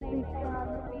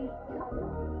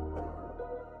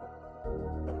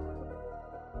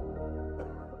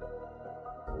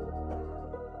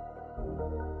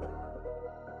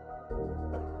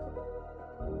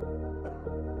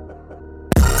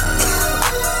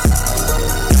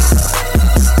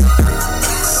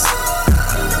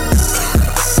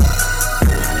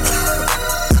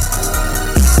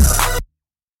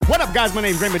What up, guys? My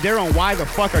name is Ray Madero, and why the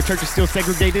fuck our church is still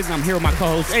segregated? And I'm here with my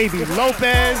co-host, A.B.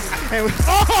 Lopez. And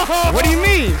what do you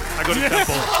mean? I go to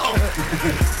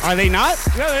temple. Are they not?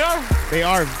 Yeah, they are. They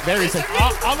are very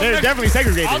segregated. They're definitely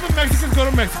segregated. All the Mexicans go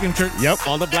to Mexican church. Yep.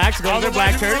 All the blacks go to their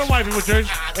black church. All the white people church.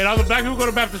 And all the black people go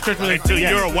to Baptist church. Until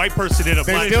you're a white person in a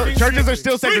black church. Churches are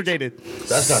still segregated.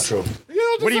 That's not true.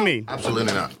 What do you mean?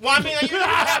 Absolutely not. Well, I mean,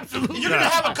 you're gonna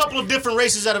have a couple of different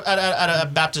races at a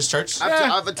Baptist church,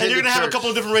 I've and you're gonna have a couple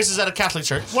of different races at a Catholic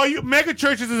church. Well, mega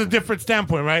churches is a different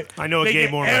standpoint, right? I know a They gay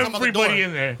get Mormon. everybody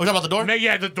in there. We're talking about the door.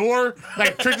 Yeah, the door,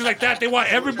 like churches like that, they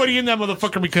want everybody in that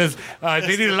motherfucker because they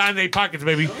need to line their pockets,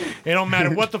 baby. It don't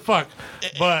matter what the fuck.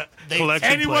 But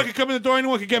anyone can come in the door,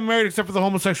 anyone can get married except for the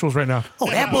homosexuals right now. Oh,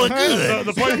 that boy good.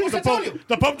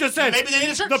 The Pope just said, Maybe they need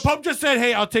a church. The Pope just said,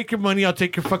 hey, I'll take your money, I'll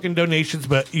take your fucking donations,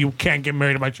 but you can't get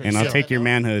married in my church. And I'll take your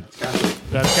manhood.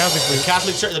 That's Catholic.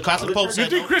 Catholic church. The Catholic Pope You said.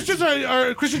 think Christians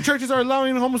are Christian churches are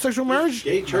allowing homosexual marriage?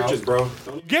 Gay churches, bro.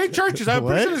 Gay churches. I'm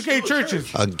pretty sure there's gay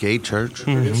churches. A gay church?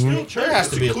 There has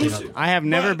to be a thing. I have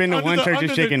never been to under one the- church's under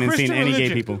the chicken and seen Christian any gay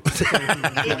religion. people.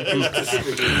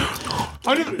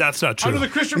 That's not true. Under the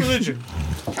Christian religion.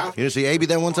 You didn't see AB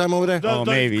that one time over there? Oh,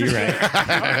 maybe. You're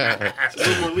right.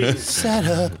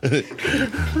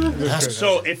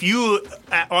 So, if you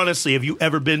honestly, have you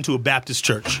ever been to a Baptist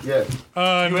church? Yeah.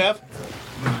 You have.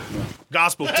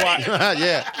 Gospel choir.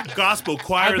 Yeah. Gospel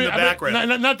choir in the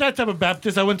background. Not that type of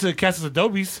Baptist. I went to Casas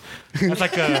Adobes. That's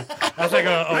like a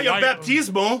Not your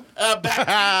baptismo.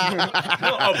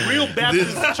 No, a real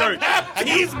Baptist church.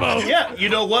 Baptismo. Yeah. You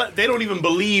know what? They don't even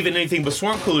believe in anything but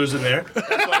swamp coolers in there. That's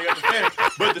why you understand.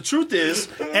 But the truth is,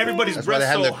 everybody's That's why they breath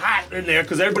have so the- hot in there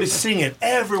because everybody's singing.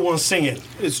 Everyone's singing.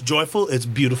 It's joyful. It's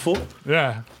beautiful.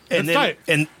 Yeah. And It's tight.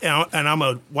 and I'm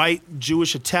a white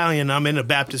Jewish Italian. I'm in a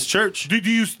Baptist church. Do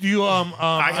you had to sing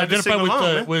identify along,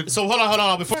 man. with So hold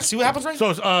on. Before see what happens, right?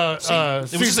 so it was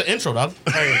just an intro, dog.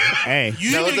 Hey.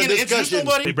 You That didn't was even a get to introduce discussion.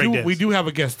 nobody. we do have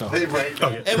a guest though. And we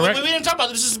didn't talk about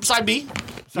this. This is side B.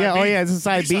 Yeah, this is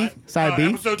side B. Side B.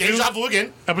 Episode 2. Deja vu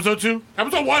again. Episode 2.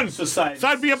 Episode 1.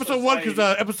 Side B, episode 1, because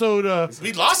episode.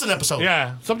 We lost an episode.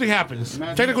 Yeah, something happens.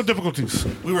 Technical difficulties.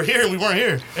 We were here and we weren't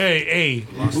here. Hey.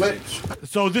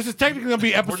 So this is technically going to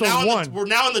be episode 1. We're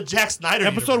now in the Jack Snyder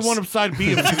Episode universe. 1 of Side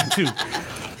B of season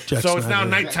 2. So it's now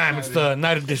nighttime. It's the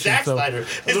night edition. Jack so Snyder. a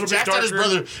It's little bit Jack Snyder's darker,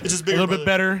 brother. It's his a bigger little bit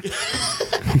brother.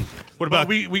 better. What about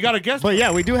we got a guest? But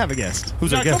yeah, we do have a guest.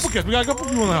 Who's our guest? We got a couple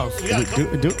people in the house. We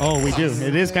do.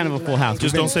 It is kind of a full house.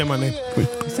 Just don't say my name.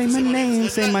 Say my name.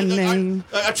 Say my name.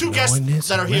 Our two guests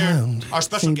that are here, our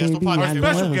special guest, will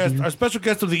probably Our special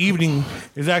guest of the evening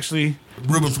is actually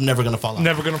Ruben from Never Gonna Fall Out.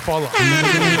 Never Gonna Fall Off.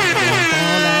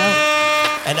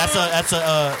 And that's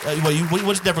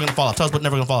what's Never Gonna Fall Off? Tell us what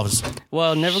Never Gonna Fall Off is.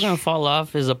 Well, Never Gonna Fall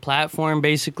Off is a platform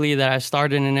basically that I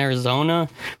started in Arizona,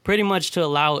 pretty much to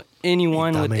allow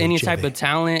anyone with any type of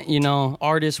talent,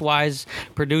 artist-wise,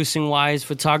 producing-wise,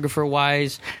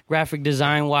 photographer-wise, graphic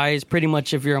design-wise, pretty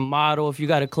much if you're a model, if you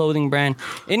got a clothing brand,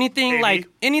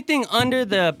 anything under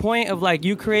the point of like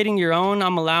you creating your own,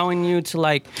 I'm allowing you to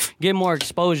like get more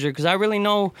exposure because I really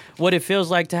know what it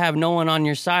feels like to have no one on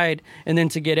your side and then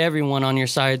to get everyone on your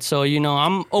side. So,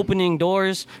 I'm opening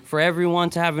doors for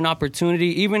everyone to have an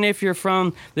opportunity, even if you're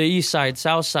from the east side,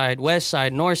 south side, west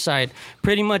side, north side,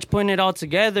 pretty much putting it all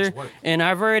together. And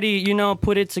I've already,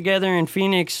 put it together in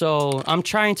Phoenix, so I'm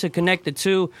trying to connect the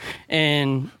two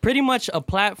and pretty much a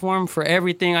platform for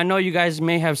everything. I know you guys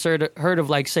may have heard of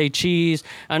like Say Cheese.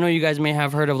 I know you guys may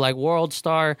have heard of like World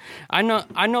Star. I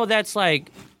know that's like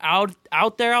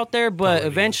out there, but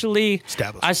eventually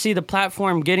I see the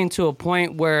platform getting to a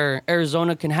point where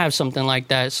Arizona can have something like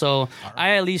that. So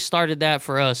I at least started that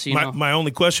for us, My only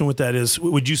question with that is,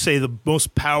 would you say the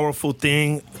most powerful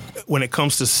thing when it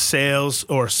comes to sales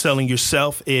or selling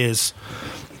yourself is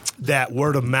that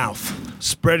word of mouth,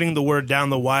 spreading the word down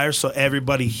the wire so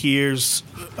everybody hears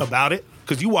about it?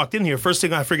 because you walked in here, first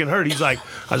thing I freaking heard, he's like,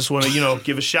 I just want to,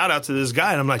 give a shout out to this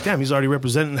guy. And I'm like, damn, he's already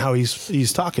representing how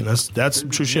he's talking. That's some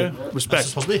true shit. Respect. That's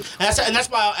supposed to be. And that's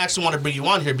why I actually want to bring you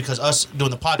on here, because us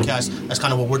doing the podcast, that's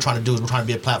kind of what we're trying to do. Is we're trying to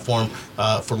be a platform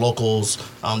for locals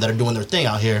that are doing their thing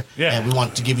out here. Yeah. And we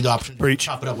want to give you the opportunity to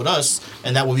chop it up with us,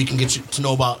 and that way we can get you to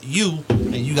know about you,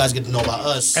 and you guys get to know about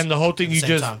us. And the whole thing you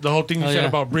said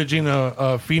about bridging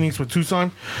Phoenix with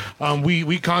Tucson,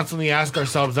 we constantly ask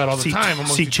ourselves that all the time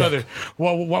amongst each other.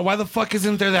 Well, why the fuck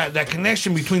isn't there that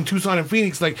connection between Tucson and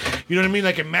Phoenix? Like, you know what I mean?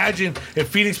 Like, imagine if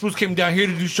Phoenix Foods came down here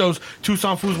to do shows,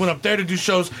 Tucson Foods went up there to do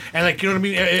shows, and like, you know what I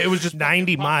mean? It was just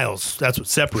 90 miles. That's what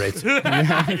separates.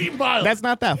 90 miles. That's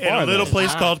not that far. In a little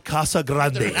place called Casa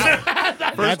Grande.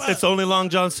 First, it's only Long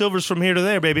John Silver's from here to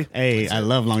there, baby. Hey, I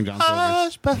love Long John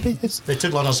Silver's. They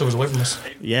took Long John Silver's away from us.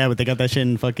 Yeah, but they got that shit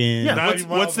in fucking. Yeah,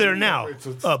 what's there now?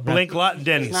 Blank Lot and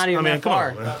Denny's. Not even that come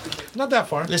far. on. not that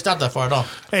far. It's not that far at all.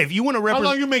 Hey, if you want to How represent,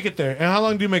 long you make it there? And how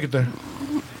long do you make it there?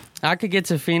 I could get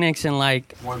to Phoenix in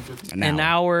like an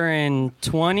hour and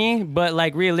 20, but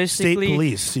like realistically, State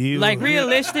Police.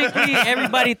 Realistically,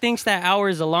 everybody thinks that hour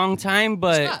is a long time,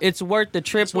 but it's worth the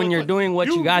trip when you're doing what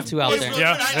you got to out there.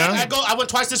 I went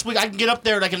twice this week. I can get up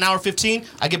there like an hour 15.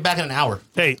 I get back in an hour.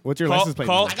 Hey, what's your license plate?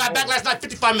 I got back last night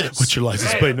 55 minutes. What's your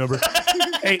license plate number?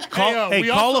 Hey,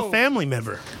 call a family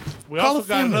member. We also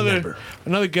got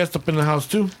another guest up in the house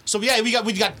too. So yeah, we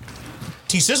got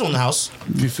T Sizzle in the house.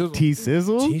 T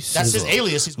Sizzle? That's his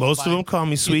alias. He's Most of them call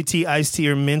me Sweet Tea, Iced Tea,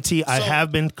 or Mint Tea. I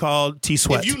have been called T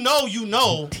Sweat. If you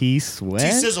know. T Sweat?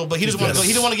 T Sizzle, but he doesn't want to. He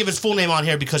didn't want to give his full name on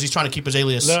here because he's trying to keep his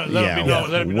alias.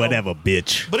 Whatever,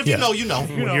 bitch. But if you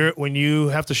know. When you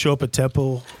have to show up at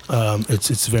Temple,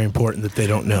 it's very important that they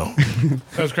don't know.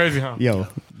 That's crazy, huh? Yo,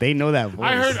 they know that voice.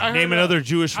 I heard Name another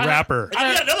Jewish rapper.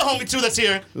 I got another homie too that's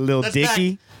here. Lil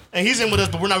Dicky. And he's in with us,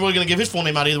 but we're not really going to give his full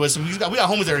name out either way. So we got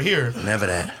homies that are here. Never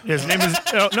that. His name is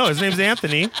his name's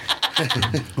Anthony.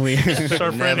 It's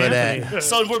our friend Anthony.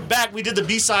 So we're back. We did the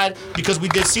B-side because we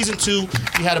did season 2.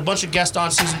 We had a bunch of guests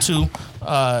on season 2.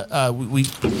 We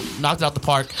knocked it out the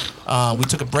park. We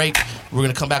took a break. We were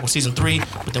going to come back with season 3,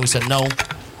 but then we said no.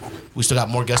 We still got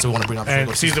more guests that we want to bring on.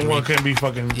 And season 1 couldn't be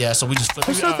fucking. Yeah, so we just flipped.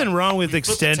 There's nothing wrong with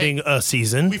extending a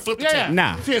season. We flipped the tape.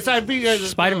 Nah.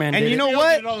 Spider-Man And did you know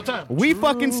it. what? We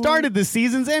fucking started the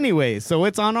seasons anyway, so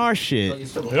it's on our shit.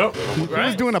 Yep.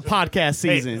 Who's doing a podcast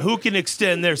season? Hey, who can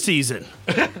extend their season?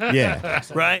 Yeah.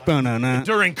 Right? Ba-na-na.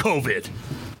 During COVID.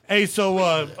 Hey,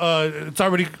 so it's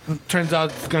already turns out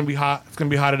it's gonna be hot. It's gonna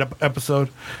be a hot episode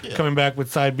coming back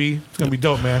with side B. It's gonna be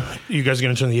dope, man. You guys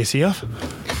gonna turn the AC off?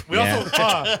 We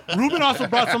also Ruben also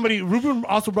brought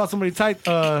somebody tight,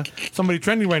 somebody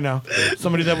trending right now,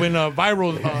 somebody that went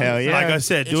viral. Hell yeah! Like I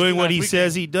said, doing what he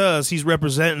says he does, he's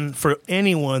representing for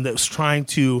anyone that's trying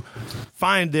to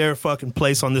find their fucking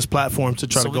place on this platform to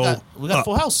try to go. We got a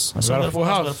full house. We got a full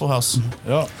house. We got a full house.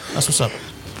 Yeah. That's what's up.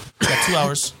 We got 2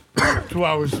 hours. 2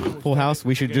 hours. Full House.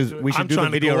 We should do the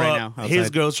video right now. Outside. His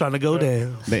girl's trying to go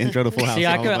down. The intro to Full House. See,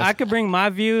 I could bring my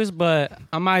views, but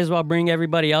I might as well bring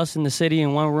everybody else in the city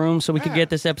in one room so we could get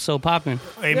this episode popping.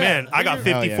 Amen. I got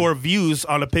 54 views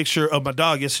on a picture of my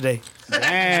dog yesterday.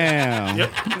 Damn.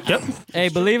 Yep. Hey,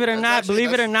 believe it or not,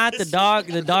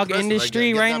 the dog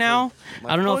industry right now.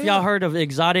 I don't know if y'all heard of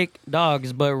exotic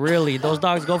dogs, but really, those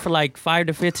dogs go for like 5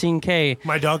 to 15K.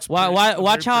 My dog's.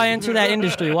 Watch how I enter that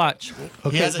industry. Watch.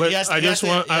 Okay,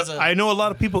 I know a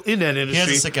lot of people in that industry. He has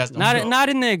a sick ass dog. Not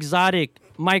in the exotic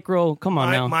micro. Come on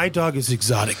now. My dog is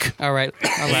exotic. All right.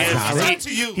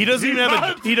 He doesn't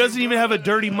even have a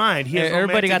dirty mind. He has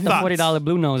Everybody got the romantic $40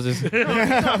 blue noses.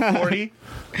 40.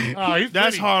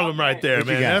 That's Harlem right there,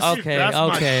 man. That's Okay. my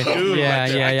dude right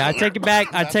there. Yeah. I take it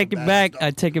back.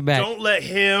 Don't let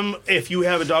him, if you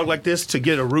have a dog like this, to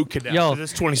get a root canal. Yo. 'Cause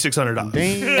it's $2,600.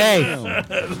 Hey,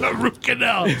 A root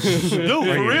canal. Dude,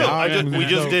 for real. We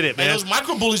just did it, Hey, man. those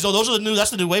micro bullies though, that's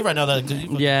the new wave right now.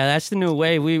 yeah, that's the new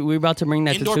way. We're about to bring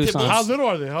that Indoor to pit Tucson. bulls. How little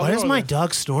are they? Why does my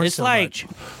dog snort It's so like much?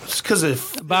 It's because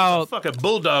of about- a fucking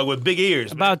bulldog with big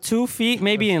ears. About 2 feet,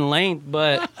 maybe in length,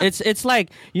 but it's like,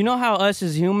 you know how us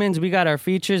as humans, we got our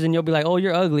features, and you'll be like, oh,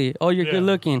 you're ugly, oh, you're good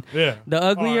looking. Yeah. The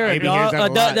uglier a Maybe dog,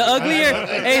 here's that the uglier,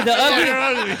 hey, the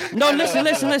uglier. No, listen.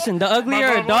 The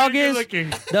uglier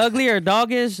a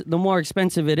dog is, the more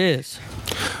expensive it is.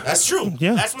 That's true.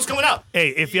 Yeah. That's what's coming out. Hey,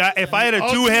 if I had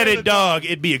a two-headed dog,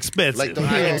 it'd be expensive. Like the, I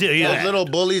can tell you those that. little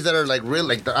bullies that are like real,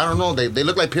 like I don't know, they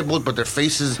look like pit bulls, but their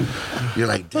faces, you're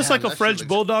like, It's damn, like a that French shit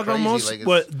looks bulldog crazy. almost. Like, it's-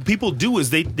 What people do is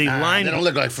they line. they don't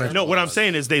look like French No, what I'm bulldogs.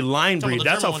 saying is they line Some of breed. the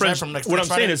That's how German ones, French. right, from next What I'm French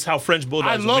saying Friday? is how French I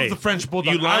bulldogs. are love made. the French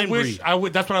bulldog. You line I wish breed. I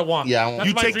would. That's what I want. Yeah, I want- That's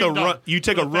You my take the dream dog. runt. You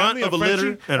take a For the runt family, of a Frenchie, litter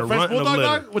and a French runt of a bulldog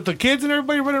litter. dog with the kids and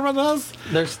everybody running around the house.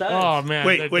 They're studs. Oh man.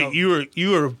 they're Wait, dope. you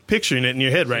were picturing it in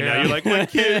your head right now. Yeah. You're like, what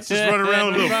kids just running around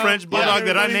with a little French bulldog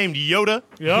that I named Yoda?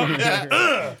 Yep.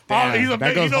 Oh, he's a that big,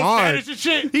 he goes knows hard. Spanish and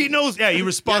shit. He knows. Yeah, he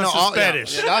responds to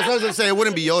Spanish. Yeah, that's what I was gonna say. It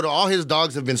wouldn't be Yoda. All his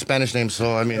dogs have been Spanish names,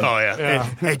 so I mean, Oh yeah. Yeah.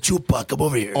 Hey, Chupa, come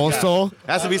over here. Also,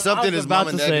 has to be something his about mom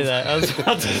and to dad. say can- that. I was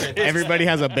about to say that. everybody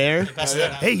has a bear.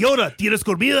 Hey Yoda, ¿tienes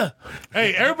comida?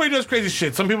 Hey, everybody does crazy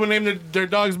shit. Some people name their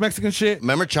dogs Mexican shit.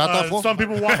 Remember Chata? fool? Some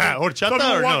people walk. Or some chata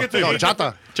people or walk no? into No, eight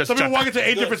Chata. Just Some people chata. walk into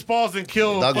 8 different spas and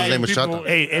kill. Dog was named was people. Chata.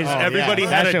 Hey, Oh, everybody yeah.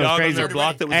 had That a shit was dog on crazy. their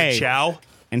block that was Hey. a chow,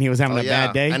 And he was having Oh, a yeah.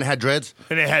 bad day. And it had dreads.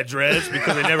 and it had dreads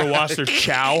because they never washed their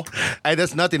chow. Hey,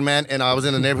 that's nothing, man. And I was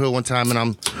in the neighborhood one time,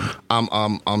 and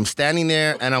I'm standing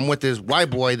there, and I'm with this white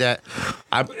boy that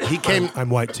he came. I'm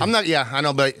white, too. I'm not. Yeah, I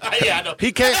know, but Yeah, I know.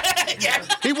 he came.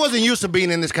 He wasn't used to being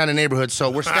in this kind of neighborhood, so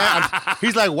we're standing.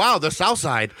 He's like, "Wow, the South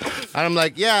Side," and I'm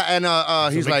like, "Yeah." And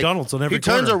he's like, McDonald's on every he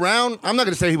turns corner. around. I'm not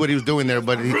gonna say what he was doing there,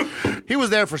 but he was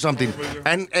there for something.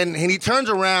 And he turns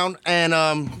around, and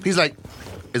he's like,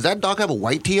 "Does that dog have a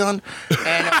white tee on?"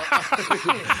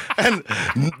 And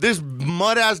this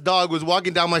mud ass dog was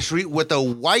walking down my street with a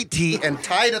white tee and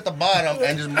tied at the bottom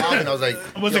and just mobbing. I was like,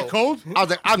 Was yo. it cold? I was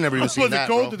like, I've never even seen Was that. it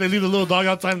cold? Bro. Did they leave the little dog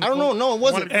outside? In the I don't know. cold? No, it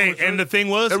wasn't. Hey, and the thing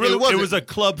was, It really it wasn't. was a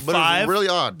Club But it was 5. really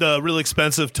odd. The really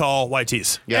expensive tall white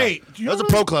tees. Yeah. Hey, do it you was a ever-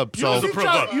 pro club, you so don't see pro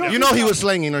Chow- club. you don't you see know he Chow- was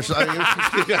slinging or something.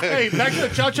 Hey, back to the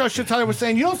Chow Chow shit Tyler was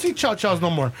saying. You don't see Chow Chows no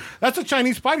more. That's a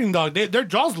Chinese fighting dog. Their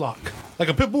jaws lock like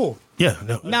a pit bull. Yeah,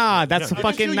 no. Nah, that's a you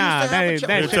fucking used nah. to have a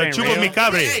That chow- shit ain't Chupa real. mi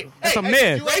cabre. That's a hey,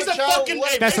 myth. Raise a fucking.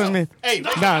 Hey, That's raise a myth. Hey,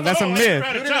 raise Nah, that's a myth.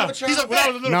 He's a When I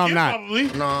was a vet. little No, I'm kid, not. Probably.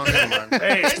 No, never mind.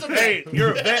 Hey,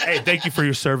 you're a vet. Hey, thank you for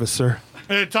your service, sir.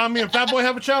 Tommy and Fat Boy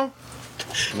have a Chow?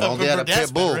 No, they had a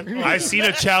pit bull. I seen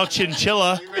a chow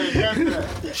chinchilla.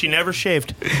 She never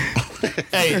shaved.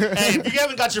 Hey, if you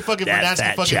haven't got your fucking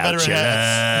Vernansky fucking veteran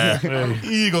hats,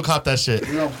 you go cop that shit.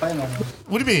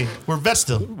 What do you mean? We're vets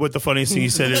still. What the funniest thing he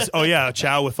said is, "Oh yeah, a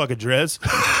chow with fucking dreads."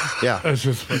 Yeah, That's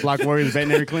just. Block Warriors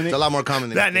Veterinary Clinic. it's a lot more common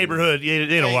than That neighborhood,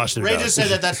 they don't wash their Ray dogs. just said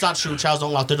that that's not true. Chows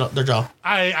don't lock their jaw.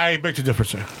 I beg to differ,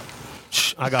 sir.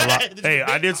 I got locked. Hey,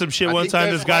 I did some shit I one think time.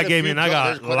 there's This guy quite a gave me, few and I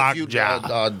there's got quite a few,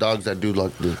 lockjaw. dogs that do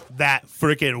lock. That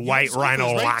freaking white rhino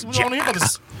We don't want to hear about lockjaw.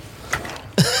 this.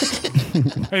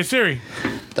 Hey Siri.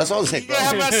 That's all I'm saying. You gotta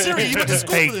have my Siri. You went to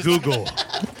school Hey for this. Google.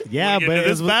 Yeah, Get but into it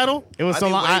this was battle. It was I've so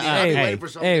been long. waiting, I've been hey, waiting for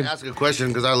someone to ask a question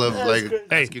because I love like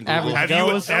Hey, asking Google. Average have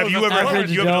Joe's. you ever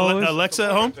Average you have an Joe's. Alexa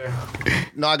at home?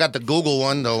 No, I got the Google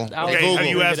one though. I'll Okay, Google have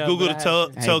you it asked up, Google but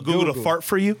to tell Google to Google. fart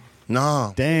for you?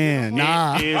 No, Damn,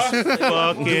 nah. It is fucking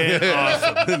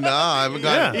awesome. no, I haven't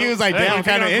got. He was like, Hey, damn, I'm you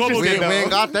kind of got global We interested ain't though.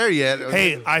 got there yet.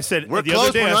 Hey, I said we're the close.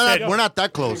 other day. We're not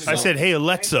that close. I said, "Hey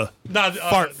Alexa, Nah,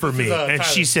 fart for this me," is, and Tyler.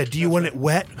 she said, "Do you want it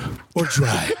wet or dry?"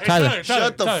 Hey, Tyler.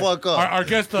 Shut the fuck up. Our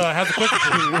guest has a question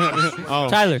for you.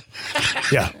 Tyler,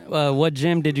 Yeah, what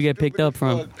gym did you get picked up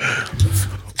from?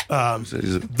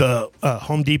 the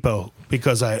Home Depot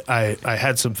because I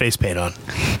had some face paint on.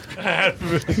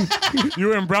 You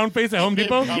were in brown face at Home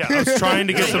Depot? Yeah, I was trying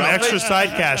to get some extra side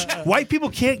cash. White people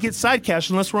can't get side cash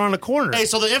unless we're on the corner. Hey,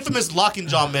 so the infamous locking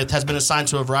jaw myth has been assigned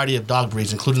to a variety of dog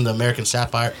breeds, including the American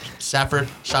Staffordshire Staffordshire.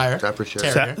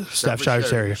 Terrier, Staffordshire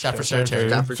Terrier. Staffordshire Terrier,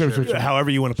 Staffordshire. However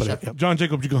you want to put it. Yep. John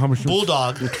Jacobs, you can how much?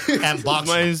 Bulldog, and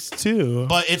Boxer. Mine's too.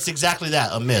 But it's exactly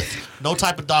that, a myth. No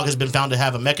type of dog has been found to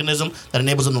have a mechanism that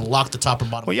enables them to lock the top or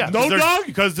bottom. Well, yeah, No dog?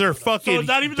 because they're fucking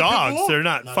not even the pit dogs. bull? They're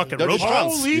not fucking They're robots.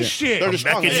 just Holy shit. They're the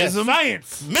strongest. Mechanism.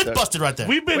 Science. Myth busted right there.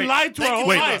 We've been lied to our whole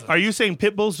Wait, lives. are you saying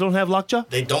pit bulls don't have lockjaw?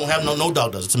 They don't have no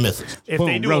dog does. It's a myth. If Boom,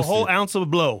 they do roasted. a whole ounce of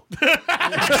blow, they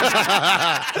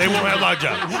won't have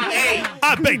lockjaw. Hey,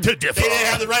 I beg to differ. they didn't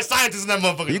have the right scientists in that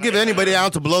motherfucker. You give anybody an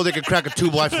ounce of blow, they can crack a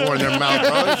 2x4 in their mouth,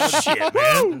 bro. Shit,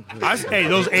 man. Hey,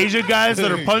 those Asian guys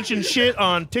that are punching shit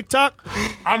on TikTok.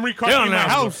 I'm They recording don't in my have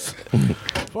house.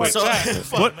 Fuck So, that.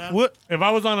 fuck, man. What? If I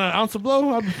was on an ounce of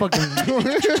blow, I'd be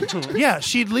fucking. Yeah,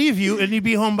 she'd leave you and you'd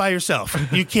be home by yourself.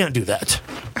 You can't do that.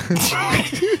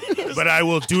 But I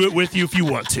will do it with you if you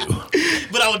want to.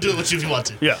 But I would do it with you if you want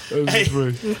to. Yeah. Hey,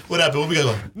 what happened? What we got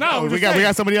going? No, We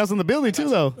got somebody else in the building too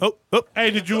though. Oh.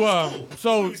 Hey, did you?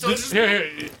 So this is- here,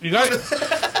 you guys.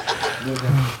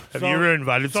 Have you ever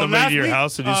invited somebody to your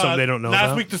house to do something they don't know Last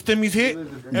about? week the stimmies hit.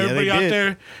 Everybody out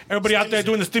did. there,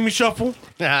 doing the stimmy shuffle.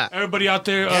 Everybody out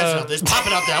there, it's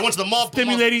popping out there. I went to the mall.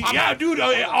 stimulating. Yeah, dude,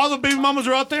 all the baby mamas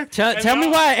are out there. Tell me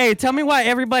why. Hey, tell me why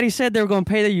everybody said they were going to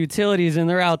pay their utilities and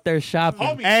they're out there shopping.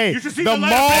 Homie, Hey, you should see the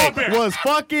lights mall at Build-A-Bear. was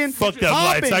fucking Fuck them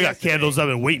popping. lights. I got candles I've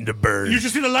been waiting to burn. You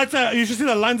should see the lights. You should see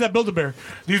the lines at Build-A-Bear.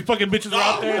 These fucking bitches are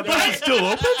out there. Is it still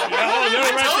open?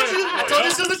 I told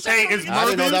you since the Hey, is I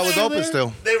didn't know that was open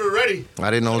still. They were ready.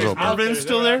 I didn't know it was open. Marvin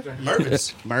still there?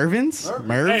 Mervis. Mervins?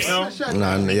 Mervs?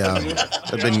 Nah, yeah.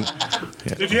 I've been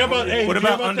Did you hear about? Hey, What did you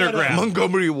hear about Underground?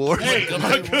 Montgomery Ward. Hey,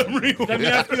 Montgomery. Let me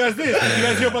ask you guys this. Did you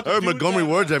guys hear about I the heard dude Montgomery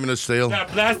Ward's having a sale.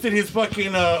 that blasted his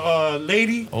fucking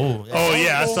lady? Oh, Oh,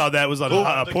 yeah, I saw that. It was on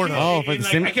Pornhub. Oh, for the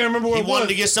sim- I can't remember what He it wanted was.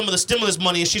 to get some of the stimulus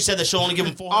money, and she said that she'll only give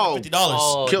him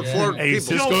 $450. Killed 4 Hey, people.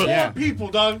 Cisco- Killed Yeah. 4 people,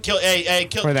 dog. Killed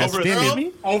For that over a stimmy.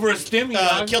 girl. Over a stimmy,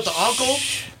 dog. Killed the uncle.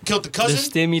 Killed the The cousin.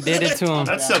 stimmy did it to him.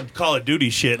 That's some Call of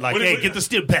Duty shit. Like, What- hey, get the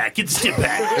stim pack. Get the stim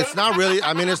pack. It's not really.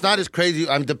 I mean, it's not as crazy.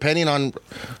 I'm depending on.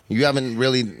 You haven't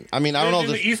really. I mean, I don't know. In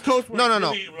the This, East Coast? no,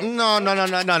 not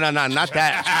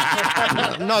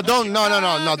that. No, don't.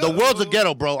 No. The world's a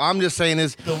ghetto, bro. I'm just saying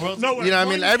is. No, You know what I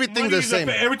mean? Everything's the same.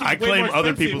 I claim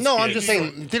other people's No, I'm just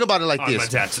saying. Think about it like on my this.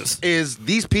 taxes. Is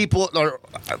these people are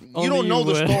you Only don't know you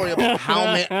the would. story about how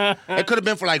many it could have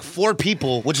been for like 4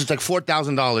 people, which is like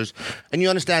 $4,000, and you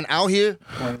understand out here,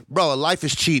 bro, life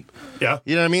is cheap. Yeah.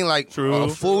 You know what I mean? Like True.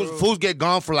 fools get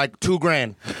gone for like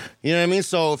 $2,000. You know what I mean?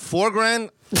 So $4,000.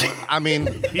 I mean,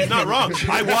 He's not wrong.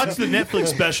 I watched the Netflix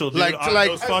special, dude, Like- on like-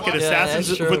 those fucking Yeah, assassins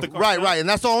that's true. with the right, and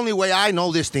that's the only way I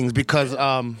know these things because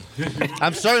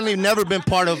I've certainly never been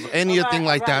part of anything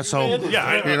like that. So Yeah,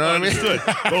 I you know what I mean? understood.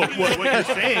 But what you're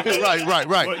saying,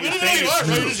 Right. what you're saying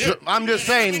is true. I'm just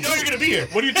saying. know you're gonna be here.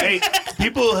 What do you think? Hey,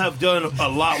 people have done a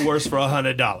lot worse for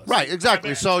 $100. Right,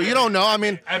 exactly. So you don't know. I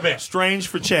mean, I bet. Strange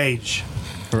for change.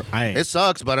 it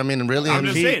sucks, but I mean, really, I'm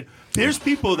just saying. There's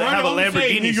people that have a Right, I'm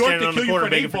saying, Lamborghini New York, standing they on the kill you corner for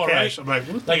an begging for 8-ball, cash. right? I'm like,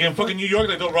 what the- Like in fucking New York,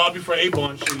 like they'll rob you for 8-ball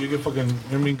and shit. You get fucking.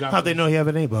 I mean, how'd they know you have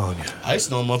an A-ball on you? I used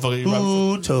to know a motherfucker.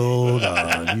 Who told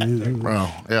on you? bro.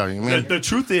 Yeah, you The, mean, the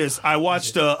truth is, I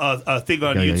watched a thing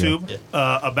on YouTube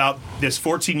about this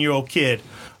 14-year-old kid.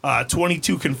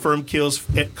 22 confirmed kills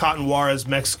at Cotton Juarez,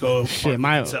 Mexico. Shit,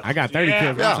 I got 30 Yeah.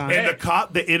 kills Yeah. last time. And the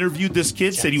cop that interviewed this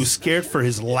kid said he was scared for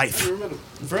his life.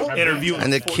 Interviewing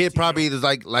and the kid probably is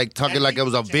like talking like it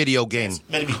was a video game.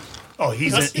 Maybe. Oh,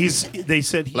 he's. They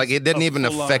said he's Like it didn't a even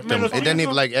full-on- affect him. It didn't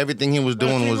even like everything he was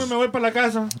doing was. Me voy pa la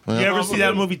casa. You ever see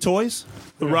that movie Toys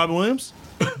with Robin Williams?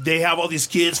 They have all these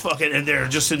kids fucking, and they're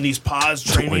just in these pods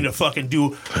training to fucking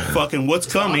do fucking what's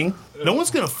coming. No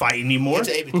one's gonna fight anymore.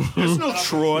 There's no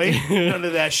Troy, none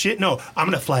of that shit. No, I'm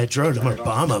gonna fly a drone. I'm gonna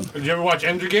bomb him. Did you ever watch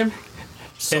Ender's Game?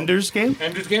 Ender's Game?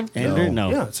 Ender's Game? Ender? No.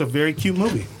 Yeah, it's a very cute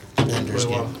movie.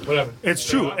 Whatever. It's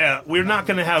true. We're not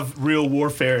going to have real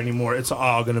warfare anymore. It's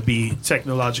all going to be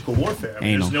technological warfare. I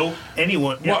mean, there's no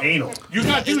anyone. Yeah, What? anal. You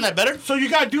got Isn't that better? So you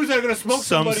got dudes that are gonna smoke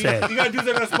Some somebody. say. You got dudes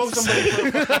that are gonna smoke somebody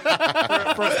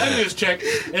for a stimulus check,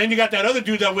 and then you got that other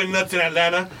dude that went nuts in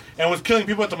Atlanta and was killing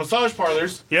people at the massage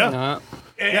parlors. Yeah. Nah.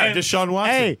 Yeah, And- Deshaun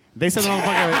Watson. Hey, they said the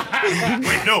motherfucker.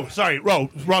 Wait, no, sorry. Wrong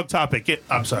topic.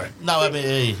 I'm sorry. No, I mean,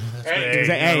 hey.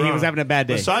 Hey, he was having a bad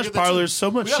day. Massage parlors, so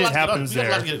much shit happens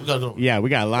there. Yeah, we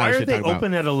got a lot Why of are shit to they talk about.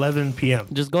 open at 11 p.m.?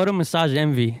 Just go to Massage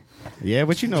Envy. Yeah,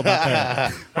 what you know about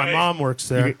that? My mom works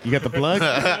there. You got the plug?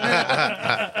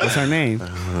 What's her name?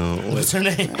 What's her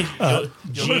name?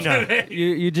 Gina.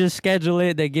 You just schedule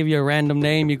it. They give you a random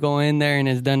name. You go in there and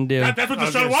it's done deal. That's what I was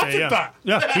Deshaun gonna Watson say, yeah. thought.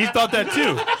 Yeah, he thought that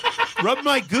too. Rub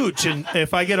my gooch, and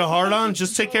if I get a hard on,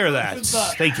 just take care of that.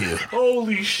 Thank you.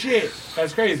 Holy shit,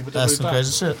 that's crazy. But That's some what he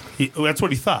thought. crazy shit. That's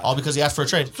what he thought. All because he asked for a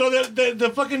trade. So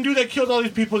the fucking dude that killed all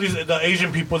these people, the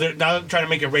Asian people, they're now trying to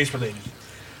make it race related.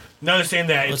 Now they're saying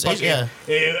that it's Well, fucking.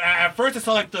 it's At first, it's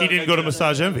all like the. He didn't go to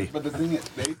Massage Envy. But the thing is,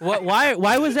 they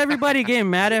Why was everybody getting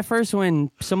mad at first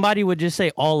when somebody would just say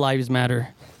all lives matter?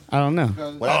 I don't know.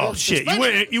 Oh shit!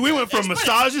 You went from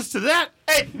massages to that.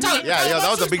 Hey, Tyler, Yeah, that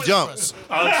was a big jump.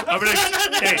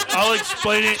 I'll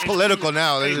explain it. Political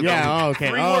now. Yeah, okay.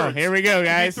 Three Oh, words. here we go,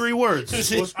 guys. 3 words. I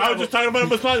was just talking about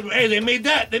massage. Hey, they made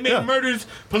that. They made murders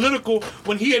political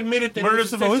when he admitted that Murders it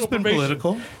was have always sexual been probation.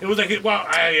 political. It was like, wow.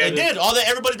 They did. All that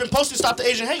everybody's been posting stop the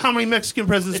Asian hate. How many Mexican They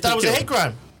presidents? thought it was a did hate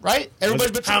crime, right?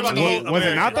 Everybody's been talking about the whole. Was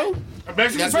it not, though?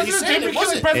 Mexican That's what he's president? saying, They've been it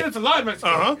wasn't. killing presidents alive, Mexico.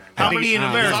 Uh-huh. How many in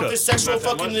uh, Stop America? his sexual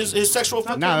fucking his sexual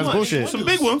fucking. Nah, that's bullshit. Some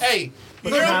big ones. Hey,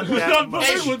 Not that much.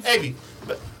 Avy,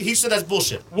 he said that's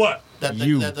bullshit. What? That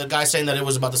the guy saying that it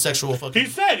was about the sexual fucking. He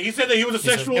said that he was a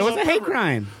sexual. It was a hate pervert.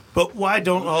 crime. But why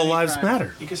don't all lives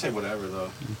matter? You can say whatever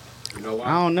though. You know why?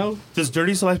 I don't know. Does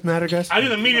dirty life matter, guys? I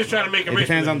think the media's trying to make it It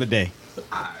depends on the day.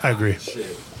 I agree. Shit.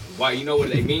 Why? You know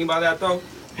what they mean by that though?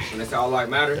 When they say all life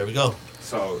matter. There we go.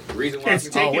 So the reason why It's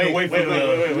people taken away from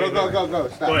the. Go.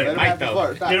 Stop. Go ahead, Let him Mike, have the though.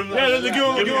 floor. Stop. Give him the mic.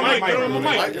 Get him the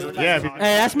mic. Yeah. Hey,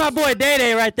 that's my boy Day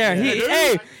Day right there.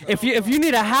 Hey, if you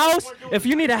need a house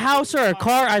or a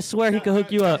car, I swear he can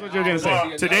hook you up. What you gonna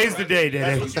say? Today's the day,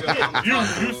 Daddy. Hey,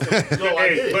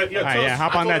 but All right, yeah.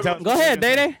 Hop on that. Go ahead,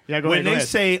 Day Day. Yeah, go when ahead. Go they ahead.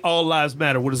 say all lives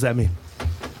matter, what does that mean?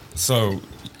 So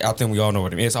I think we all know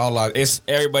what it means. It's all live. It's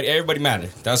everybody matter.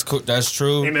 That's cool. That's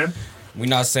true. Amen. We're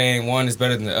not saying one is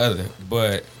better than the other,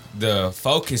 but the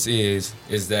focus is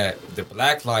that the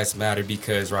Black Lives Matter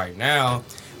because right now,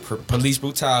 police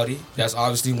brutality, that's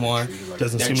obviously one.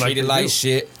 Doesn't They're seem like treated they like do.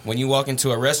 shit. When you walk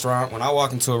into a restaurant, when I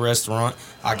walk into a restaurant,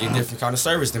 I get different kind of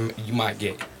service than you might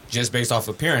get just based off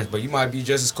appearance, but you might be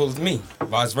just as cool as me,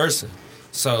 vice versa.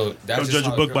 So that's Don't just judge a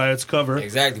how book it by goes. its cover.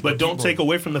 Exactly, But but don't people- take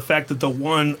away from the fact that the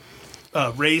one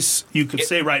race you could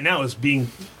say right now is being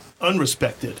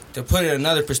unrespected. To put it in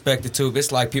another perspective too,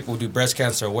 it's like people do breast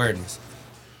cancer awareness.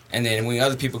 And then when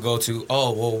other people go to,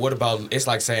 oh, well, what about, it's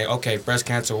like saying, okay, breast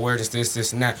cancer awareness,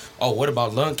 this, and that. Oh, what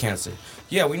about lung cancer?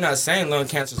 Yeah, we're not saying lung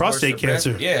cancer is Prostate worse than breast-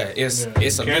 cancer. Yeah, it's a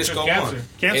list Cancer's go cancer. on.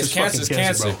 Cancer's Cancer's fucking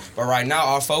cancer, cancer. But right now,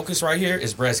 our focus right here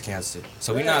is breast cancer.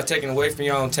 So we're not taking away from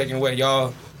y'all and taking away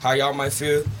y'all, how y'all might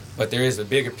feel, but there is a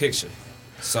bigger picture.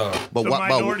 So, But The what? But,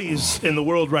 minorities in the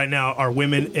world right now are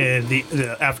women and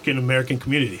the African American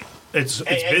community. It's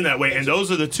been that way, and those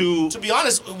are the two. To be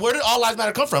honest, where did all lives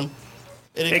matter come from?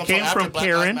 It came after from Black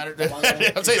Karen. Lives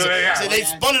Matter. I'm saying, so they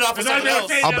spun it off of something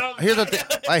else. here's the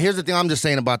thing. Here's the thing. I'm just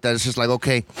saying about that. It's just like,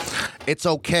 okay, it's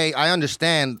okay. I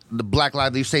understand the Black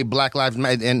Lives. You say Black Lives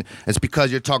Matter, and it's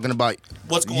because you're talking about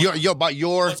What's going on? about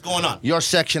your What's going on? your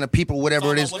section of people,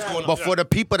 whatever it Talk is. about what's going on. But for the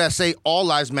people that say all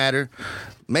lives matter,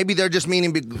 maybe they're just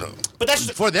meaning But that's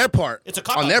for their part. It's a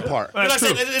cop on out. their part. You're not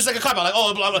saying, it's like a cop out. Like,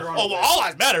 oh, blah, blah, blah. Well, all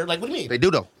lives matter. Like, what do you mean? They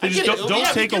do though. I Just get it. don't Yeah,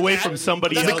 we take get away that. from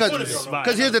somebody That's else's the point of it. vibe.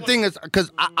 Because here's the thing is,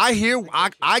 because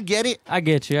I get it. I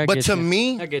get you. But to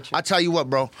me, I get you. I tell you what,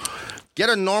 bro. Get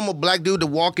a normal black dude to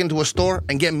walk into a store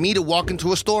and get me to walk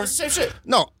into a store. It's the same shit.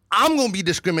 No, I'm gonna be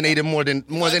discriminated more than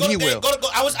he will.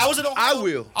 I was in Ohio. I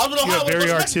will. I was in Ohio You have with a very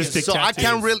bunch of artistic Mexicans. So I tattoos.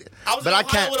 can't really, I was but in I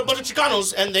Ohio can't. with a bunch of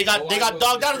Chicanos, and they got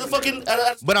dogged out of the fucking.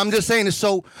 But I'm just saying,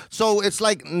 so it's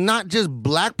like not just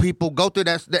black people go through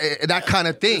that kind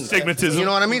of thing. Stigmatism. You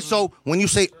know what I mean? So when you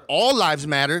say all lives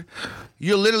matter,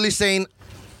 you're literally saying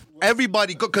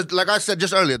everybody, because like I said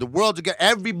just earlier, the world together,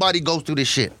 everybody goes through this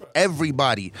shit.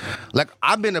 Everybody. Like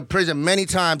I've been to prison many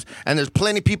times, and there's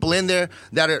plenty of people in there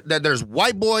that there's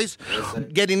white boys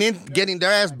getting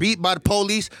their ass beat by the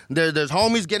police. There's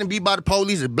homies getting beat by the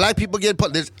police. There's black people getting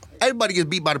everybody gets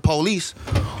beat by the police.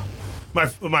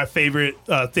 My favorite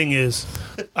thing is,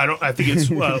 I think it's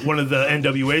one of the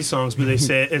NWA songs, but they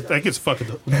say it's fucking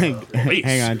the police.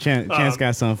 Hang on, Chance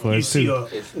got something for You us see too. a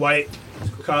white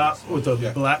cop with a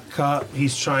black cop.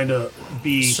 He's trying to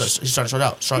be. He's trying to show it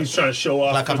out. He's trying to show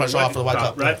off. Black cop for trying to show off for the white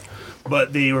cop. right?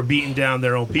 But they were beating down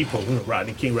their own people,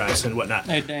 Rodney King riots and whatnot.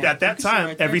 Hey, Dan. At that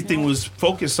time, everything was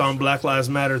focused on Black Lives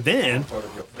Matter then,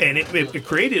 and it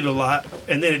created a lot,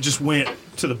 and then it just went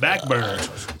to the back burner.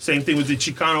 Same thing with the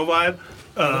Chicano vibe.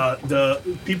 The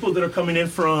people that are coming in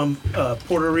from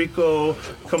Puerto Rico,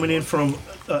 coming in from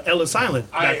Ellis Island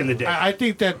back in the day. I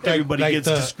think that Everybody like gets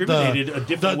discriminated a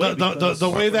different way because The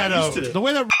way that we're used to it. the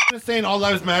way that is saying all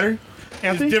lives matter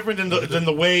Anthony? is different than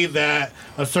the way that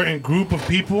a certain group of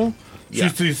people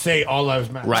choose to say all lives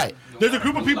matter. Right. There's a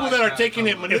group of people that are taking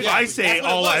it. If I say That's what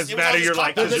it all was. lives It was matter, all you're just like,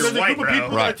 cop- because there's you're a white, group of people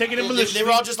bro. that are taking it maliciously. They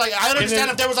were all just like, I understand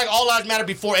if there was like all lives matter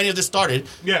before any of this started.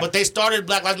 Yeah. But they started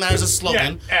Black Lives Matter as a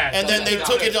slogan, Yeah. and then they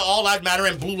took it to all lives matter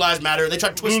and blue lives matter. They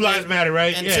tried to twist Blue it Lives Matter,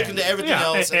 right? and Yeah. took into everything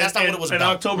else, and that's not what it was and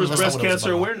about. October's That's not breast what it was cancer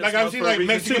about. awareness. Like I've seen like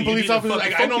Mexican police officers.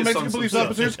 Like I know Mexican police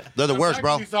officers. They're the worst,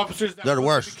 bro. Police officers that They're the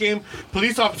worst. Became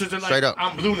police officers and like Straight up.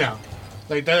 I'm blue now.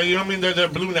 Like that, you know what I mean? They're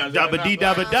blue now. They're Dabba not dee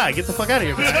black. dabba die. Get the fuck out of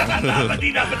here, man.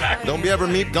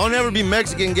 Don't ever be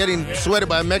Mexican getting sweated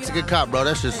by a Mexican cop, bro.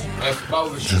 That's just That's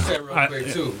about what she said real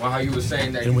quick too. How you were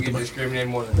saying that you get discriminated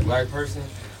more than a black person,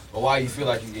 but why you feel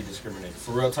like you get discriminated?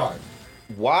 For real talk.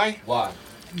 why. Why?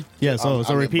 Yeah, so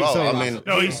repeat. Bro, So I mean,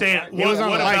 No, he's saying, It was on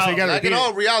what the mic, so you about... gotta like in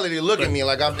all reality, look at me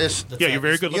like I'm just. Yeah, you're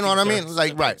very good You know what I looking, mean? sir.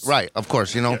 Like right, of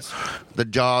course, you know. Yes. the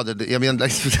jaw, like,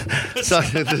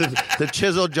 the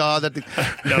chisel jaw.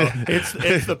 No,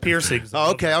 it's the piercings.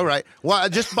 Oh, okay, all right. Well,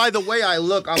 just by the way I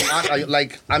look,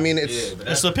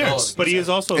 it's the appearance. But he is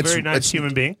also a very nice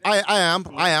human being. I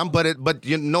am, but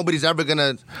nobody's ever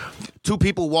gonna. Two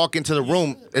people walk into the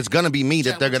room, it's gonna be me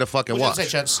that they're gonna fucking watch.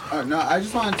 No, I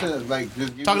just wanted to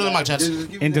just give talk to the mic, Chance.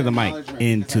 Into the mic.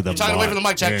 Into the mic. Talking away from the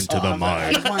mic, Chance. Into the mic.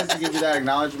 I just wanted to give you that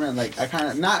acknowledgement. Like, I kind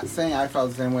of not saying I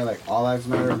felt the same way. Like, all lives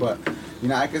matter, but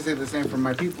I can say the same for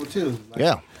my people too. Like,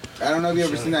 yeah. I don't know if you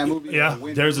ever seen that movie. Yeah,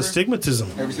 there's a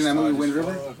stigmatism. Ever seen that movie, Wind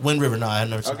River? Wind River, no, I've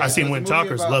never seen. Okay, I've seen Wind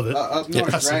Talkers, love it. Up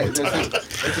north, right?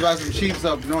 It's about some chiefs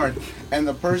up north, and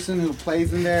the person who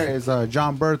plays in there is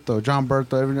John Bertho. John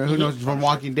Bertho, who knows from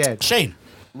Walking Dead? Shane.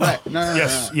 Right? No.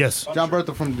 Yes. John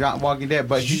Bertho from Walking Dead,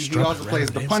 but he also plays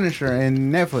the Punisher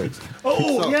in Netflix.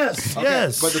 Oh, yes.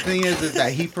 But the thing is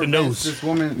that he prevents this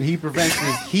woman. He prevents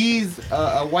this. He's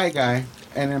a white guy,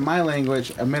 and in my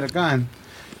language, American.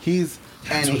 He's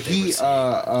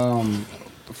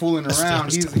fooling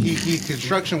around. He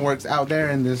construction works out there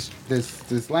in this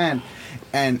land,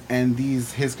 and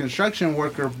his construction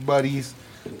worker buddies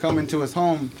come into his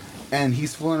home, and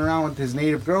he's fooling around with his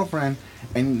native girlfriend,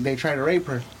 and they try to rape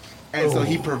her, and so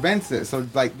he prevents it. So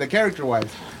like the character wise.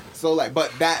 So like,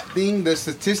 but that thing,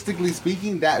 statistically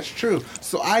speaking, that's true.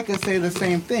 So I could say the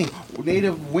same thing.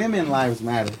 Native women lives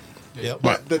matter. Yep.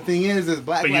 But the thing is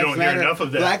Black But you Lives don't hear Matter. enough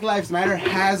of that. Black Lives Matter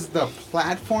has the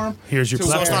platform. Here's your to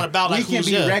platform. where So it's not about, like, we can who's-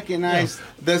 be yeah. recognized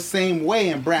the same way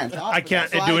in Brant. I can't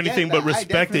do anything but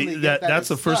respect it. That's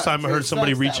the first time I heard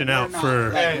somebody reaching out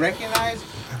for recognized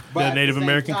the Native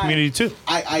American community too.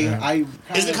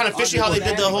 Isn't it kind of fishy how they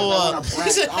did the whole?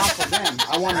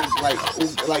 I want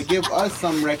to like give us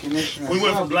some recognition. We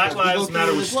went from Black Lives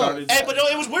Matter. We started. Hey, but no,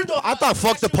 it was weird though. I thought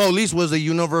 "fuck the police" was a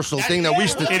universal thing that we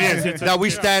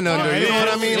stand under. You know what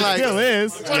I mean? Like, Still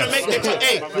is. Trying to make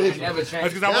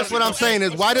that's what I'm saying.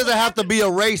 Is why does it have to be a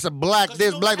race of black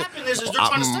this, black that?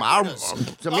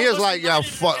 To me, it's like, yeah,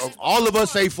 fuck. All of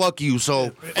us say "fuck you,"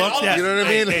 so Fuck that. you know what I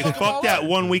mean? Hey, fuck that.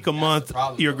 1 week a month,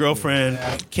 your girlfriend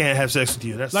can't have sex with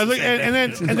you. That's Like, the look, same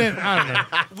and thing. then I don't know.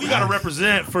 We gotta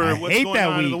represent for what's hate going that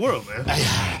on in week. the world,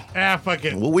 man. Fuck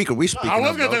it. What week are we speaking I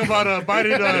was of? gonna talk about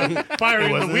Biden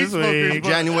firing the weed smokers. but-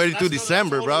 January through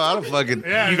December, bro. I don't fucking.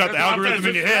 Yeah, You got the that's what I'm algorithm in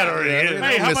saying. your head already.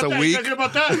 Hey, how miss about a that? week. You guys hear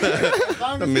about that?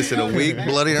 I'm missing a week,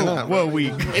 bloody or not. What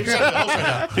week?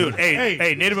 Dude,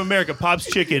 hey, Native American Pop's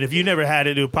Chicken. If you never had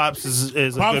it, dude, Pops is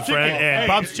a Pop's good friend. Chicken. And Hey,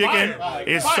 Pop's it's Chicken fire.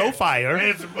 is Fire. so fire. And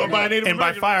it's by Native And by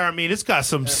American. fire, I mean it's got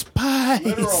some spice.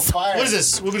 What is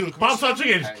this? We're doing Pop's Hot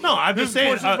Chicken. No, I'm This just saying.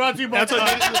 portion is brought to you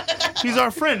by- He's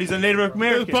our friend. He's a Native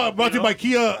American. Brought to you by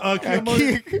Kia.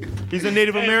 He's a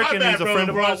Native American. He's a friend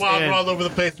of We're all ours. wild. We're and- all over the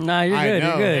place. Nah, you're I good. know.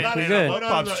 You're good. No, You're no, good. no, no,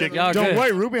 Pop's no. Chicken. Y'all Don't good.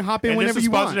 worry, Ruben. Hop in And whenever this is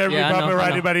you want. sponsored every Yeah, I know, Bobby I Right,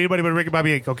 know. anybody but Ricky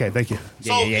Bobby Inc. Okay, thank you.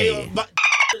 So, but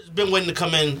has been waiting to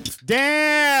come in.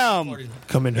 Damn.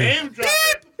 Come in here. Name drop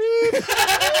it.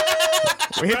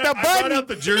 We hit the I brought button. up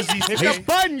the jerseys. Hit the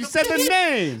button. You said the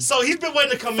name. So he's been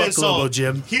waiting to come in. Fuck So Lobo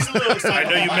Jim. he's a little I excited.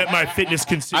 know you met my fitness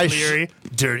consigliere.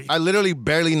 Dirty. I literally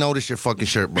barely noticed your fucking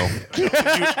shirt, bro.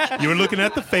 You were looking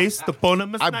at the face, the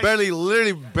pona. I barely,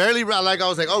 like, I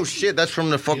was like, oh shit, that's from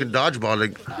the fucking dodgeball.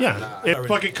 Like, Yeah.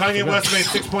 Fucking Kanye West made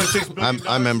 $6.6 billion.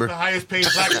 I remember. The highest paid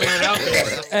black man out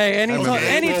there. Hey, and he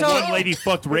told. One lady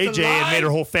fucked Ray J and made her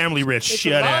whole family rich.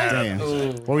 Shut up. Damn.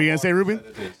 What were you gonna say, Ruben?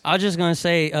 I was just gonna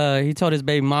say, he told his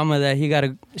baby mama that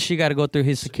she gotta go through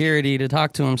his security to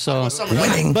talk to him. So,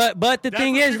 but the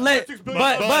thing is,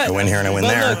 I win here and I win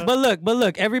there. But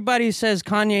look, everybody says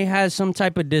Kanye has some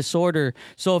type of disorder.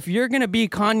 So if you're gonna be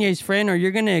Kanye's friend or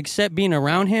you're gonna accept being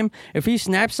around him, if he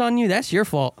snaps on you, that's your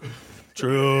fault.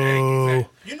 True.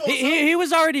 You know, He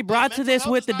was already brought to this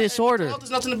with the disorder. There's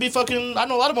nothing to be fucking. I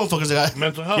know a lot of motherfuckers that got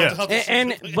Mental health.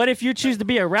 Yeah. But if you choose to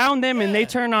be around them and they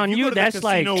turn on you, that's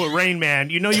like. You know with Rain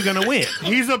Man, you know you're gonna win.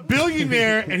 He's a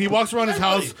billionaire and he walks around his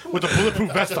house with a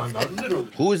bulletproof vest on.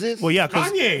 who is this? Well, yeah,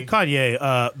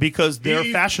 Kanye. because they're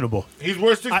He- fashionable. He's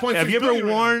worth 6.6 Have you ever billion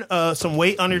right worn some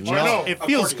weight on your chest? No. It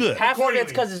feels good. Half of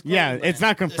it's because it's Yeah, it's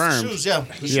not confirmed. shoes. Yeah.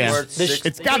 Yeah,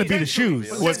 it's got to be the shoes.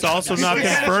 What's also not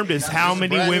confirmed is how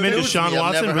many women Deshaun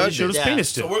I've Watson never really heard showed his this. penis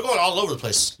So to. we're going all over the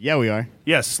place. Yeah, we are.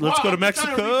 Yes, let's go to I'm trying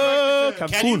to Mexico.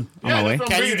 Cancun. On my way.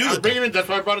 Can you do it? Bringing it. That's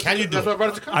why I brought it. Can you do That's why I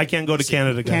brought it to I can't go to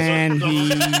Canada, guys. Can he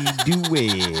do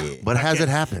it? But has it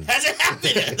happened? Has it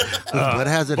happened? But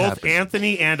has it Both happened?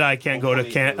 Anthony and I can't go to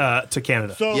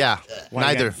Canada. So Yeah,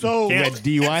 neither. So You got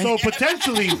DUI? So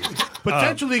potentially,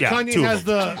 yeah, Kanye two of has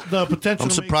the potential. I'm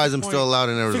to make surprised I'm still allowed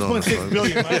in Arizona. 6.6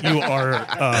 billion. Right? You are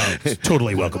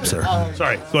totally welcome, sir.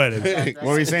 Sorry, go ahead. What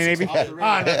were you saying, AB?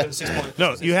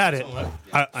 No, you had it.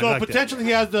 I So liked it. potentially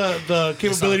he has the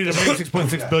capability to make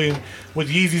 6.6 billion with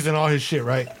Yeezys and all his shit,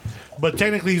 right? But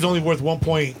technically he's only worth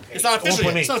 1.8. It's not official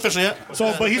yet. It's not official yet.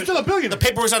 So, but he's still a billion. The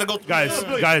paperwork's got to go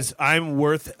through. Guys, I'm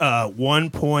worth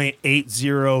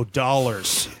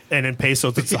 $1.80, and in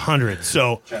pesos it's 100.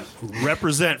 So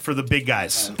represent for the big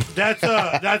guys.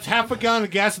 That's half a gallon of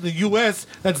gas in the U.S.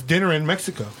 That's dinner in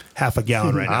Mexico. Half a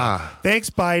gallon right now. Thanks,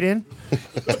 Biden. So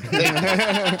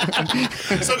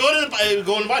go to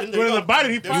Biden. When the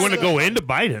Biden, You want to go into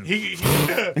Biden?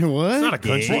 What? It's not a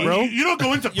country, bro. You don't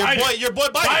go into Biden. Your boy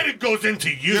Biden. Biden goes into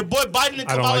you. Your boy Biden and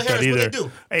I don't Kamala like that Harris. What either. they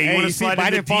do? Hey, you Hey, want you to see slide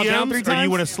into Biden fall down 3 DMs, or do you times?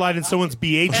 want to slide in someone's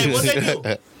BHs? Hey, what they do?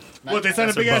 What, they signed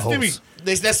a big ass buttholes.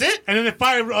 stimmy. That's it? And then they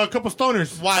fired a couple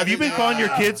stoners. Why? Have you been calling your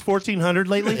kids 1400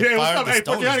 lately? Hey, what's Fired up? the Hey,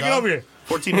 stoners, 1400, get dog. over here.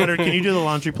 1400. Can you do the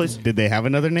laundry, please? Did they have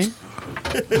another name?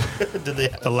 Did they?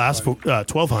 The last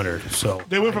 1200. So,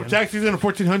 They went from tax season to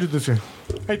 1400 this year.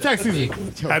 Hey, tax season.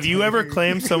 have you ever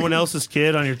claimed someone else's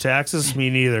kid on your taxes? Me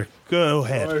neither. Go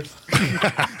ahead.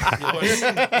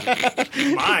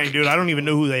 Mine, dude. I don't even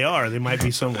know who they are. They might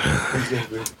be someone.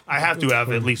 I have to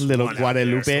have at least Little one out there.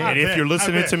 Guadalupe. And if you're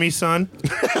listening to me, son,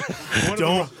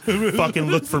 don't fucking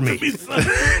look for me.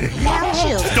 Now,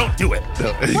 chill. Don't do it.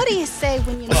 What do you say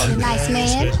when you meet a nice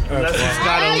man? Unless it's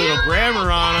got a little grammar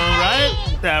on him,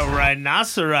 right? That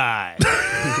rhinoceros.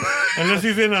 Unless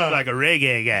he's in Like a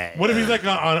reggae guy. what if he's like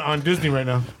on Disney right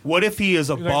now? What if he is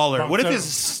a like baller? What if about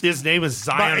his name is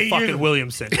about Zion 8 fucking years-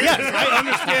 Williamson? Yes, I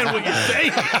understand what you're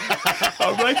saying.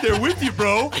 I'm right there with you,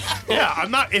 bro. Yeah, I'm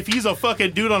not. If he's a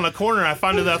fucking dude on the corner, I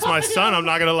find out that's my son. I'm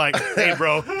not gonna like, hey,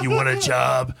 bro, you want a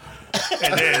job?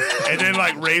 And then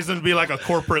like raise him to be like a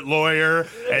corporate lawyer.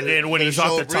 And then when he's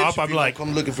off the top, I'm like,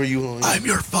 I'm looking for you. I'm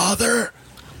your father.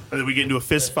 And then we get into a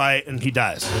fist fight and he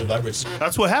dies.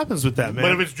 That's what happens with that, man.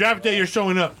 But if it's draft day, you're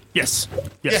showing up. Yes.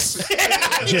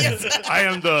 I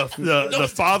am the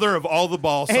father of all the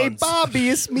ball sons. Hey, Bobby,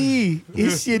 it's me.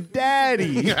 It's your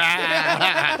daddy.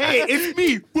 Hey, it's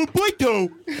me, Roberto.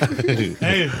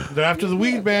 Hey, they're after the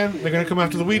weed, man. They're gonna come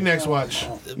after the weed next. Watch.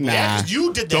 Nah.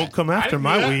 You did that. Don't come after didn't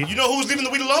my do that. weed. You know who's leaving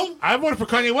the weed alone? I voted for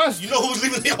Kanye West. You know who's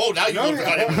leaving the Oh, now you voted for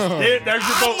Kanye West. There's your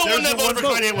I'm vote. the one There's that your voted one for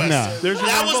vote. Kanye West. No. There's your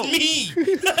That one was vote. me.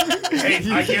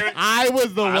 Hey, I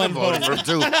was the one voted voting. for him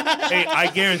too. Hey, I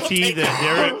guarantee that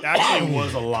there actually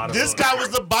was a lot of This votes. guy was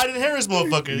the Biden Harris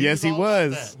motherfucker. Yes, he all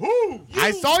was. that. Woo!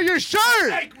 I saw your shirt.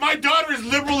 Hey, my daughter is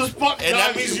liberal as fuck. And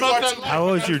that means you are too.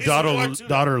 How is your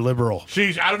daughter liberal?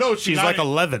 She's, I don't know. She's like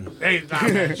 11. Hey, nah,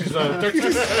 man. She's 13.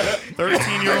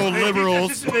 13-year-old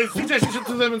liberals. They teach that shit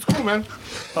to them in school, man.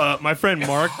 My friend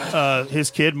Mark,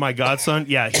 his kid, my godson,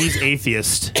 yeah, he's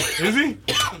atheist. Is he?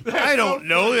 I don't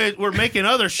know. We're making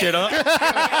other shit up.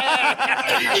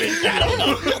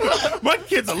 My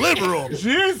kid's a liberal.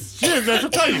 She is. That's what I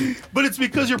tell you. But it's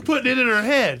because you're putting it in her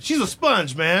head. She's a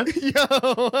sponge, man.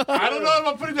 I don't know if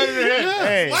I'm putting that in her head.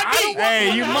 Hey, Why me?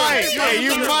 hey, you might. Hey,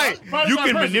 you might. You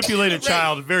can manipulate a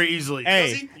child very easily.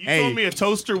 Hey, You hey, told me a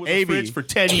toaster with a AB. fridge for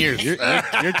 10 years. you're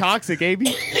toxic,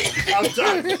 AB.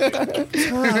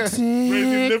 I'm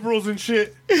raising liberals and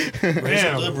shit.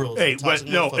 Damn. Liberals. Hey, but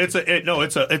no, it's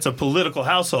a political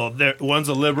household. One's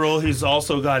a liberal. He's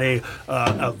also got a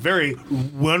very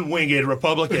one-winged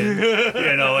Republican,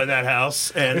 in that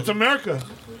house. And It's America.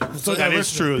 that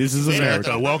is true. This is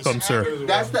America. Welcome, sir.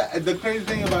 That's the crazy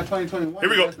thing about 2021. Here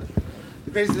we go.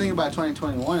 The crazy thing about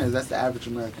 2021 is that's the average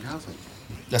American household.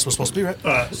 That's what's supposed to be,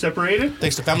 right? Separated,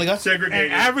 Thanks to Family Guy.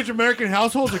 segregated. And average American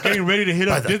households are getting ready to hit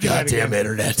up Disneyland again.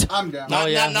 internet. I'm down. Oh,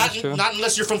 yeah, that's true. Not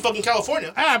unless you're from fucking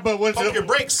California. But once Pump your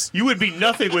brakes. You would be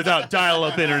nothing without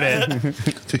dial-up internet.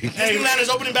 Disneyland is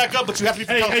opening back up, but you have to be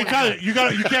from hey, California. Tyler,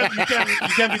 you can't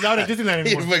be loud at Disneyland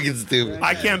You're anymore. fucking stupid.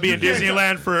 I can't be in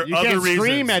Disneyland for You other can't reasons.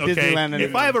 scream at okay? Disneyland If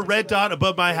anymore. I have a red dot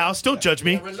above my house, don't judge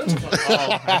me. I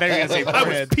thought you were gonna say I was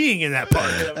forehead. peeing in that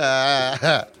park.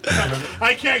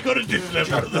 I can't go to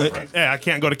Disneyland. Yeah, I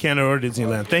can't go to Canada or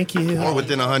Disneyland. Thank you. Or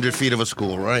within 100 feet of a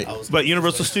school, right? But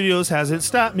Universal Studios hasn't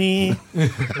stopped me.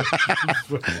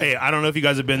 Hey, I don't know if you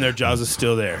guys have been there. Jaws is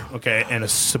still there, okay? And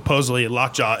supposedly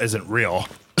Lockjaw isn't real.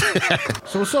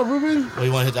 So what's up, Ruben? Oh,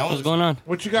 you want to hit that one? What's going on?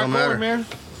 What you got Don't going, matter. man?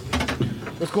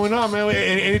 What's going on, man?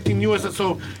 Anything new?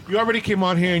 So you already came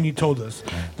on here and you told us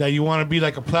that you want to be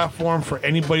like a platform for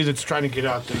anybody that's trying to get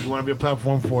out there. You want to be a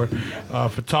platform for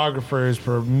photographers,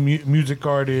 for music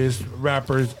artists,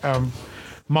 rappers,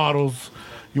 models.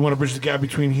 You want to bridge the gap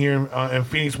between here and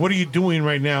Phoenix. What are you doing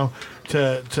right now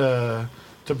to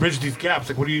bridge these gaps?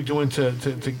 Like, what are you doing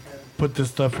to put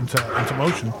this stuff into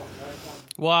motion?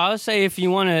 Well, I would say if you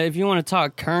wanna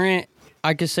talk current,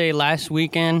 I could say last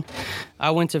weekend I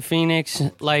went to Phoenix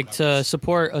like to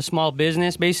support a small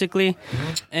business basically,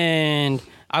 and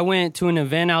I went to an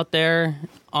event out there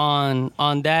on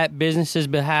that business's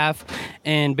behalf,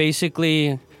 and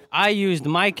basically I used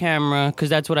my camera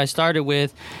because that's what I started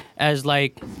with as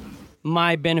like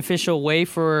my beneficial way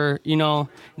for, you know,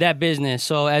 that business.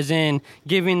 So as in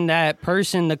giving that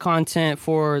person the content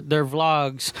for their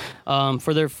vlogs,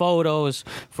 for their photos,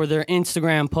 for their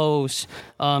Instagram posts.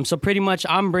 So pretty much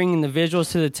I'm bringing the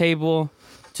visuals to the table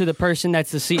to the person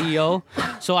that's the CEO.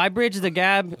 So I bridge the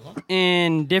gap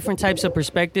in different types of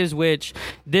perspectives, which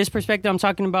this perspective I'm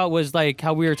talking about was like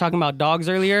how we were talking about dogs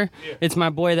earlier. Yeah. It's my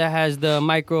boy that has the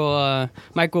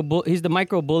he's the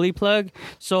micro bully plug.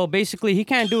 So basically he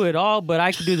can't do it all, but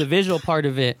I could do the visual part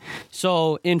of it.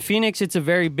 So in Phoenix, it's a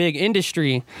very big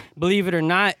industry. Believe it or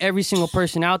not, every single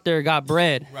person out there got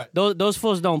bread. Right. Those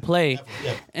fools don't play.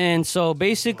 Yeah. And so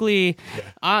basically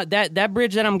that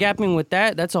bridge that I'm gapping with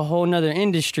that's a whole nother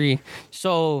industry.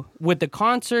 So with the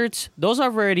concerts, those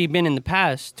have already been in the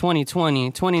past, 2020,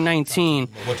 2019.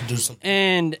 What to do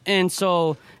something. And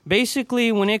so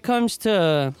basically when it comes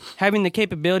to having the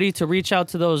capability to reach out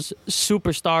to those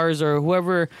superstars or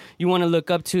whoever you want to look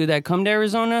up to that come to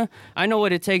Arizona, I know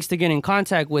what it takes to get in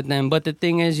contact with them. But the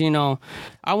thing is, you know,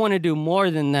 I want to do more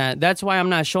than that. That's why I'm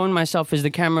not showing myself as the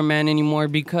cameraman anymore,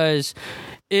 because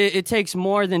it takes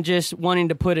more than just wanting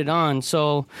to put it on.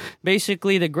 So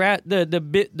basically,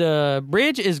 the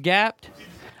bridge is gapped.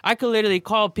 I could literally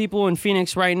call people in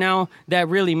Phoenix right now that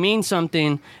really mean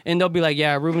something, and they'll be like,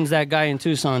 "Yeah, Ruben's that guy in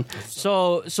Tucson."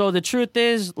 So the truth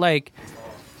is, like,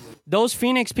 those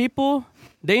Phoenix people,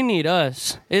 they need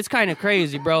us. It's kind of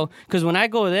crazy, bro. Because when I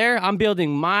go there, I'm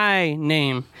building my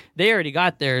name. They already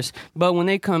got theirs, but when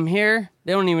they come here,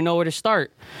 they don't even know where to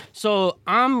start. So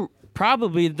I'm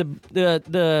probably the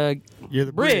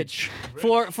bridge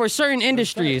for certain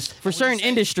industries. For certain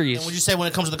industries. And would you say when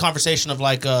it comes to the conversation of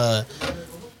like the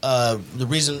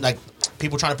reason like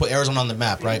people trying to put Arizona on the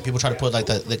map, right? People try to put like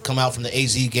they come out from the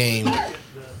AZ game,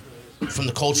 from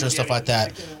the culture and stuff like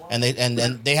that, and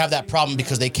they have that problem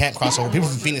because they can't cross over. People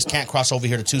from Phoenix can't cross over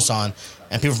here to Tucson,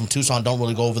 and people from Tucson don't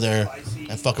really go over there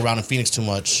and fuck around in Phoenix too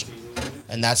much.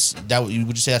 And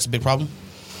would you say that's a big problem?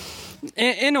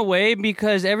 In a way,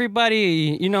 because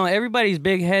everybody's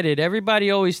big-headed.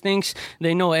 Everybody always thinks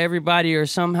they know everybody or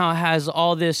somehow has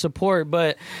all this support.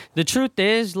 But the truth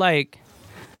is, like,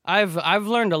 I've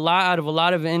learned a lot out of a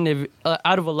lot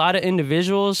of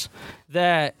individuals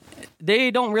that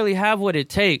they don't really have what it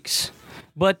takes,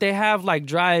 but they have like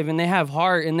drive and they have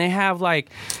heart and they have like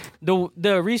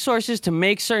the resources to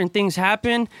make certain things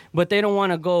happen, but they don't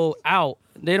want to go out.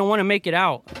 They don't want to make it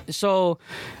out. So,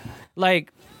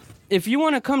 like, if you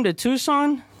want to come to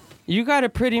Tucson, you got to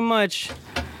pretty much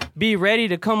be ready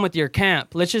to come with your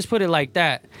camp. Let's just put it like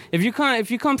that. If you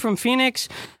come from Phoenix,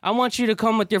 I want you to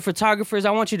come with your photographers.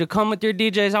 I want you to come with your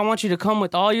DJs. I want you to come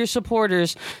with all your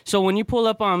supporters. So when you pull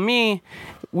up on me,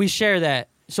 we share that.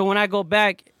 So when I go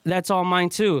back, that's all mine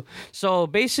too. So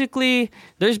basically,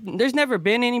 there's never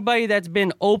been anybody that's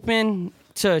been open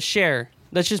to share.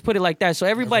 Let's just put it like that. So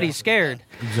everybody's scared.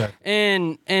 Exactly.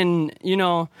 And you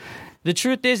know, the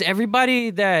truth is, everybody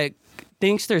that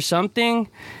thinks there's something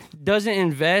doesn't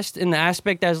invest in the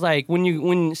aspect that's like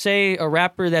when say a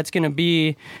rapper that's gonna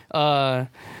be a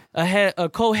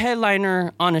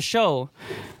co-headliner on a show.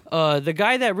 The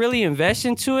guy that really invests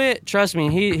into it, trust me,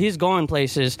 he's going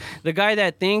places. The guy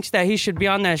that thinks that he should be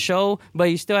on that show, but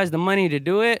he still has the money to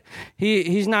do it,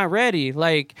 he's not ready.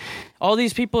 Like, all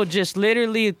these people just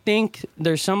literally think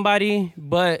they're somebody,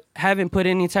 but haven't put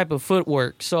any type of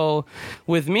footwork. So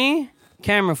with me,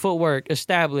 camera footwork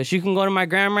established. You can go to my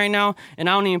gram right now, and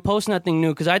I don't even post nothing new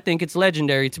because I think it's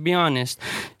legendary, to be honest.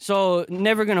 So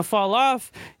never gonna fall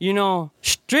off. You know,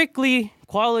 strictly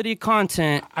quality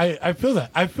content. I feel that.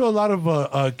 I feel a lot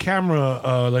of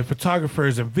camera, like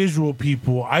photographers and visual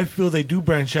people, I feel they do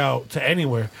branch out to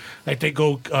anywhere. Like they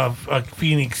go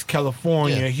Phoenix,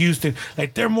 California, Houston.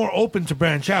 Like they're more open to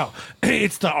branch out.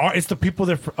 It's the people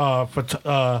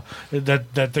that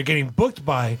they're getting booked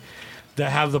by that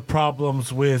have the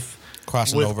problems with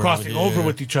crossing over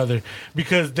with each other,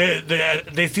 because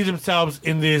they see themselves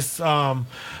in this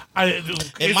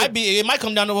It might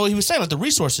come down to what he was saying, like the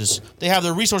resources. They have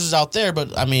the resources out there,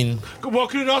 but I mean, well,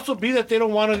 could it also be that they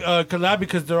don't want to collab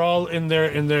because they're all in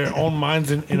their own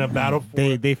minds in a battle?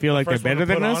 They feel like they're better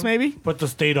than us, maybe. Put the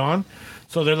state on,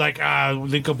 so they're like,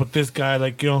 link up with this guy.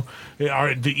 Like the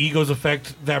egos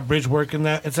affect that bridge work in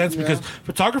that sense because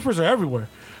photographers are everywhere.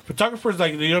 Photographers,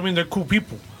 like, you know what I mean, they're cool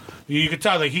people. You can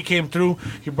tell, like, he came through.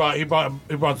 He brought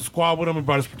the squad with him. He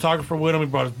brought his photographer with him. He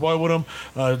brought his boy with him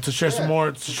to share some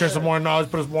more knowledge,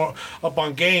 put us more up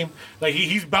on game. Like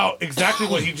he's about exactly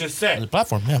what he just said. The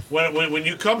platform, yeah. When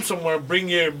you come somewhere, bring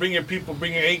your people,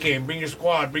 bring your A game, bring your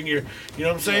squad, bring your, you know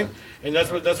what I'm saying? And that's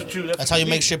how you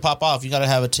make shit pop off. You gotta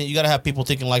have a team. You gotta have people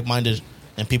thinking like minded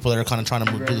and people that are kind of trying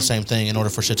to do the same thing in order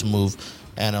for shit to move.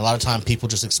 And a lot of time, people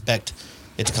just expect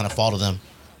it to kind of fall to them.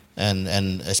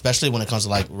 And especially when it comes to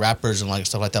like rappers and like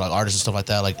stuff like that, like artists and stuff like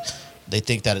that, like they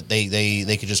think that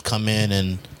they could just come in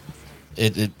and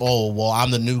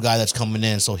I'm the new guy that's coming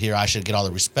in, so here I should get all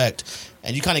the respect.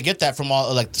 And you kind of get that from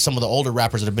all like some of the older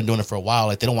rappers that have been doing it for a while.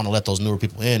 Like they don't want to let those newer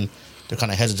people in. They're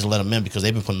kind of hesitant to let them in because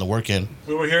they've been putting the work in.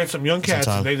 We were hearing some young cats,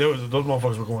 and those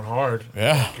motherfuckers were going hard.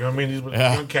 Yeah, like, you know what I mean? These were the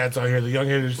young cats out here, the young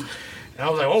hitters. And I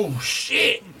was like, oh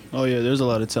shit. Oh yeah, there's a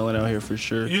lot of talent out here for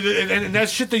sure. And that's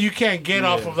shit that you can't get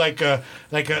off of like a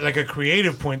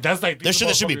creative point. That's like there's shit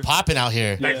that should be popping out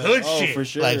here, like hood shit, for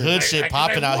sure. Like hood shit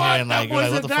popping out here, and like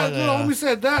what the fuck? Homie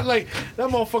said that, like that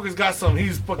motherfucker's got something.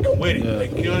 He's fucking with it,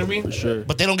 like you know what I mean? For sure.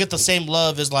 But they don't get the same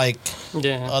love as like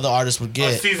other artists would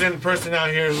get. A seasoned person out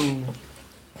here who.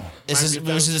 This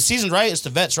is the season, right? It's the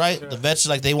vets, right? Sure. The vets,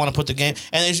 like they want to put the game,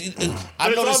 and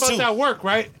I've noticed all about too. That work,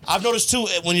 right? I've noticed too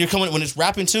when it's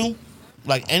rapping too.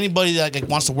 Like anybody that like,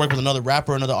 wants to work with another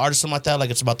rapper, another artist, something like that,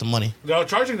 like it's about the money. They're all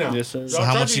charging now. Yes, sir. So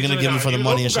how much are you gonna give me for the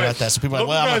money and shit like that? So people are like,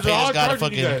 well, I'm gonna pay this guy to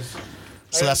fucking.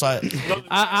 So that's why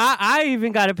I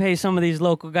even got to pay some of these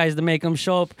local guys to make them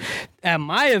show up at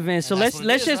my event. So let's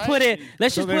just put it.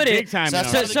 Let's just put it.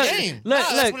 That's the game. Look,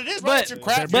 that's what it is, right?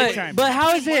 But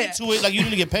how is it? Like you need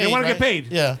to get paid. They want to get paid.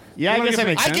 Yeah. Yeah, I guess that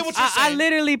makes sense. I get what you're saying. I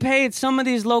literally paid some of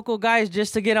these local guys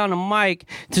just to get on a mic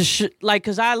to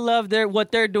because I love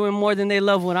what they're doing more than they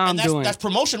love what I'm doing. That's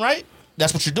promotion, right?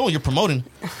 That's what you're doing. You're promoting.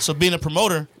 So being a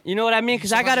promoter. You know what I mean?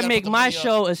 Because I got to make my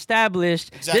show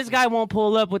established. Exactly. This guy won't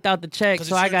pull up without the check,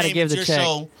 so I got to give the check.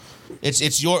 Show,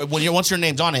 it's your once your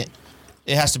name's on it,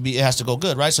 it has to go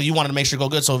good, right? So you wanted to make sure it go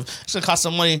good. So it's gonna cost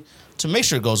some money to make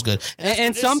sure it goes good.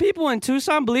 And some people in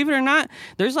Tucson, believe it or not,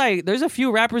 there's a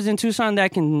few rappers in Tucson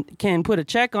that can put a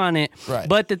check on it. Right.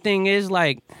 But the thing is,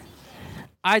 like,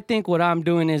 I think what I'm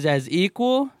doing is as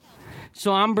equal.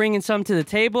 So I'm bringing some to the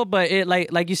table, but it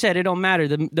like you said, it don't matter.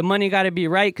 The money got to be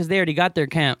right because they already got their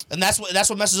camp. And that's what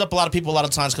messes up a lot of people a lot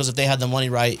of times because if they had the money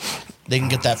right, they can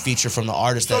get that feature from the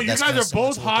artist. So you guys are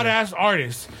both hot ass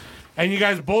artists, and you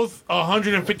guys both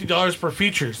 $150 per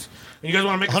features. And you guys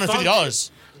want to make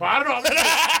 $150. Well, I don't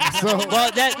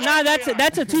know.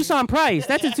 That's a Tucson price.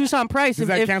 That's a Tucson price. Does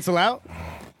that cancel out?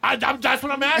 That's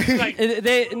what I'm asking. Like,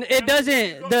 it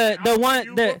doesn't.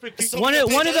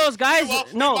 One of those guys.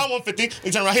 No.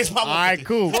 150. All right,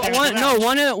 cool.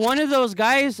 One of those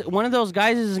guys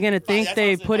is gonna think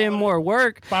they put in more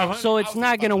work, so it's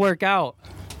not gonna work out.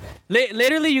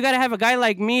 Literally, you gotta have a guy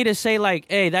like me to say like,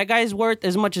 "Hey, that guy's worth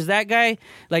as much as that guy.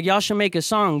 Like, y'all should make a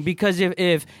song." Because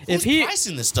if he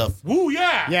pricing this stuff, woo,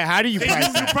 yeah, how do you price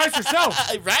that? You price yourself,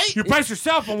 right? You price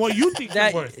yourself on what you think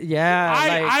you're worth. Yeah,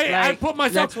 I put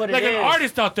myself like an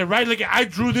artist out there, right? Like I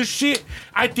drew this shit.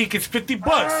 I think it's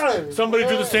 $50. Somebody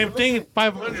drew the same thing,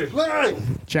 $500. All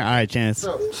right, Chance.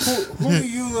 So who do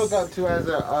you look up to as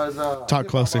a talk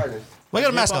closer? Well, I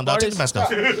got a mask on, dog. Take the mask off.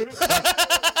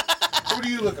 Who do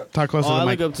you look up to? Talk closer to the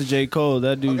mic. I look up to J. Cole.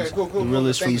 That dude's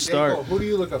realist from the start. Who do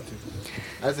you look up to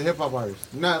as a hip hop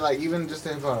artist? Not like even just a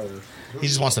hip hop artist. He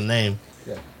just wants a name.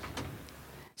 Yeah.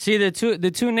 See the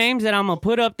two names that I'm gonna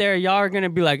put up there, y'all are gonna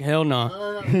be like, hell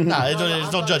no. Nah,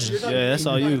 don't judge it. Yeah, that's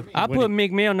all you. I put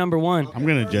Meek Mill number one. I'm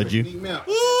gonna judge you.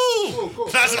 Cool.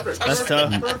 That's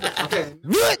tough. Perfect. Okay.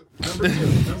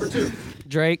 Number two.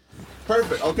 Drake.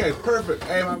 Perfect. Okay. Perfect.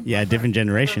 Hey, yeah, different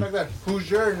generation. Like that. Who's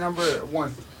your number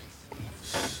one?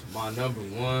 My number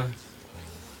one.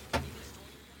 That's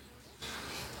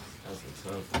a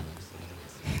tough one.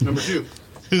 Number two.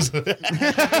 let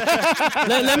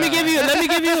me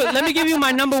give you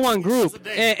my number one group,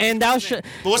 and thou should.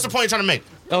 But what's the point you're trying to make?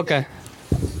 Okay.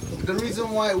 The reason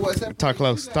why talk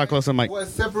close to the mic. What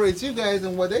separates you guys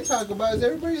and what they talk about is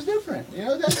everybody's different. You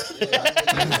know that's.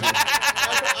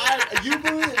 You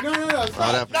believe? No. Nah,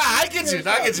 I get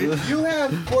you. You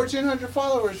have 1,400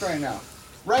 followers right now.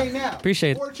 Right now.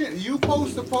 Appreciate it. You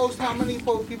post a post. How many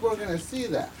people are gonna see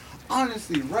that?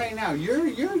 honestly, right now, you're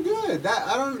good. That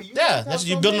I don't. That's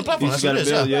you building a platform. That's what it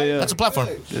is. Yeah. That's a platform.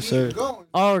 Yes, sir.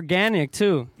 Organic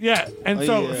too. Yeah, and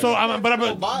but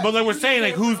like we're saying,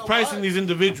 like who's pricing these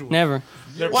individuals? Never.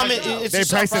 Well, I mean, it's They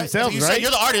price themselves, you right? say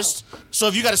you're the artist, so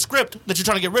if you got a script that you're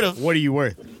trying to get rid of, What are you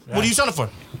worth? what are you selling for?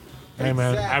 Hey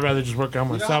man, I'd rather just work on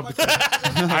myself because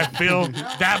I feel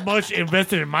that much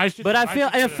invested in my shit. But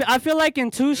I feel like in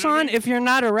Tucson, if you're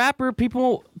not a rapper,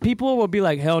 people will be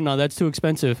like, hell no, that's too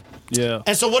expensive. Yeah.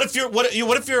 And so what if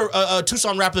you're a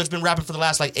Tucson rapper that's been rapping for the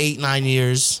last like 8-9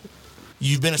 years?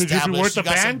 You've been Should you be established. worth You the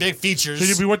got some band? big features. Should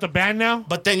you be worth the band now?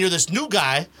 But then you're this new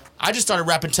guy. I just started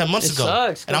rapping 10 months It ago,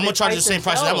 sucks, 'cause and I'm gonna they charge you the price same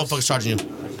price that themselves. motherfucker's charging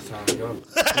you.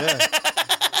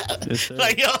 Yes, sir.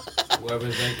 Like, yo,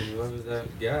 Whoever's that,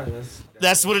 yeah,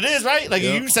 that's what it is, right? Like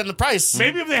you setting the price.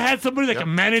 Maybe if they had somebody that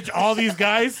can manage all these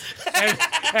guys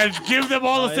and give them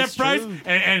all the set price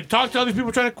and talk to all these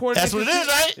people trying to coordinate. That's what it is,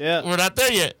 right? Yeah. We're not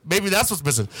there yet. Maybe that's what's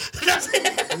missing.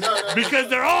 Because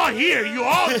they're all here. You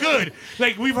all good.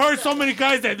 Like we've heard so many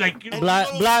guys that like you know,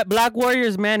 Black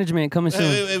Warriors management coming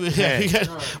soon.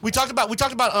 We talked about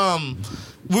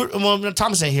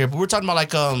Thomas ain't here, but we're talking about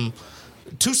like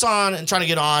Tucson and trying to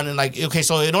get on and like okay,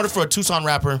 so in order for a Tucson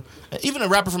rapper, even a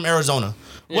rapper from Arizona,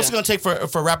 what's it gonna take for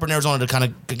a rapper in Arizona to kind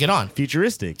of get on?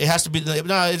 Futuristic. It has to be it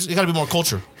got to be more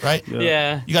culture, right?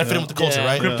 Yeah. You got to fit in with the culture,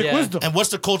 right? cryptic wisdom. And what's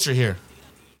the culture here?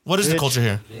 What is the culture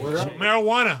here?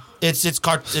 Marijuana. It's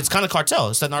kind of cartel.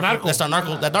 It's that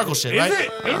narco shit, Is right?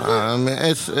 it? I mean,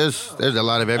 it's there's a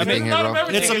lot of everything here, bro.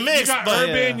 It's a mix, You got but-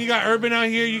 urban. You got urban out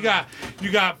here. You got.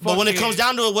 But when it comes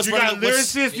down to it, what's you got running?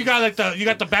 lyricists. You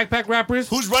got the backpack rappers.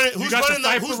 Who's running? Who's got the running?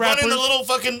 cypher Who's running the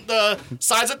rappers. little fucking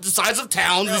size of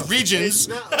towns, these regions?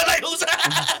 Like who's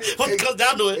when it comes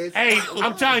down to it? Hey,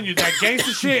 I'm telling you, that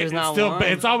gangster shit. There's not Still, one.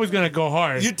 it's always gonna go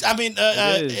hard.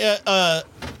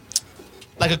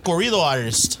 Like a corrido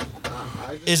artist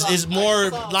is more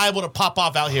liable to pop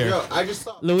off out here. Yo, I just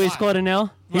saw Luis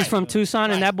Coronel. He's from Tucson,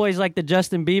 and that boy's like the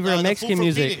Justin Bieber of The Mexican fool from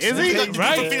music. Phoenix. Is he? The dude from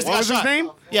Right. Phoenix What got was his shot.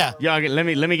 name? Yeah. Yo, let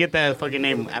me get that fucking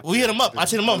name. We hit him up. I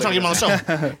hit him up. I'm trying to get him on the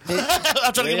show.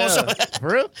 I'm trying to get him on the show.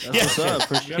 For real? Yeah. What's up?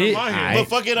 For sure. Get 'em on here. But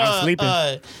fucking I'm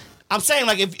sleeping. I'm saying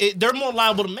like if they're more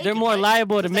liable to make They're it, more right?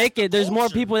 liable to make it. There's more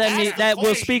people that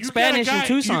will speak You got a Spanish guy- in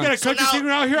Tucson. You got a So country now- singer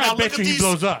out here. now I look bet at you he these-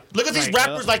 blows up. Look at these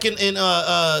rappers like in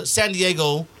San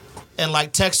Diego and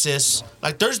like Texas.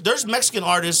 Like there's Mexican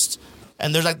artists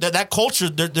and there's like that culture.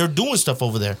 They're doing stuff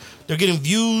over there. They're getting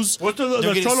views. What's the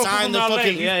they're getting Cholo signed. from To LA?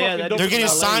 fucking, He's Yeah, fucking that dope they're as getting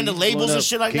LA. signed to labels and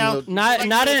shit like now. Not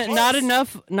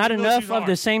enough of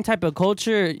the same type of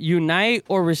culture unite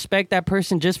or respect that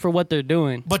person just for what they're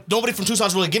doing. But nobody from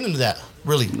Tucson's really getting into that.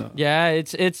 Really. Yeah,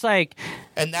 it's like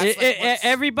And that's like what's-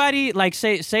 everybody like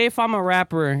say if I'm a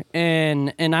rapper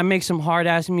and I make some hard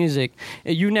ass music,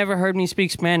 you never heard me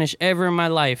speak Spanish ever in my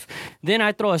life. Then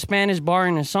I throw a Spanish bar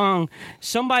in a song.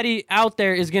 Somebody out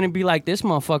there is gonna be like, this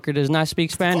motherfucker does not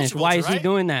speak Spanish. Why is he right?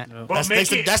 doing that? But That's make next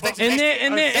to it- that's next to And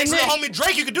then the homie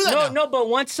Drake. You could do that. No, now. no, but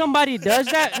once somebody does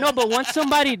that,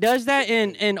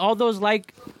 and all those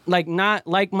like not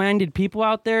like-minded people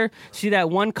out there see that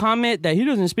one comment that he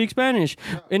doesn't speak Spanish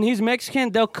and he's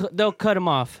Mexican, they'll cut him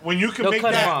off. When you can They'll make cut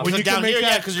him that, off. when you down can make here, yeah,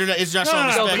 that, because it's not no, showing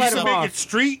no, no, respect. you cut can him make off. it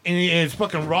street and it's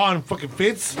fucking raw and fucking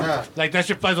fits. Like that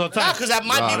shit flies all the time. because that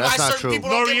might No, be why that's not certain true. people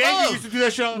don't get Noriega love. used to do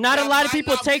that shit. Not a That lot of might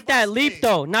people not be take why that they leap say.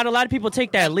 though. Not a lot of people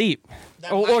take that leap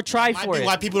That or might- try that for might be it.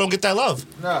 why people don't get that love.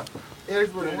 No, here's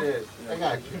what it is. I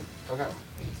got you. Okay.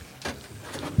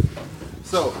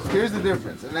 So here's the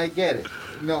difference, and I get it.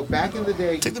 No, back in the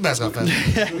day, Take the mask off, man.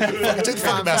 Take the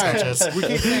fucking mask off, Chess. we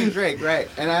keep saying Drake, right?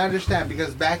 And I understand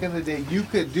because back in the day, you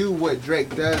could do what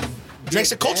Drake does.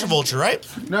 Drake's a culture vulture, right?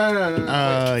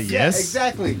 No. yes. Yeah,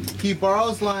 exactly. He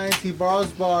borrows lines, he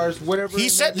borrows bars, whatever. He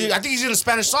it said, may be. I think he's in a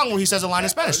Spanish song where he says a line in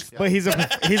Spanish. But he's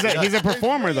a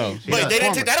performer though. He's But a they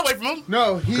didn't take performer. that away from him.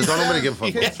 No, he 'Cause don't nobody has give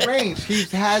a fuck. his range. He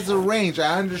has a range.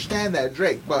 I understand that,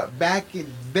 Drake. But back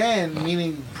then,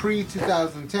 meaning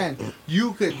pre-2010,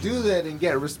 you could do that and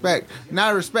get respect.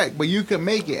 Not respect, but you could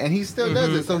make it. And he still does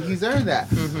it, so he's earned that.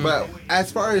 But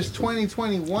as far as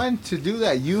 2021, to do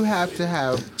that, you have to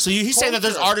have... So he's saying that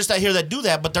there's artists out here that do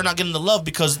that, but they're not getting the love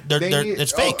because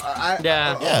it's fake.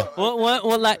 Yeah.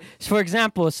 Well, like for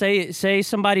example, say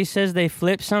somebody says they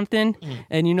flipped something,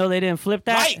 and you know they didn't flip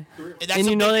that, Right. That's and a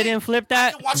you know big they thing. didn't flip that.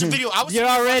 I can watch a video. I was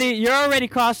You're already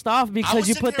crossed off was because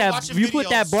you sitting put here that watching you put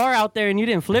that videos. bar out there and you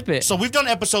didn't flip it. So we've done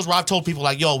episodes where I've told people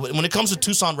like, yo, when it comes to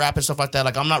Tucson rap and stuff like that,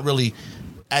 like I'm not really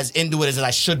as into it as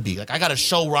I should be. Like I got a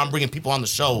show where I'm bringing people on the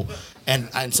show,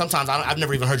 and sometimes I've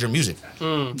never even heard your music.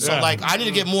 So like I need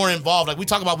to get more involved. Like we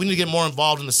talk about, we need to get more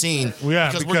involved in the scene.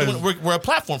 Because we're a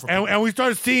platform for people. And we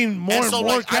started seeing more and more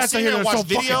like, cats out here that are so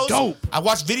fucking dope. I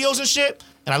watch videos and shit,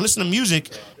 and I listen to music,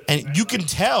 and you can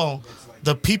tell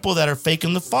the people that are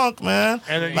faking the funk, man.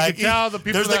 And then you like, can tell the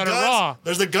people that are raw.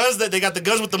 There's the guns that they got the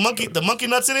guns with the monkey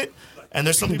nuts in it. And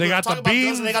there's some people they got the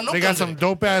beams. They got, got some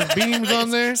dope ass beams on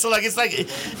there. So like it's like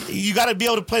you got to be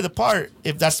able to play the part.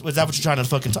 If is that what you're trying to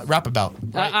fucking rap about?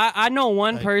 Right? I know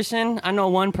one person. I know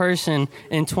one person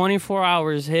in 24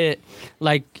 hours hit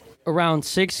like around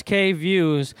 6K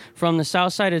views from the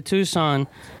south side of Tucson.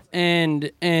 And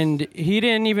he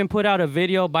didn't even put out a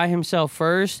video by himself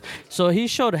first. So he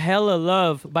showed hella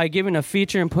love by giving a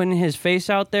feature and putting his face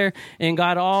out there and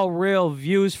got all real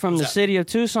views from the city of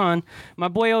Tucson. My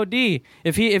boy OD,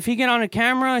 if he get on a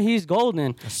camera, he's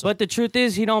golden. But the truth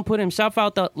is he don't put himself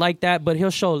out like that, but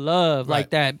he'll show love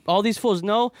like that. All these fools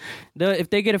know if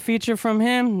they get a feature from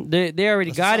him, they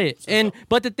already got it.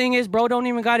 But the thing is, bro don't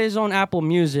even got his own Apple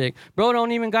Music. Bro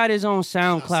don't even got his own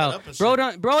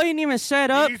SoundCloud. Bro ain't even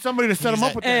set up. Somebody to set him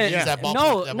up with that.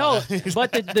 No.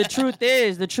 But the truth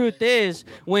is,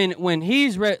 when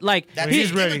he's ready,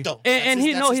 he's ready, and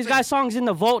he's got songs in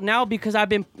the vault now because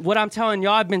I'm telling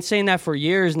y'all, I've been saying that for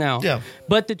years now. Yeah.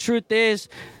 But the truth is,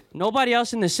 nobody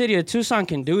else in the city of Tucson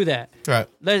can do that. Right.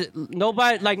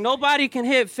 Nobody can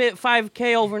hit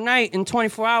 5K overnight in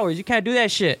 24 hours. You can't do that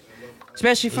shit.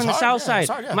 Especially from the south side.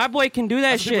 My boy can do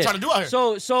that shit. People trying to do out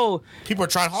here. So people are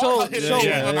trying hard. So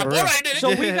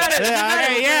we gotta.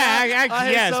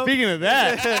 Speaking of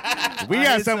that, we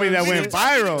got somebody that went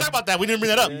viral. Talk about that. We didn't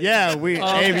bring that up. Yeah,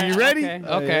 Hey, you ready?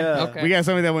 Okay. We got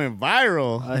somebody that went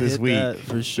viral this week.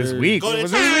 For sure. This week.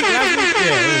 What's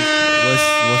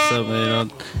up,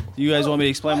 man? You guys want me to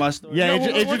explain my story? Yeah,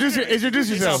 introduce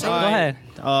yourself. Go ahead.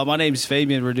 My name's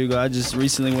Fabian Verdugo. I just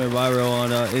recently went viral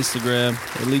on Instagram.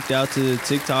 It leaked out to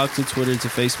TikTok, to Twitter, to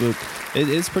Facebook.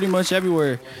 It's pretty much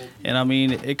everywhere. And I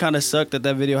mean, it kind of sucked that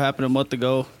video happened a month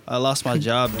ago. I lost my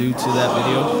job due to that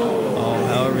video.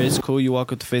 However, it's cool. You walk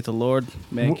with the faith of the Lord.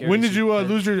 Man, when did you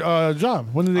lose your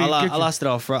job? When did they I lost it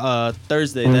on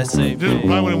Thursday. That same day.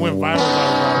 Probably when it went viral.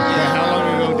 How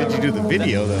long ago did you do the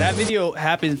video, though? That video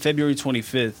happened February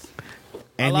 25th.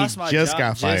 And I lost my just job.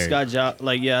 got fired. I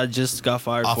just got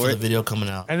fired off for of it. the video coming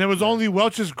out. And there was only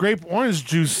Welch's grape orange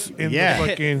juice in the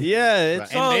fucking. Yeah.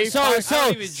 So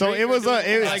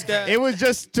it was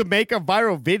just to make a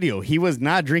viral video. He was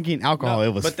not drinking alcohol. It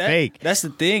was fake. That's the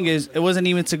thing is, it wasn't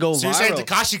even to go viral. So you're saying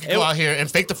Tekashi could go out here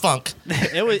and fake the funk?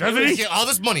 It was get all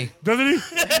this money, doesn't he?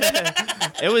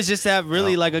 It was just to have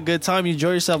really like a good time. You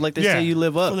enjoy yourself, like they say. You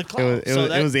live up.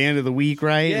 It was the end of the week,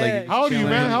 right? Yeah. Like, how old are you,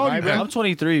 man? How old are you, man? I'm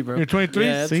 23, bro. You're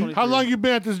 23. Yeah, See? How long you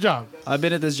been at this job? I've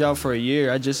been at this job for a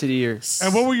year. I just hit a year.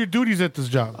 And what were your duties at this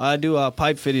job? I do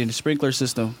pipe fitting, sprinkler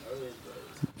system.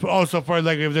 Oh, so far,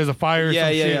 like if there's a fire or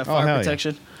some shit? Fire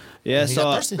protection. Yeah, so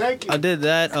I did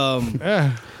that.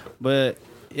 But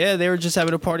yeah, they were just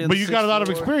having a party. But you got a lot of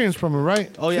experience from it,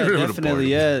 right? Oh yeah,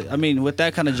 definitely. Yeah, I mean, with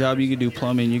that kind of job, you can do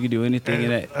plumbing, you can do anything in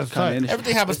that kind of industry.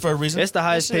 Everything happens for a reason. It's the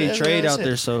highest paid trade out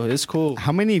there, so it's cool.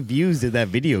 How many views did that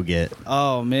video get?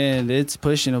 Oh man, it's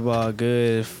pushing about a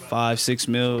good 5-6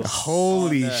 mil.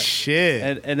 Holy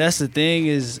shit! And that's the thing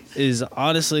is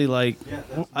honestly, like,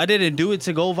 I didn't do it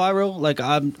to go viral. Like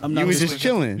I'm not. You was just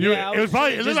chilling. It was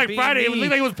probably it looked like Friday. It looked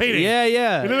like it was payday.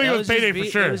 Yeah. It looked like it was payday for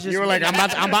sure. You were like, I'm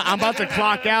about to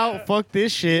clock out. Fuck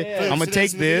this shit. I'm gonna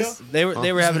take this. They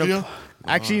were having a.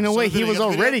 Actually, you know what? He was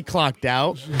already clocked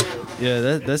out.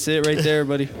 Yeah, that's it right there,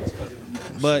 buddy.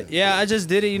 But yeah, I just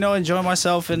did it, enjoy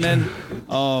myself, and then,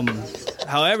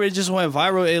 however, it just went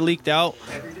viral. It leaked out.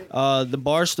 The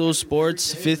Barstool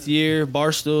Sports 5th year,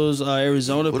 Barstool's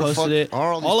Arizona posted it.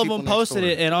 All of them posted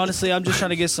it, and honestly, I'm just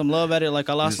trying to get some love at it. Like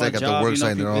I lost my job,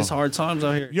 it's hard times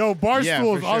out here. Yo,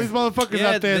 Barstools, all these motherfuckers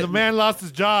out there. The man lost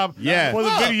his job for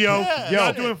the video.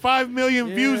 Not doing 5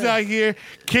 million views out here.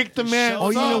 Kicked the man. Oh,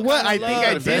 you know what? I think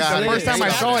I did. The first time I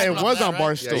saw it, it was on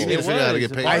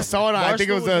Barstool. I saw it on. I think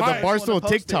it was the Barstool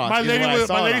TikTok. My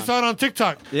lady saw it on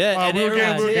TikTok. Yeah,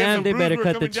 damn, they better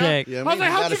cut the check. I was like,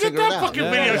 how'd you get that fucking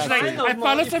video? She's like, I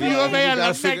followed some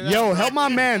Yo, help my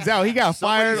man's out. He got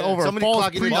fired over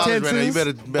false pretenses. You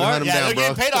better hunt him down, they're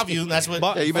getting paid off you. That's what.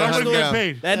 Yeah, you better hunt him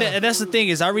down. And that's the thing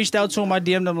is, I reached out to him. I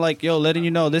DM'd him like, yo, letting you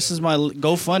know this is my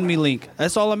GoFundMe link.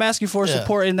 That's all I'm asking for,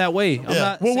 support in that way. I'm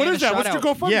not well, what is that? What's your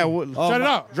GoFundMe? Yeah, shout it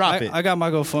out. Drop it. I got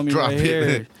my GoFundMe right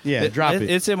here. Yeah, drop it.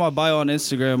 It's in my bio on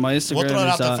Instagram. My Instagram We'll throw it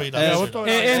out there for you.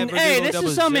 And hey, this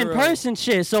is some in-person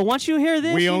shit. So once you hear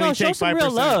this, show some real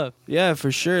love. Yeah,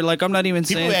 for sure. Like I'm not even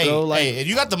saying hey, bro. Like, hey,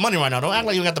 you got the money right now. Don't act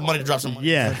like you got the money to drop some money.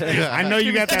 Yeah. I know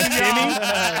you got that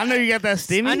stimmy. I know you got that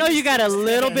stimmy. I know you got a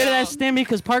little bit of that stimmy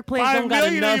because Park Place don't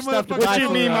got enough stuff to buy. What you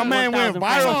for, mean? My man went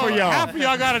viral for y'all. Half of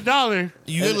y'all got $1.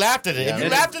 You laughed at it. If you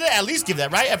laughed at it, at least give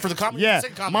that, right? And for the comedy, Yeah,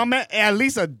 sitcom. my man, at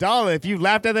least $1. If you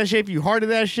laughed at that shit, if you hearted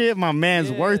that shit, my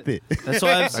man's worth it. that's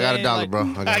what I'm I saying. got $1,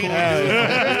 bro. I got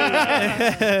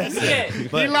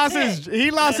He lost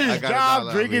his I got job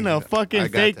 $1, drinking I a mean, fucking I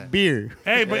got fake that. beer.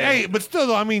 But still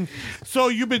though, I mean, so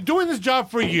you've been doing this job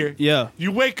for a year. Yeah.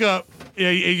 You wake up,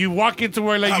 you walk into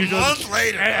where like A you just. month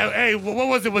later. Hey, what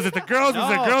was it? Was it the girls?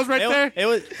 Was it girls right there? It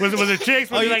was. Was it chicks?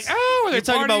 Was Oh, it like, oh, were they You're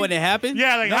talking about partying? when it happened?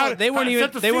 Yeah, like no, how they weren't set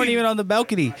even the they weren't scene. even on the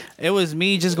balcony. It was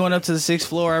me just going up to the 6th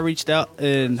floor. I reached out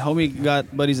and homie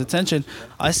got buddy's attention.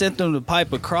 I sent them the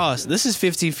pipe across. This is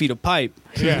 15 feet of pipe.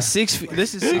 Yeah. This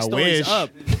is 6 I stories wish. up.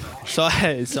 So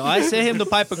I sent him the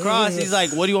pipe across. He's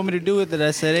like, "What do you want me to do with it?"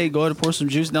 I said, "Hey, go ahead and pour some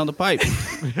juice down the pipe."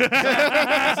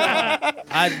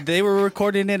 They were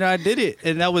recording it and I did it,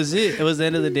 and that was it. It was the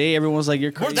end of the day. Everyone was like,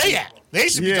 "You're crazy." Where they at? They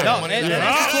should be Yeah. talking money. and-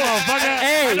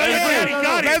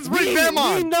 Let's bring them We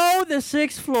on. know the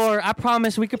 6th floor. I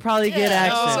promise we could probably get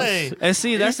access. Say, And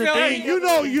see, that's the Hey, thing. you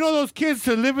know those kids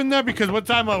to live in there because one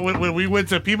time when we went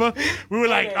to Pima, we were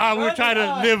like, we were trying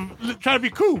to be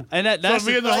cool. And that's so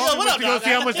me and the Yo, homie what went up, to go dog? see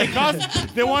how much they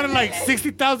cost. They wanted like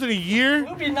 $60,000 a year.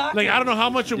 Like I don't know how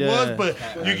much it Yeah. was, but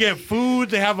you get food.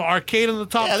 They have an arcade on the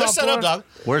top. yeah, they're set floor. up, dog.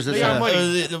 Where's this They got at?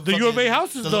 money. The U of A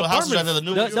houses, The the little houses right there,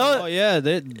 apartments. the new. Oh yeah,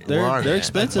 they're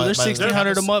expensive. They're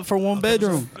 $1,600 a month for one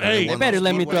bedroom. Hey, They better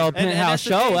let me throw a penthouse that's the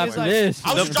show thing, after it's like- this.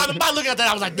 I was just driving by looking at that.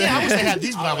 I was like, damn, I wish they had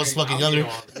these when I was fucking younger.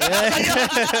 Trying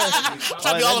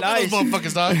to be all up in those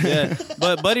motherfuckers, dog. Yeah,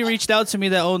 but buddy reached out to me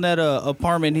that owned that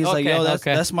apartment. He's like, Okay, "Yo,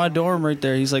 okay. that's my dorm right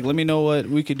there." He's like, "Let me know what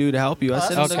we could do to help you." I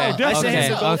said, Okay, I sent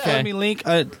him the okay. GoFundMe link.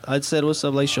 I said, "What's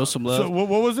up? Like, show some love." So what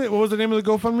was it? What was the name of the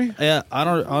GoFundMe? Yeah, I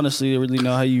don't honestly really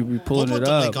know how you be We'll pulling put it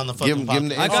the up. link on the Give fucking him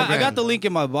the podcast. I got the link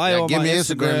in my bio. Yeah, on give my me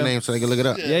Instagram name so I can look it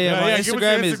up. Yeah, Yeah, my give us your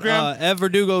Instagram is Instagram.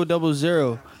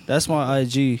 @Verdugo00. That's my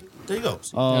IG. There you go.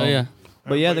 Oh yeah.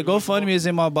 But yeah, the GoFundMe is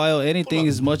in my bio. Anything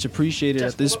is much appreciated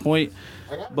at this point.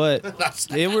 But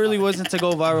it really wasn't to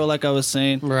go viral, like I was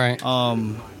saying. Right.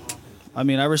 I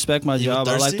mean, I respect my You were job.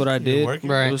 I thirsty? liked what I You were did. working?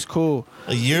 Right. It was cool.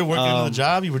 A year working on the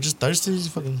job, you were just thirsty. You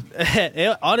fucking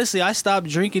Honestly, I stopped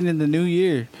drinking in the new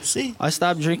year. see. I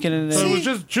stopped drinking in the So it was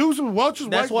just juice and Welch's.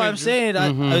 That's white why I'm juice. saying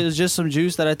it was just some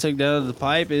juice that I took down the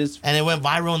pipe. And it went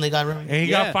viral, and they got rid of it. And he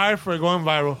Yeah. got fired for it going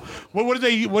viral. What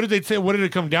did they say? What did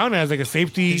it come down as? Like a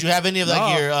safety? Did you have any of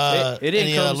like your it didn't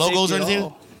any come logos or safety at anything?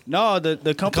 all. No,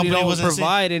 the company don't wasn't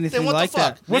provide safe. anything Then what like the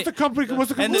fuck? that. What's the company?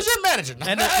 What's the And company? Who's your manager?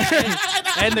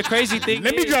 And the crazy thing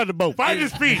Let me is, drive the boat. Find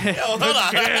his feet. Hold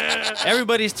on.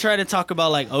 everybody's trying to talk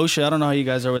about like OSHA. I don't know how you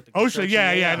guys are with the OSHA,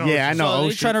 yeah, I know. Yeah, I know. So they're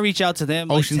Ocean. trying to reach out to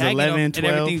them, Ocean's like, tagging 11, them and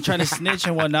 12. everything, trying to snitch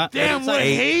and whatnot. Damn, It's what like-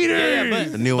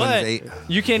 haters! The new one but is 8.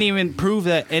 you can't even prove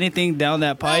that anything down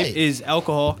that pipe Right. is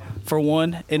alcohol. For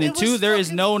one, and then It two, was there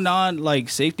is fucking- no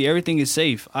safety. Everything is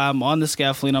safe. I'm on the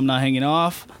scaffolding. I'm not hanging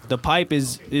off. The pipe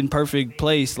is in perfect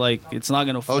place. Like it's not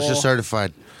gonna fall. OSHA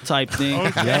certified. Type thing.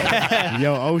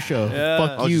 Yo, OSHA.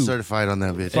 Fuck OSHA you. certified on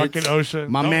that bitch. Fucking OSHA.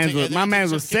 My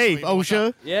man's was safe,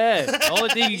 OSHA. Yeah. The only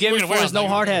thing you get me for is no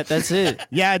hard hat. That's it.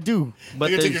 Yeah, I do.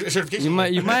 But You take there's- your certification. You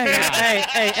might.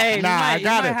 hey. Nah, I you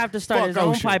got might it. have to start Fuck his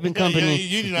own OSHA. piping Yeah, company.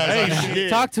 you do not. Hey,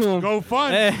 Talk to him. Go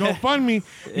fund me. you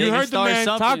You can heard the start man.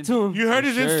 something. Talk to him. You heard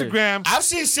his Sure. Instagram, I've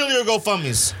seen sillier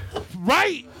GoFundMes.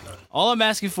 right? all I'm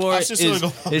asking for I is should still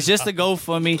go. is just a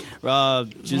GoFundMe.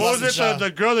 Just, What was it? shot.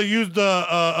 The girl that used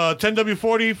the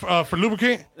 10W40 for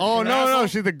lubricant? Oh, no,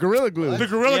 she's the Gorilla Glue. The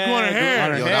gorilla glue on her On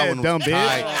hair. her Yo, head, that one was dumb bitch.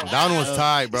 tight. That one was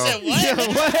tight, bro.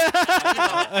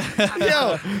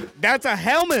 Yo, that's a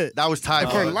helmet. That was tight,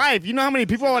 For bro. life. You know how many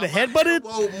people I would have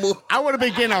headbutted? I would have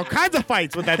been getting all kinds of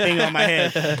fights with that thing on my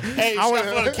head. Hey, I I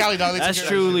would- would Cali dog. They that's took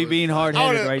care of truly being hard headed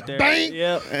would've right there. bang.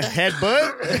 Yep.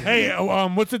 Headbutt? Hey,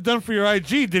 what's it done for your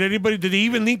IG? Did they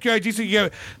even link your IG so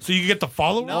you get the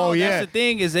followers? No, Oh, yeah. that's the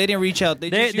thing is they didn't reach out. They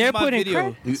just They're used my putting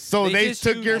video. So they just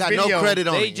took used- your Got video. no credit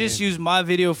on They it. just used my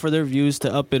video for their views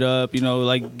to up it up,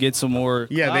 like get some more.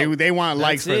 Yeah, clout. they want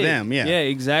likes That's for it. them. Yeah. Yeah,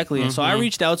 exactly. And so I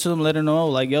reached out to them, let them know,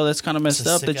 like, yo, that's kind of messed It's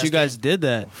a up that sick-ass you guys did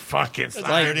that. Fuck it.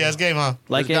 Like, Dirty ass game, huh?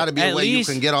 like There's got to be a at way least,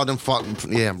 you can get all them fucking.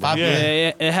 Yeah, bro.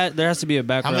 Yeah. there has to be a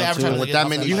background many to advertisers it. With get that off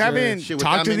many, You haven't shit, with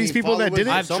talked that to these many people that did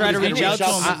it? I've tried to somebody's reach gonna out to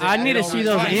them. I need to see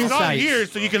those He's not insights. here,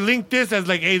 so you can link this as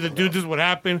like, hey, the dude, this is what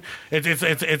happened. It's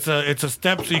a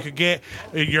step so you could get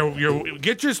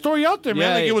get your story out there,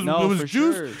 man. Yeah, Like it was for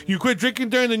juice. sure. You quit drinking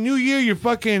during the New Year. You're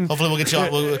fucking. Hopefully we'll get you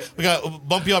out. We got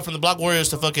bump you up from the Block Warriors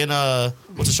to fucking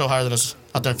what's the show higher than us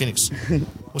out there in Phoenix?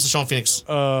 What's the show in Phoenix?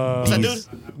 What's that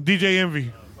dude? DJ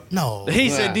Envy. No. He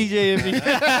said DJ Envy.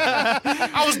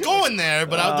 I was going there,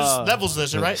 but there's levels to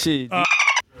this shit, right? Shit.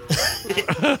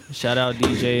 Shout out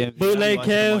DJ Envy. Bootleg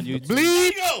Kev.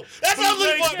 Bleed. That's what I was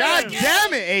looking for. God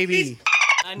damn it, AB.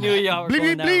 I knew y'all were Bleep,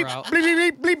 going bleep, that bleep, route.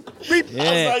 bleep, bleep, bleep, bleep, bleep. I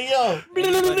was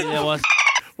like, yo. Yeah,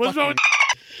 What's wrong?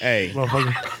 Hey,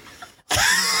 Motherfucker.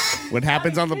 what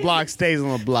happens on the block stays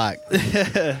on the block.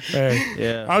 Hey.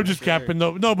 Yeah. I'm just capping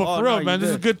though. No, but for real, you man, this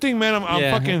is a good. good thing, man. I'm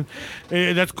Yeah. fucking.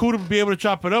 That's cool to be able to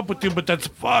chop it up with you, but that's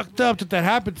fucked up that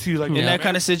happened to you. Like In that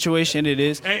kind of situation, it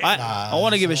is. Hey, I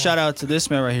want to give a shout out to this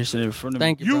man right here sitting in front of me.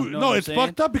 Thank you, You bro. know no, what it's I'm saying?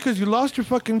 fucked up because you lost your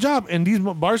fucking job, and these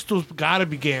bar stools gotta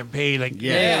be getting paid. Like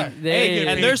Yeah. they get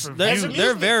And paid there's for they're, views.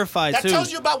 they're verified That too. tells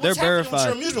you about what's they're happening with your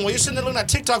verified. amusement. When you're sitting there looking at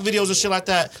TikTok videos and shit like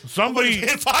that, Somebody-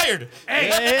 getting fired.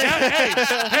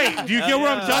 Hey, do you get where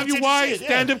I'm telling you why Shit, yeah.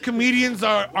 stand-up comedians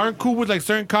aren't cool with like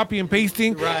certain copy and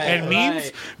pasting and memes?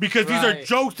 right, Because these are right.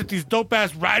 jokes that these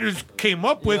dope-ass writers came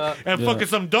up with, and fucking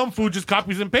some dumb fool just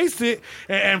copies and pastes it,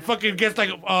 and fucking gets like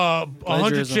 100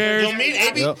 Plagiarism. shares. Yo,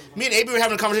 me and AB were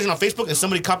having a conversation on Facebook, and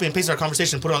somebody copied and pasted our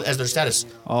conversation and put it on as their status.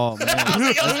 Oh man,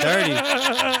 that's dirty.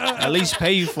 At least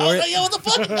pay you I for was it. like, yo, what the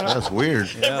fuck? That's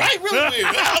weird. Right? Really weird.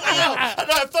 I was like, yo, I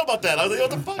know I thought about that. I was like,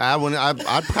 what the fuck?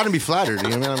 I'd kind of be flattered. You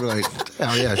know what I mean? I'd be like,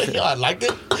 hell yeah, shit. Yo, I liked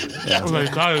it. I was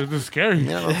like, God, this is scary.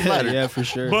 Yeah, I'm flattered. Yeah, for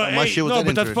sure. But My hey, shit was no, that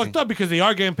but that's interesting. fucked up because they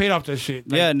are getting paid off that shit.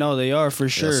 Like, Yeah, no, they are for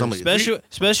sure. somebody-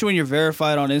 Especially when you're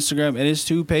verified on Instagram, and it's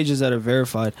 2 pages that are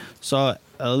verified. So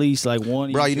at least like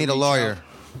one. Bro, you need a lawyer.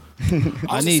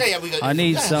 I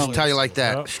need some. Tell you like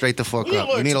that. Straight the fuck up.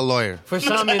 You need a lawyer. For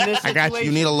some in this I got you.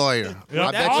 You need a lawyer. Yep.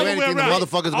 I bet All you the way anything the around.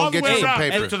 motherfucker's All gonna the get way you some around.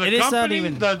 paper. And to the It is not company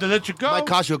even- that let you go. Might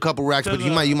cost you a couple racks, but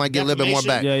you might get a little bit more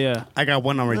back. Yeah, yeah. I got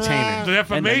one on retainer. The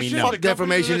defamation. know. the Fuck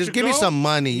defamation. company Just that give you me go, some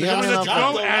money. the Yeah, company that you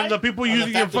man. go, and the people And the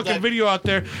using your fact that fucking that- video out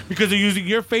there because they're using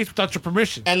your face without your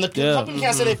permission. And the company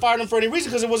can't say they fired him for any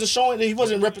reason because it wasn't showing that he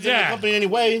wasn't representing Yeah. the company in any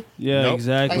way. Yeah, Nope.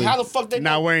 exactly. Like, how the fuck they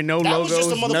Not wearing no that was just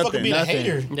a logos, motherfucker nothing. being Nothing. a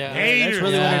hater. Yeah. Haters. That's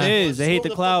really what it is. They hate the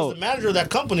Who clout. was the manager of that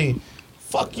company.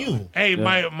 Fuck you. Hey,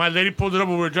 my lady pulled it up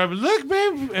when we were driving. Look,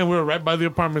 babe, and we were right by the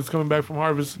apartments coming back from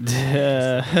Harvest.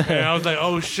 Yeah. And I was like,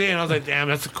 oh shit. And I was like, damn,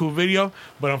 that's a cool video.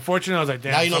 But unfortunately, I was like,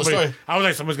 damn. Now you know the somebody- story. I was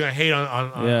like, somebody's gonna hate on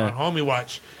Yeah. Homie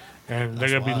Watch, and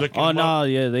they're gonna be looking. Oh him up. no,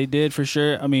 yeah, they did for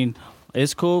sure. I mean,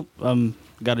 it's cool.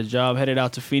 Got a job headed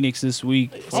out to Phoenix this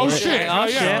week. Oh shit! Oh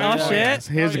shit! Oh shit!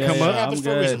 Here's Yeah, a come yeah, up. I'm happens for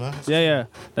a good. reason, man. Yeah.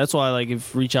 That's why, like,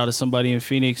 if reach out to somebody in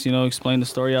Phoenix, explain the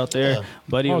story out there. Yeah.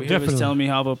 Buddy Oh, over here was definitely. telling me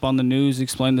how up on the news,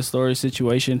 explain the story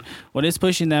situation. When it's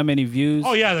pushing that many views,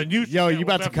 Oh yeah, the news. Yo, you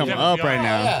about to come up right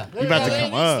now. Yeah. You about to They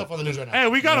come need up. stuff on the news right now. Hey,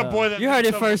 we got a boy that You heard it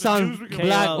stuff first with the on Jews. We can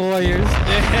Black out. Warriors.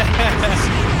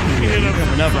 hit up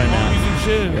Coming up right now. and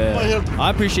shit. yeah. I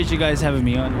appreciate you guys having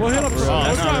me on. We'll hit up.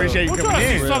 I appreciate you we'll coming try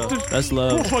to in. see Real. something. That's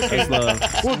love. That's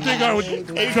love. We'll think our. Hey, you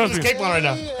put Trust this me. cape on right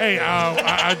now. Hey,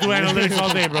 I do analytics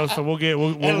all day, bro. So we'll get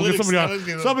Analytics, somebody on.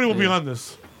 analytics. Somebody will be on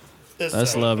this.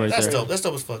 That's love right That's there. dope. That's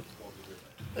dope as fuck.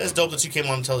 That's dope that you came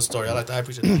on and tell the story. I like that. I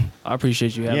appreciate it. I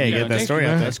appreciate you having Yeah, me you get on. that Thank story you,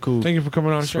 out man. there. That's cool. Thank you for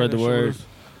coming on. and Spread sharing the that shit word. with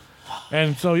us.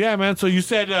 And so yeah, man. So you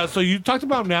said so you talked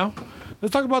about now.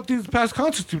 Let's talk about these past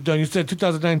concerts you've done. You said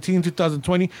 2019,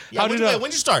 2020. Yeah,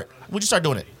 when'd you start? When'd you start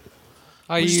doing it?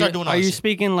 Are When you you start doing all are this you shit?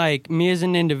 speaking like me as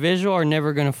an individual, or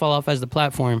never gonna fall off as the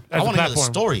platform? as I a want to hear the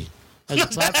platform? story. As a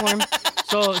platform.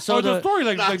 So So the story,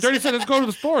 like Dirty said, let's go to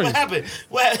the story. What happened?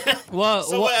 well,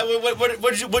 So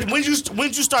when did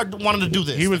you start wanting to do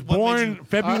this? He was What made born you-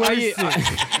 February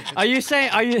 6th. are you saying?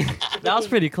 Are you? That was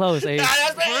pretty close, eh? Nah,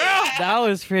 that's right. That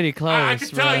was pretty close. I can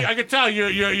tell you. I can tell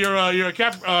you're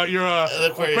a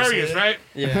Aquarius, right?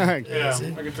 Yeah. Yeah,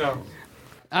 I can tell.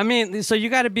 I mean, so you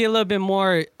got to be a little bit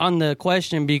more on the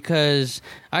question because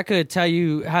I could tell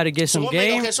you how to get some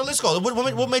game. Okay, so let's go.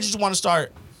 What made you want to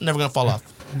start Never Gonna Fall Off?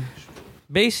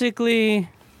 Basically,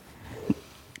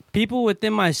 people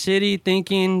within my city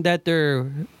thinking that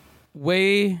they're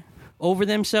way over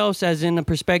themselves, as in the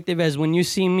perspective as when you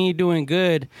see me doing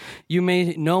good, you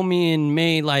may know me and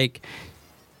may like,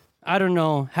 I don't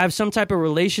know, have some type of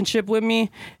relationship with me,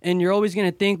 and you're always going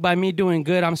to think by me doing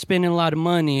good, I'm spending a lot of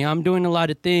money, I'm doing a lot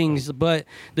of things, but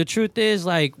the truth is,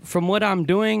 like, from what I'm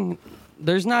doing,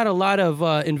 there's not a lot of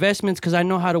investments because I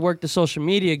know how to work the social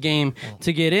media game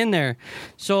to get in there.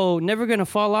 So Never Gonna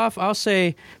Fall Off, I'll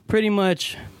pretty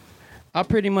much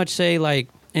say like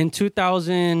in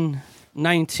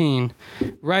 2019,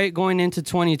 right, going into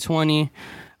 2020,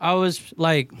 I was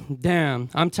like, damn,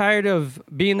 I'm tired of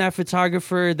being that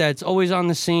photographer that's always on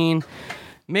the scene.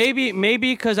 Maybe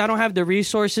because I don't have the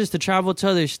resources to travel to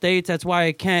other states. That's why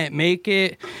I can't make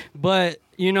it. But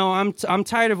you know, I'm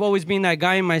tired of always being that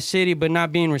guy in my city but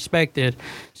not being respected.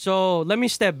 So let me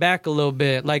step back a little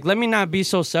bit. Like, let me not be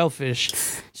so selfish.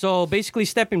 So basically,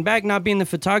 stepping back, not being the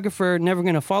photographer, Never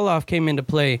Gonna Fall Off came into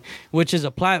play, which is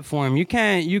a platform. You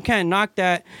can't knock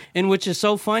that. And which is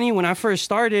so funny, when I first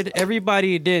started,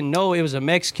 everybody didn't know it was a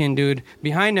Mexican dude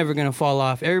behind Never Gonna Fall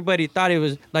Off. Everybody thought it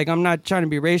was, like, I'm not trying to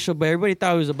be racial, but everybody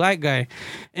thought it was a black guy.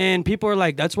 And people are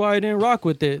like, that's why I didn't rock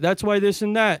with it. That's why this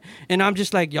and that. And I'm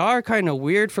just like, y'all are kind of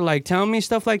weird for, like, telling me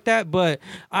stuff like that. But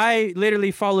I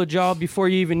literally followed y'all before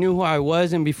you even knew who I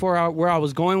was and before where I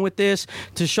was going with this,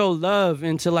 to show love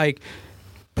and to, like,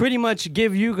 pretty much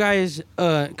give you guys,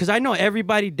 because I know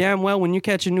everybody damn well, when you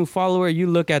catch a new follower, you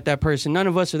look at that person. None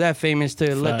of us are that famous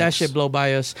to let that shit blow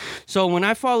by us. So when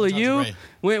I follow you,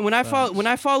 when I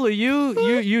follow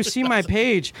you, you see my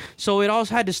page. So it all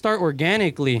had to start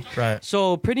organically. Right.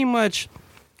 So pretty much,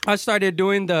 I started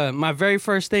doing my very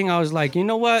first thing. I was like, you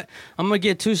know what? I'm going to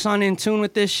get Tucson in tune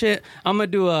with this shit. I'm going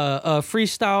to do a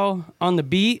freestyle on the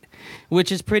beat,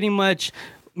 which is pretty much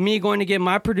me going to get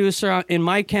my producer in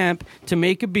my camp to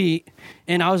make a beat.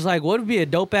 And I was like, what would be a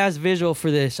dope-ass visual for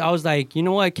this? I was like, you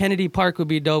know what? Kennedy Park would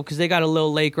be dope because they got a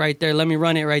little lake right there. Let me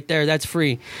run it right there. That's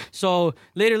free. So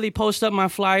literally post up my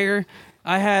flyer.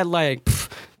 I had like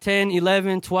 10,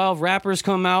 11, 12 rappers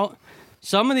come out.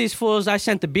 Some of these fools I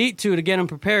sent the beat to get them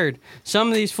prepared. Some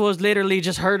of these fools literally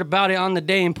just heard about it on the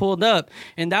day and pulled up.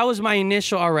 And that was my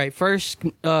initial, all right, first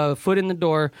foot in the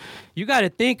door. You got to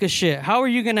think of shit. How are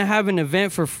you going to have an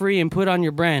event for free and put on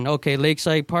your brand? Okay,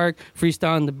 Lakeside Park,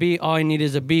 freestyle on the beat. All I need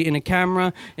is a beat and a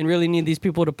camera and really need these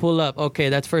people to pull up. Okay,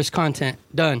 that's first content.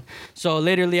 Done. So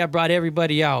literally I brought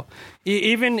everybody out.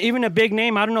 Even a big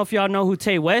name. I don't know if y'all know who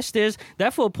Tay West is.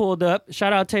 That fool pulled up.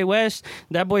 Shout out Tay West.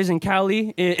 That boy's in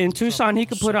Cali. In Tucson, he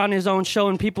could put on his own show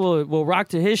and people will rock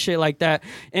to his shit like that.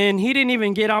 And he didn't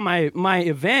even get on my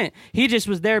event. He just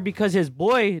was there because his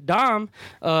boy, Dom,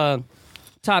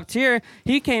 Top Tier,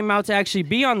 he came out to actually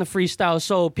be on the freestyle.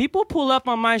 So people pull up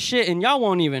on my shit and y'all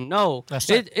won't even know.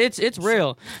 It's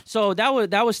real. So that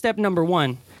was step number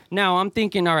one. Now I'm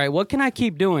thinking, all right, what can I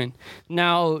keep doing?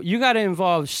 Now you got to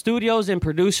involve studios and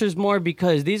producers more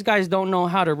because these guys don't know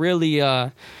how to really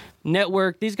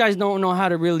network. These guys don't know how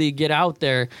to really get out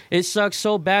there. It sucks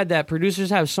so bad that producers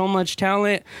have so much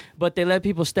talent, but they let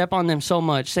people step on them so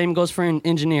much. Same goes for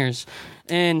engineers.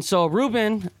 And so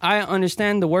Ruben, I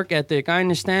understand the work ethic. I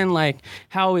understand like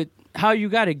how you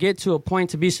got to get to a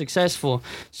point to be successful.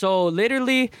 So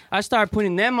literally, I started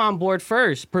putting them on board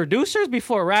first. Producers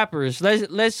before rappers.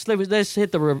 Let's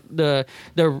hit the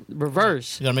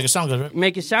reverse. You gotta make it sound good, right?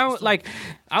 Make it sound like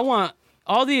I want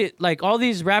all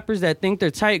these rappers that think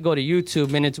they're tight go to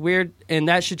YouTube, and it's weird, and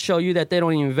that should show you that they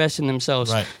don't even invest in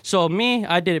themselves. Right. So me,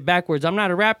 I did it backwards. I'm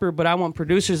not a rapper, but I want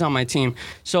producers on my team.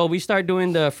 So we start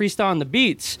doing the freestyle on the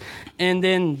beats, and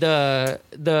then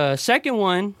the second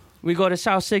one, we go to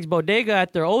South 6 Bodega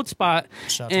at their old spot.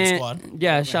 Shout out to the squad.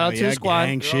 Yeah, shout out to the squad.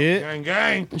 Gang shit.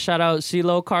 Gang. Shout out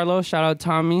CeeLo, Carlos. Shout out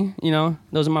Tommy. You know,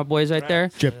 those are my boys right there.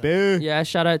 Chepe. Yeah,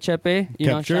 shout out Chepe. You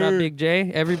know, shout out Big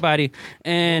J. Everybody.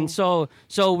 And so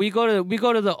we go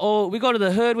to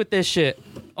the hood with this shit.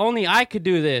 Only I could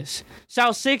do this.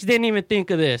 South 6 didn't even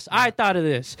think of this. I thought of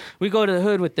this. We go to the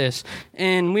hood with this.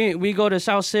 And we go to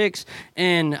South 6,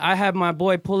 and I have my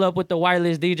boy pull up with the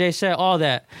wireless DJ set, all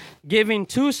that. Giving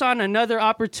Tucson another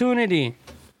opportunity.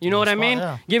 You know what I mean?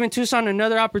 Yeah. Giving Tucson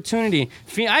another opportunity.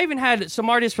 I even had some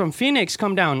artists from Phoenix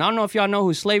come down. I don't know if y'all know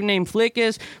who Slave Name Flick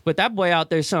is, but that boy out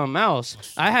there's something else.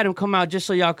 I had him come out just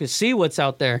so y'all could see what's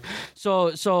out there.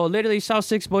 So literally South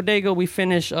 6 Bodega, we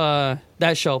finish that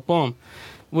show. Boom.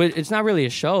 It's not really a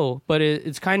show, but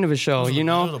it's kind of a show, you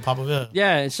know?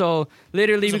 Yeah, so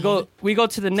literally we go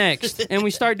to the next, and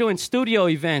we start doing studio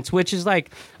events, which is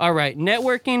like, all right,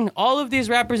 networking. All of these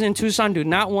rappers in Tucson do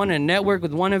not want to network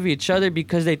with one of each other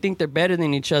because they think they're better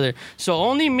than each other. So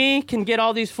only me can get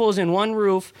all these fools in one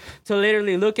roof to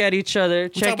literally look at each other.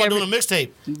 Check about doing a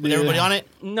mixtape with everybody on it?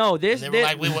 No, this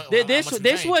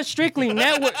was strictly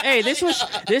network. Hey, this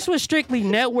was strictly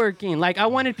networking. Like I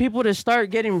wanted people to start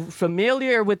getting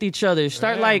familiar with each other,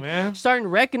 starting to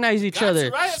recognize each other.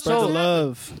 Right. Spread the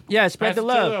love. Yeah, spread the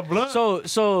love.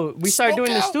 So we started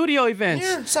doing the studio events.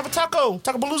 Here, let's have a taco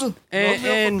palooza.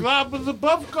 And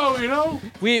you know.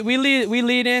 We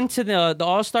lead into the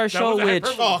All-Star show,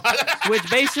 which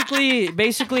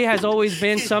basically has always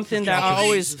been something that I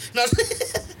always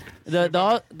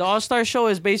The All-Star Show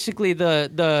is basically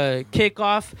the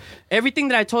kickoff. Everything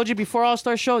that I told you before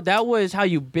All-Star Show, that was how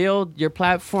you build your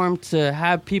platform to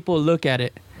have people look at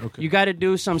it. Okay. You got to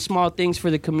do some small things for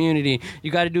the community.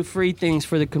 You got to do free things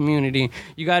for the community.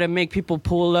 You got to make people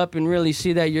pull up and really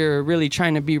see that you're really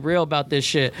trying to be real about this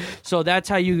shit. So that's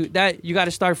how you got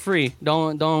to start free.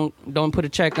 Don't put a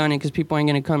check on it because people ain't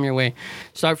gonna come your way.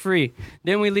 Start free.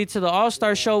 Then we lead to the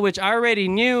All-Star Show, which I already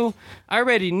knew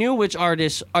which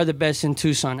artists are the best in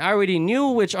Tucson. I already knew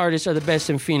which artists are the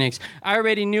best in Phoenix. I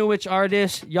already knew which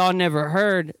artists y'all never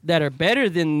heard that are better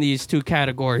than these two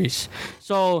categories.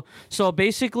 So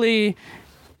basically,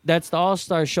 that's the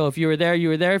All-Star Show. If you were there, you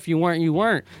were there. If you weren't, you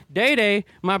weren't. Day,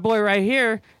 my boy right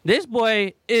here, this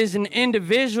boy is an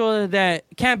individual that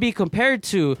can't be compared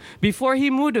to. Before he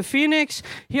moved to Phoenix,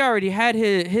 he already had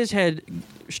his head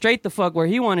straight the fuck where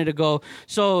he wanted to go.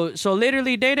 So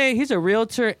literally, Day, he's a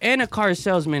realtor and a car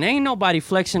salesman. Ain't nobody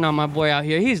flexing on my boy out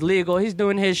here. He's legal. He's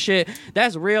doing his shit.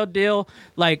 That's real deal,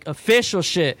 like official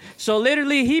shit. So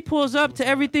literally, he pulls up to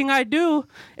everything I do,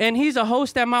 and he's a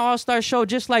host at my All-Star Show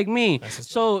just like me.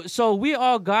 So we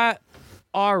all got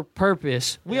our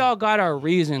purpose. We all got our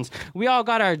reasons. We all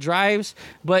got our drives,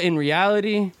 but in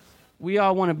reality, we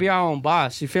all want to be our own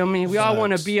boss. You feel me? We all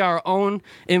want to be our own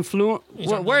influence.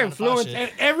 We're influenced.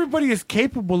 And everybody is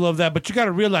capable of that, but you got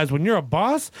to realize when you're a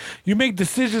boss, you make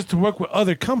decisions to work with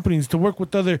other companies, to work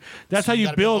with other. That's how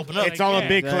you build. It's all a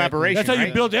big collaboration. That's how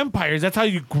you build empires. That's how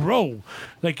you grow.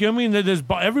 Like, you know what I mean?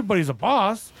 Everybody's a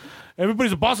boss.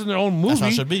 Everybody's a boss in their own movie. That's how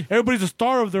it should be. Everybody's a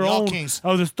star of their own.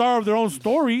 The star of their own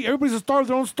story. Everybody's a star of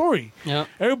their own story. Yeah.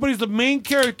 Everybody's the main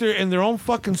character in their own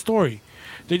fucking story.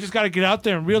 They just got to get out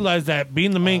there and realize that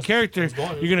being the main character,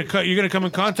 you're gonna come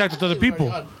in contact with other people.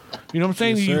 You know what I'm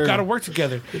saying? Yes, you got to work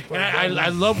together. And I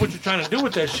love what you're trying to do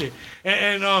with that shit.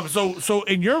 So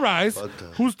in your eyes,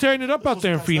 who's tearing it up out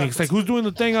there in Phoenix? Like, who's doing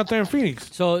the thing out there in Phoenix?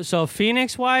 So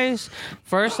Phoenix wise,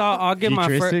 first I'll give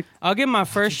my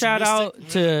first shout out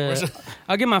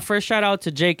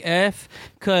to Jake F,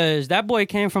 cause that boy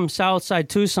came from Southside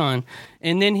Tucson,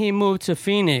 and then he moved to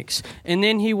Phoenix, and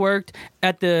then he worked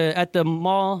at the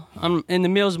mall, in the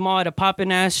Mills Mall at a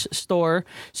poppin' ass store.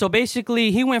 So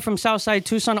basically, he went from Southside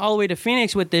Tucson all the way to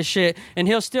Phoenix with this shit, and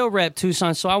he'll still rep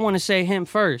Tucson. So I want to say him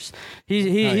first.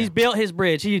 He's built his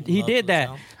bridge. He did that.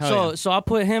 So I'll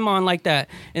put him on like that.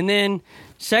 And then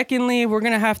secondly, we're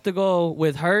gonna have to go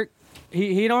with Herc.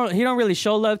 He don't really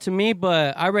show love to me,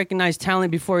 but I recognize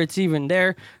talent before it's even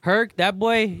there. Herc, that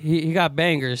boy, he got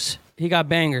bangers. He got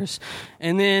bangers.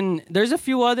 And then there's a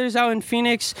few others out in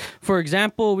Phoenix. For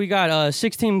example, we got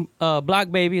 16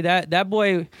 Block Baby. That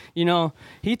boy, you know,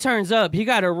 he turns up. He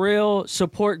got a real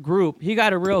support group. He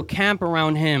got a real camp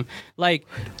around him. Like,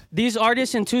 these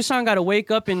artists in Tucson got to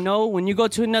wake up and know when you go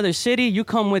to another city, you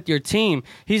come with your team.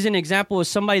 He's an example of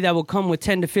somebody that will come with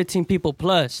 10 to 15 people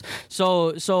plus.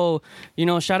 So you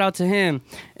know, shout out to him.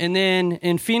 And then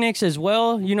in Phoenix as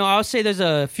well, you know, I'll say there's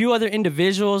a few other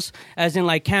individuals, as in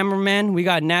like cameramen. We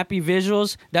got Nappy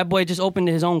Visuals. That boy just opened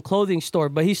his own clothing store,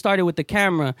 but he started with the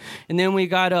camera. And then we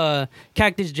got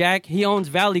Cactus Jack. He owns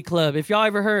Valley Club. If y'all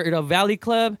ever heard of Valley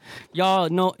Club, y'all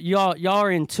know y'all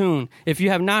are in tune. If you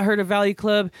have not heard of Valley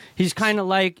Club, he's kind of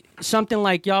like something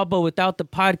like y'all, but without the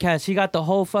podcast. He got the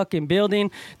whole fucking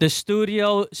building, the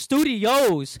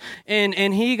studios,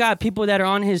 and he got people that are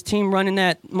on his team running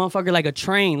that motherfucker like a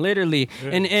train, literally.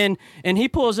 Yeah. And he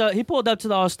pulled up to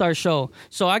the All-Star Show.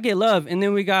 So I get love. And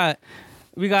then we got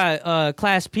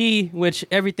Class P, which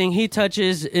everything he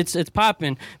touches, it's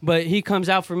popping. But he comes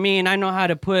out for me, and I know how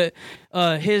to put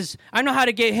I know how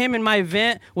to get him in my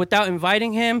event without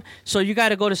inviting him. So you got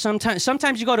to go to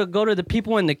sometimes you go to the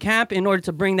people in the camp in order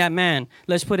to bring that man.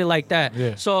 Let's put it like that.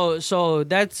 Yeah. So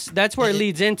that's where it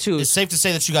leads into. It's safe to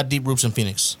say that you got deep roots in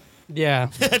Phoenix. Yeah.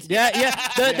 The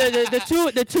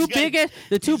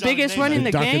two biggest running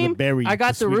the game. I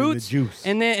got the roots,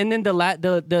 and then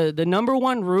the number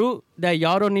one root that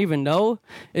y'all don't even know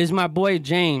is my boy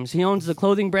James. He owns the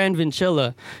clothing brand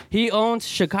Vincilla. He owns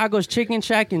Chicago's Chicken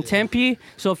Shack in Tempe.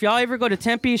 So if y'all ever go to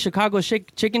Tempe, Chicago's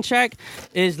Chicken Shack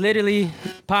is literally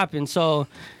popping. So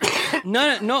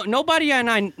nobody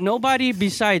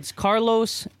besides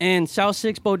Carlos and South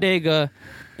Six Bodega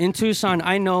in Tucson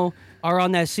I know are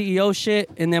on that CEO shit,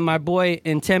 and then my boy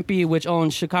in Tempe, which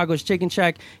owns Chicago's Chicken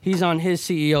Shack, he's on his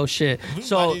CEO shit.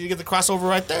 So you get the crossover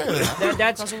right there.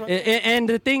 And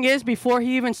the thing is, before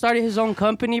he even started his own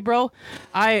company, bro,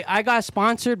 I got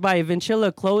sponsored by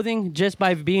Vincilla Clothing just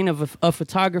by being a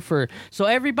photographer. So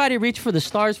everybody reach for the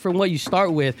stars from what you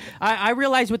start with. I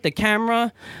realized with the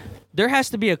camera, there has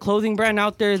to be a clothing brand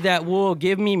out there that will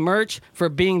give me merch for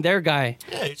being their guy.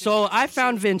 So I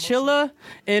found Vincilla,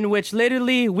 in which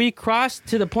literally we crossed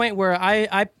to the point where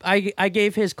I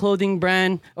gave his clothing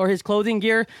brand or his clothing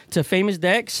gear to Famous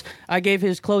Dex. I gave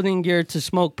his clothing gear to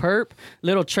Smoke Perp,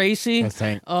 Little Tracy.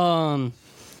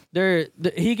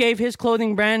 He gave his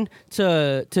clothing brand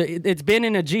to it's been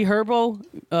in a G Herbo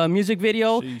music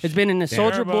video. It's been in the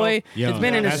Soldier Boy. It's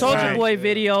been in a Soldier Boy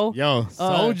video.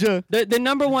 Soldier. The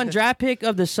number one draft pick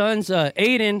of the Suns,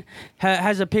 Aiden,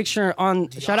 has a picture on.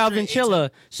 Shout out Vincilla.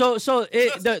 So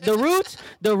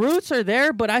the roots are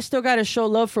there, but I still got to show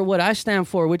love for what I stand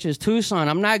for, which is Tucson.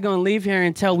 I'm not gonna leave here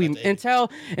until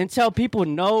people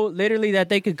know literally that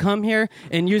they could come here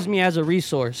and use me as a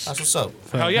resource. That's what's up.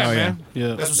 Hell yeah, man.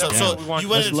 Yeah. That's what's up. So you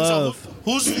went into love.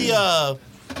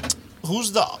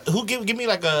 Give me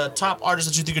like a top artist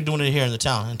that you think are doing it here in the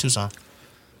town in Tucson.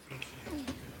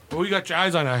 Who you got your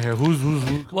eyes on out here? Who's?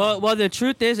 Well, the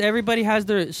truth is, everybody has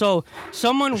their. So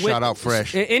someone with Shout out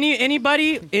Fresh.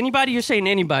 Anybody. You're saying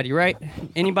anybody, right?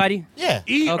 Anybody? Yeah.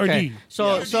 E or D?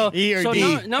 So E or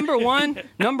D. number one.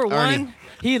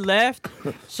 He left,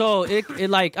 so it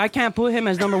like I can't put him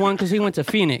as number one because he went to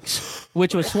Phoenix,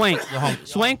 which was Swank.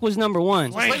 Swank was number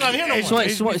one.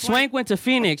 Swank went to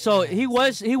Phoenix, so he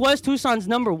was Tucson's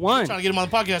number one. Trying to get him on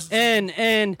the podcast.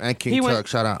 And King Tug,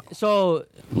 shout out. So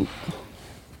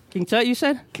King Tut, you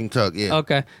said? King Tug, yeah.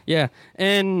 Okay, yeah.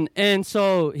 And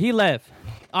so he left.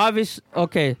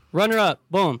 Okay, runner up,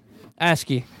 boom,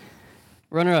 ASCII.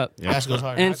 Runner up. Yeah. ASCII goes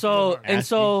hard. And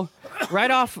so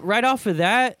right off of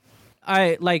that,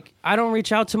 I don't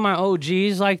reach out to my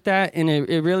OGs like that, and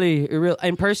it really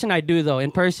in person I do though.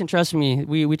 In person, trust me,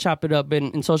 we chop it up.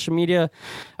 In social media,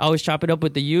 I always chop it up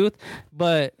with the youth.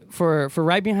 But for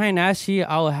right behind ASCII,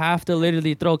 I'll have to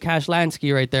literally throw Cash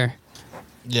Lansky right there.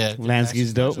 Yeah,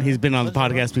 Lansky's dope. He's been on the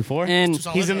podcast before. And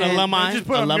he's an alumni. Just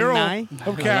put a mural. Alumni.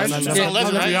 Okay. He's a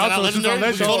legend, right? He's not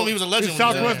legendary. We told him he was a legend. He's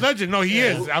Southwest legend. No, he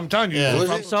is. I'm telling you.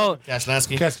 Yeah. So Cash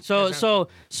Lansky.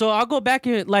 So I'll go back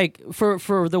and like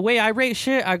for the way I rate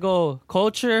shit, I go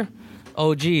culture,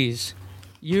 OGs,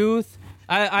 youth.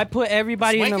 I put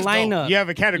everybody Swank in the is lineup. dope. You have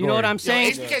a category. You know what I'm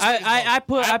saying? I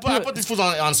put these fools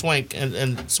on Swank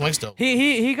and Swank's dope.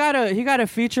 He got a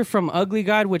feature from Ugly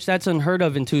God, which that's unheard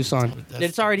of in Tucson.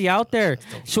 It's already out there.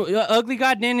 So Ugly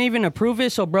God didn't even approve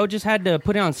it, so bro just had to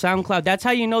put it on SoundCloud. That's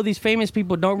how you know these famous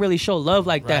people don't really show love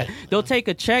like that. They'll take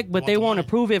a check, but they won't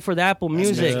approve it for the Apple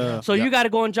Music. So you got to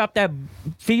go and drop that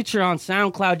feature on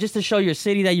SoundCloud just to show your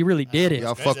city that you really did it.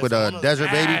 Y'all fuck with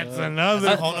Desert Baby? That's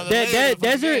another.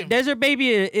 Desert Baby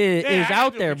is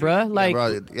out there, bruh. Like,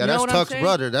 that's Tuck's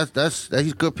brother. That's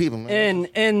he's good people, man.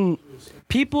 And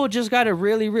people just gotta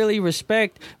really, really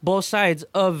respect both sides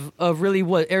of really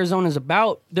what Arizona's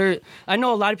about. I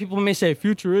know a lot of people may say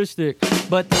futuristic,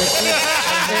 but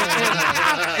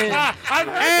I've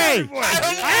heard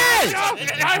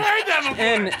that before.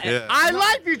 And I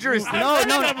like futuristic. No,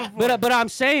 but I'm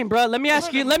saying, bro. Let me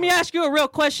ask you a real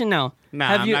question now. Nah,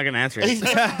 I'm not gonna answer it.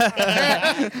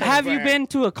 Have you been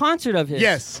to a concert of his?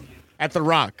 Yes, at the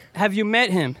Rock. Have you met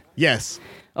him? Yes.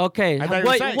 Okay.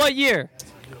 What year?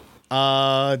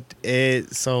 So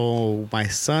my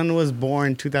son was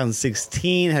born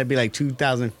 2016. Had to be like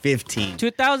 2015.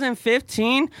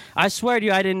 2015. I swear to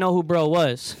you, I didn't know who bro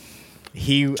was.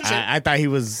 I thought he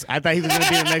was gonna be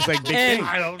the next like big thing.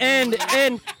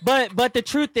 But the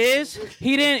truth is,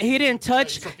 he didn't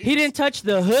touch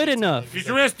the hood enough.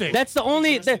 Futuristic. That's the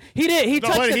only he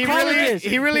touched the colleges.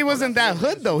 He really wasn't that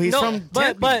hood though. He's from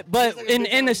but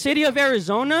in the city of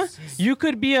Arizona, you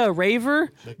could be a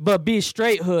raver but be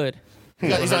straight hood. You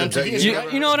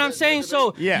know what I'm saying?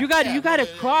 So you got to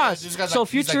cross. So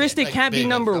futuristic can't be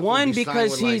number one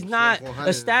because he's not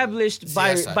established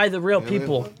by the real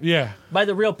people. Yeah, by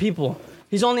the real people.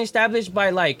 He's only established by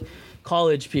like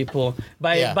college people,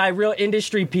 by real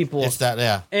industry people. It's that,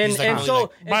 yeah. And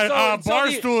so bar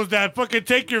stools that fucking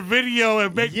take your video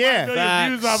and make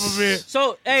million views off of it.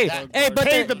 So but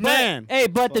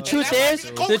the truth is,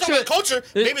 the culture.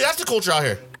 Maybe that's the culture out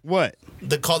here. What?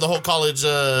 The whole college.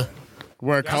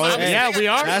 Where college? Yeah, we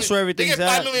are. That's where everything's at. They get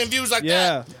 5 at. million views like that.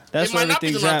 Yeah, that's where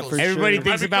everything's at. For Everybody sure.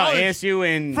 thinks about ASU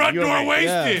and front door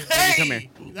wasted. Hey, come here.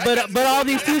 But all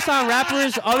these Tucson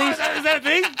rappers, all these. Is that a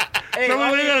thing?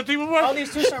 Someone really got a thing before? All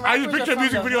these Tucson rappers. I just picture a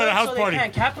music video at a house party. They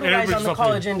can't capitalize on the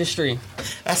college industry.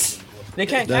 They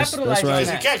can't capitalize on that.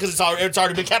 They can't because it's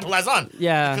already been capitalized on.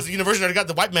 Yeah. Because the university already got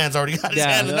the white man's already got his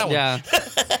hand in that one. Yeah.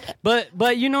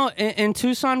 But you know, in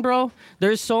Tucson, bro,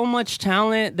 there's so much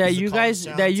talent that you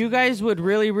guys would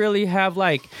really, really have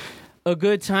like a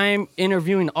good time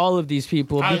interviewing all of these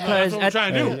people because that's what I'm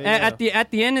trying to do. at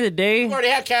the end of the day, You already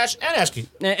had Cash and Asky.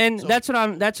 and that's what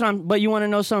I'm. But you want to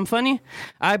know something funny?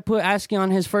 I put Asky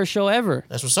on his first show ever.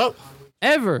 That's what's up.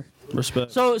 Ever.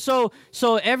 Respect. So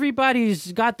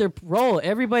everybody's got their role.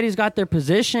 Everybody's got their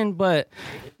position. But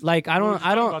like I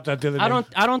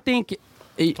don't think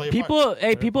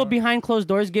people behind closed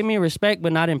doors give me respect,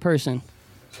 but not in person.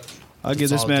 I'll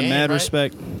give this man mad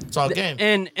respect. It's all game.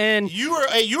 And you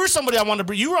were somebody I wanted to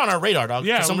bring. You were on our radar, dog.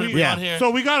 Yeah, somebody to bring on here.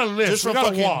 So we got a list. Just We for got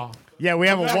fucking- a wall. Yeah, we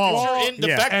have a wall.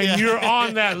 And you're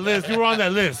on that list. You were on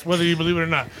that list, whether you believe it or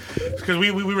not. Because we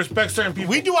respect certain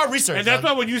people. We do our research. And that's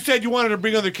why when you said you wanted to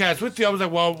bring other cats with you, I was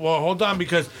like, well, hold on,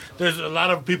 because there's a lot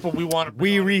of people we want to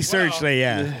bring on researched as well. it,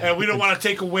 yeah. And we don't want to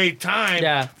take away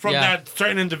time from that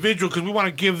certain individual because we want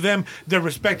to give them their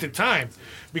respected time.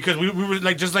 Because we were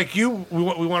like, just like you, we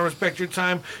want to respect your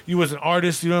time. You as an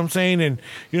artist, you know what I'm saying? And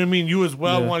you know what I mean? You as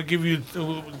well want to give you,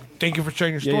 thank you for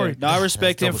sharing your story. No, I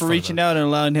respect him for reaching out and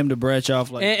allowing him to branch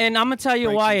off. Like, and I'm gonna tell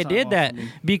you why I did that,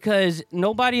 because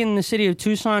nobody in the city of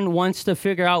Tucson wants to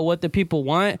figure out what the people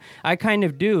want. I kind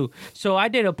of do. So I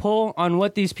did a poll on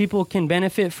what these people can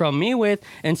benefit from me with,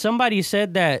 and somebody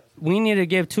said that we need to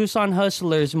give Tucson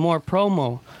hustlers more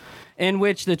promo. In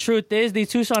which the truth is, these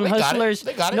Tucson hustlers.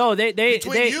 They got it. No, they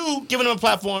between you giving them a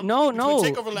platform. No,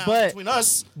 between Takeover Lounge, but between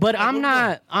us. But I'm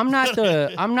not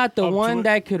the one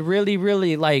that could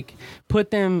really like put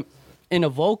them in a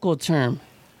vocal term.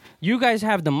 You guys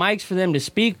have the mics for them to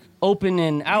speak open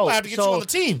and out. I have to get you on the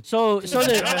team.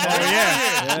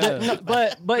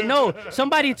 But no,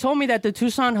 somebody told me that the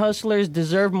Tucson hustlers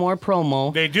deserve more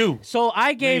promo. They do. So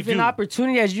I gave an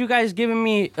opportunity, as you guys giving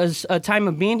me a time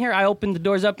of being here. I opened the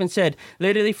doors up and said,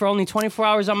 literally for only 24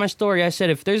 hours on my story, I said,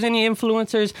 if there's any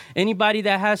influencers, anybody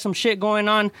that has some shit going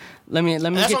on, let me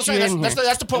get you in here.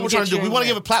 That's the point we're trying to do. We want to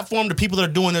give a platform to people that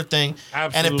are doing their thing.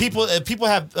 Absolutely. And if people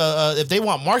have if they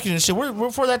want marketing and shit,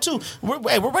 we're for that too. We're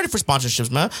ready for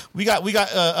sponsorships, man. We got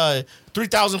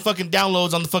 3,000 fucking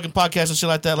downloads on the fucking podcast and shit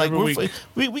like that. Like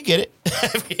we get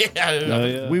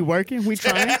it. We working. We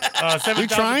trying.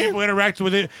 7,000 people interact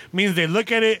with it means they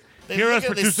look at it. Hear us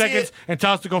for 2 seconds and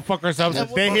tell us to go fuck ourselves.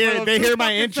 They hear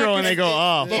my intro and they go,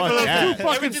 oh, fuck that.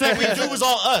 Everything that we do is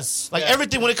all us. Like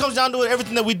everything, when it comes down to it,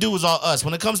 everything that we do is all us.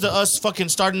 When it comes to us fucking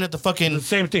starting at the fucking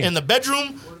same thing in the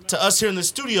bedroom to us here in the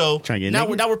studio.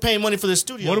 Now we're paying money for the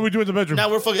studio. What do we do in the bedroom?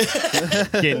 Now we're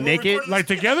fucking get naked, like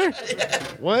together.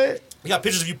 What? You got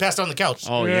pictures of you passed out on the couch.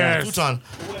 Oh yeah, futon.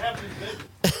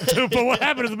 But what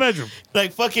happened in the bedroom?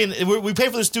 Like fucking, we pay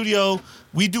for the studio.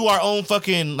 We do our own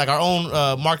fucking, like our own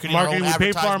marketing. Our own we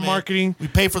pay for our marketing. We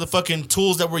pay for the fucking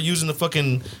tools that we're using to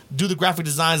fucking do the graphic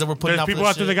designs that we're putting There's out. people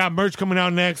out there that got merch coming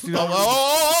out next. You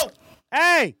know?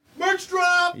 Hey. Merch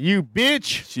drop! You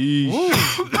bitch! You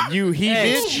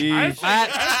bitch!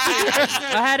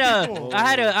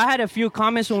 I had a few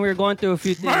comments when we were going through a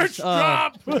few things. Merch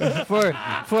drop!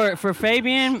 For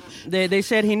Fabian, they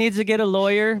said he needs to get a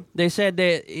lawyer. They said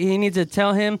that he needs to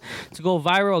tell him to go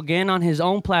viral again on his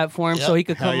own platform so he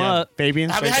could come up.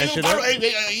 Fabian,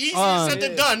 Easier said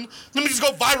than done. Let me just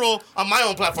go viral on my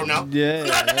own platform now. Yeah.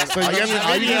 So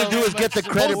all you need to do is get the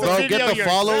credit, bro. Get the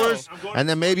followers, and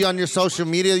then maybe on your social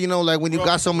media, you know, like when you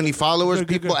got so many followers,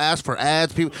 people ask for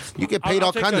ads. People, you get paid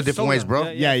all kinds of different ways, bro.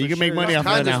 Yeah, you can make money off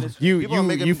that now.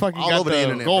 You fucking got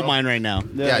the gold mine right now.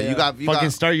 Yeah, you got fucking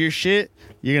start your shit.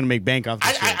 You're gonna make bank off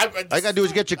this shit. All you gotta do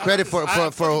is get your credit for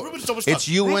it's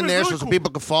you in there, so some people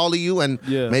can follow you and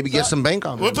maybe get some bank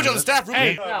on it. We'll put you on the staff,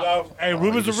 Ruben. Hey,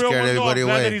 Ruben's a real one. I'm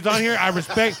glad that he's on here. I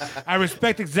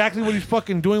respect exactly what he's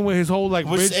fucking doing with his whole like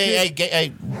bridge shit.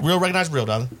 Hey, real recognize real,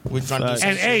 dog. We're trying to do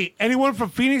And hey, anyone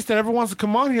from Phoenix that ever wants to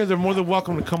come on here, they're more than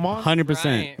welcome to come on.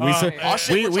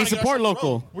 100%. We support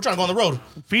local. We're trying to go on the road.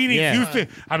 Phoenix, Houston.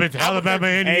 I've been to Alabama,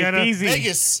 Indiana,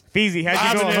 Vegas, Feezy.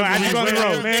 How'd you go on the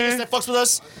road, man? That fucks with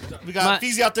us. We got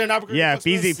Feezy out there in Albuquerque. Yeah,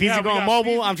 Feezy going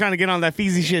mobile. I'm trying to get on that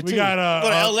Feezy shit too. We got go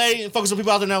to LA and focus on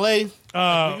people out there in LA.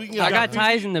 I got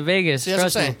ties in the Vegas. See,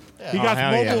 that's what I'm saying. He got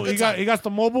the mobile. He got the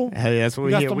mobile. Hell yeah, that's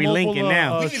what we linking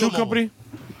now. Shoe company.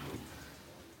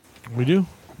 We do.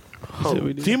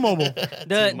 T-Mobile.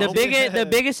 The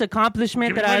biggest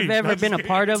accomplishment that I've ever been a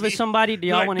part of with somebody. Do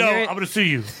y'all want to hear it? I'm gonna see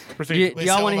you.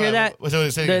 Y'all want to hear that?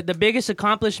 The biggest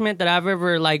accomplishment that I've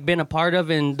ever like been a part of,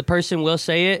 and the person will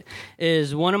say it,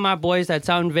 is one of my boys that's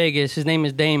out in Vegas. His name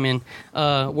is Damon.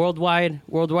 Worldwide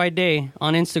Day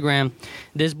on Instagram.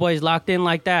 This boy's locked in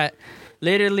like that.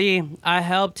 Literally, I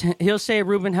helped. He'll say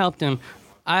Ruben helped him.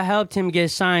 I helped him get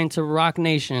signed to Rock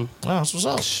Nation. Oh, that's what's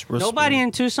up. Nobody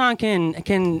in Tucson can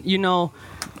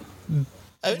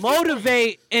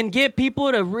motivate and get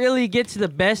people to really get to the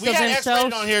best of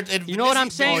themselves. On here, you know what I'm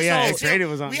saying? Oh yeah, X-Rated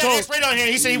was on. We had X-Rated on here.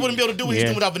 He said he wouldn't be able to do what he's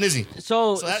doing without Venizzi.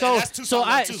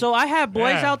 So I have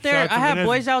boys out there. I have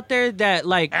boys out there that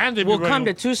like will come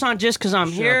to Tucson just because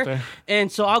I'm here,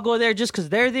 and so I'll go there just because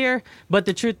they're there. But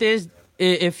the truth is,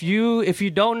 if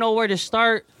you don't know where to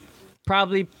start,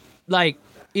 probably like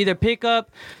either pick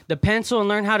up the pencil and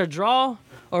learn how to draw,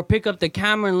 or pick up the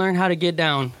camera and learn how to get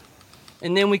down,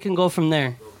 and then we can go from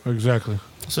there. Exactly.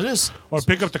 So this, or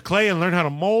pick up the clay and learn how to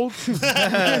mold, or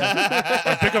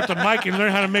pick up the mic and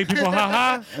learn how to make people ha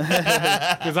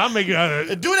ha. Because I'm making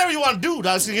do whatever you want to do.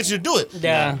 That's gonna get you to do it.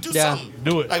 Yeah, do something.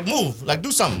 Do it. Like move. Like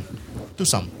do something. Do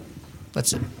something.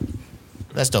 That's it.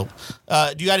 That's dope.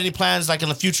 Do you got any plans like in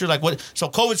the future? Like what? So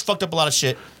COVID's fucked up a lot of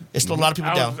shit. It's slowed a lot of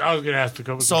people down. I was gonna ask the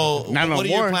COVID. So what are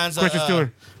your plans?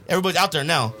 Everybody's out there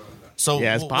now. So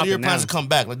what are your plans to come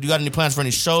back? Like, do you got any plans for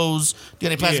any shows? Do you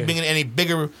got any plans to bring in any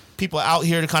bigger people out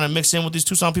here to kind of mix in with these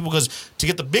Tucson people? Because to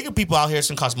get the bigger people out here, it's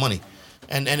gonna cost money,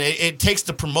 and it takes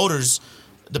the promoters,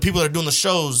 the people that are doing the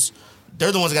shows.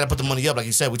 They're the ones that got to put the money up, like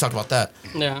you said. We talked about that.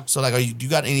 Yeah. So like, do you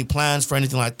got any plans for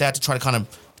anything like that to try to kind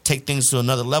of take things to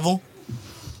another level?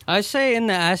 I say in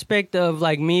the aspect of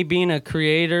like me being a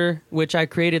creator, which I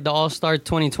created the All-Star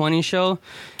 2020 show.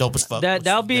 Dope as fuck.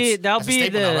 That'll be now, right? You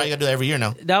gotta do that every year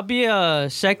now. That'll be a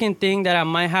second thing that I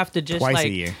might have to just Twice a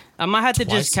year. I might have to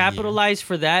just capitalize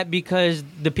for that because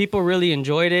the people really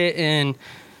enjoyed it.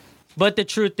 But the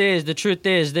truth is,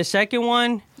 the second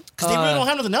one. Because they really don't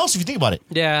have nothing else if you think about it.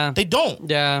 Yeah. They don't.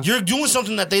 Yeah. You're doing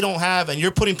something that they don't have, and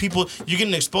you're putting people, you're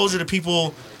getting exposure to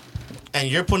people, and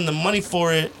you're putting the money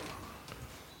for it.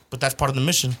 But that's part of the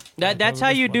mission. That's how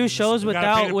you do shows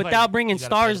without bringing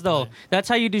stars, though. That's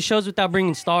how you do shows without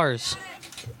bringing stars.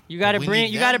 You got to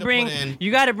bring real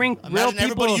people.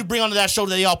 Everybody you bring onto that show,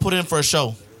 they all put in for a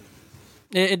show.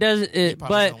 It does,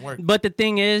 but the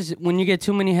thing is, when you get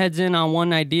too many heads in on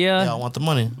one idea, I want the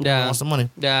money. Yeah, I want the money.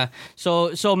 Yeah.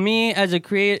 So me as a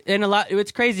creator, and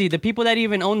it's crazy. The people that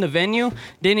even own the venue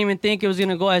didn't even think it was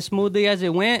gonna go as smoothly as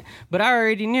it went, but I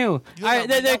already knew.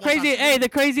 The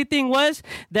crazy thing was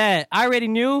that I already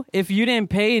knew if you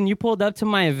didn't pay and you pulled up to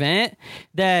my event,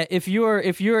 that if you were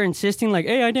insisting like,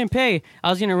 hey, I didn't pay, I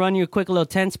was gonna run you a quick little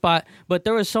tent spot. But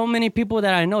there were so many people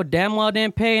that I know damn well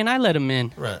didn't pay, and I let them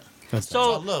in. Right.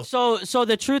 So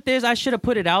the truth is, I should have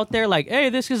put it out there like, hey,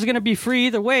 this is gonna be free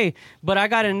either way. But I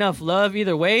got enough love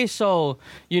either way, so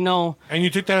And you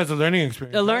took that as a learning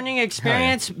experience. A learning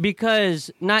experience because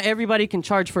not everybody can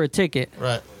charge for a ticket.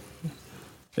 Right.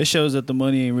 It shows that the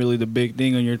money ain't really the big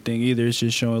thing on your thing either. It's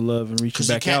just showing love and reaching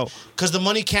back out. Because the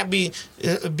money can't be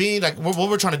like what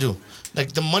we're trying to do.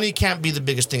 Like the money can't be the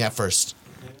biggest thing at first.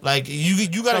 Like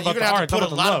you're gonna have to put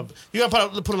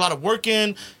a lot of work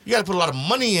in. You gotta put a lot of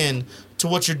money in to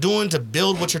what you're doing to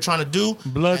build what you're trying to do.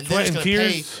 Blood, sweat, and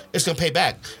tears. It's gonna pay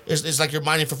back. It's like you're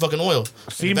mining for fucking oil.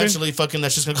 Eventually, fucking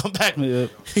that's just gonna come back. Yeah.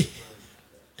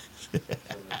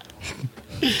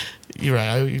 You're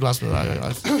right. You lost me.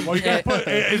 Well, you gotta put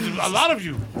a lot of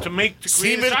you to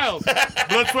create a child.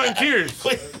 Blood, sweat, and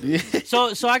tears.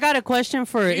 So I got a question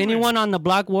for anyone on the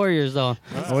Block Warriors though.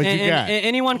 What you got?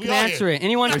 Anyone can answer it.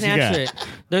 Anyone can answer it.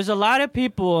 There's a lot of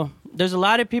people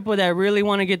that really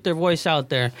want to get their voice out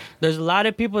there. There's a lot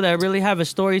of people that really have a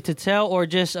story to tell, or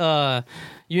just a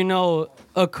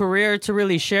career to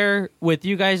really share with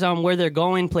you guys on where they're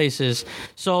going places.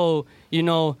 So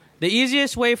the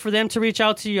easiest way for them to reach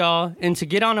out to y'all and to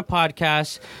get on a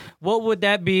podcast, what would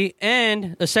that be?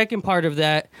 And the second part of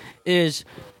that is,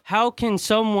 how can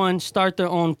someone start their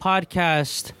own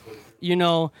podcast,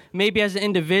 maybe as an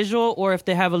individual or if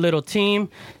they have a little team?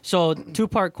 So,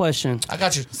 two-part question. I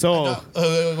got you. So,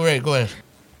 go ahead.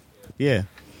 Yeah.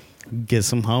 Get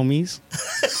some homies.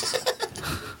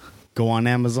 Go on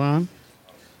Amazon.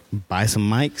 Buy some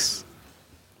mics.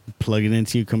 Plug it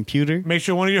into your computer. Make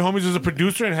sure one of your homies is a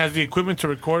producer and has the equipment to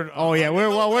record. Oh yeah,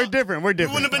 we're different. We're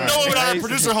different. You wouldn't have been knowing without a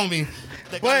producer homie.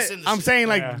 But I'm saying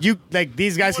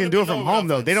these guys can do it from home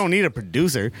though. They don't need a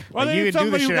producer. Well, like, you can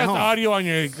do the shit at home. The audio on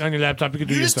your laptop. You can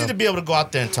do You just need to be able to go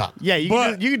out there and talk. Yeah, you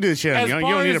can do the shit. You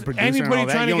don't need a producer. Anybody and all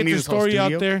that. trying You to don't get need the story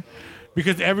out there,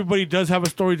 because everybody does have a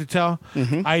story to tell.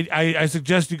 Mm-hmm. I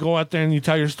suggest you go out there and you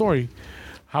tell your story.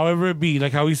 However it be,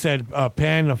 like how he said, a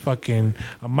pen,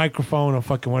 a microphone, a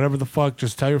fucking whatever the fuck,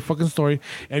 just tell your fucking story.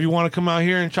 And if you want to come out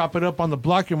here and chop it up on the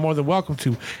block, you're more than welcome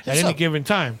to at any given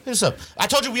time. What's up? I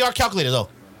told you we are calculated though.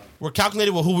 We're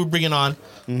calculated with who we're bringing on,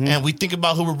 and we think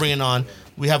about who we're bringing on.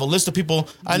 We have a list of people.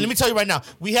 Let me tell you right now,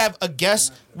 we have a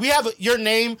guest. We have your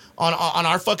name on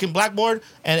our fucking blackboard,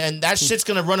 and that shit's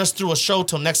gonna run us through a show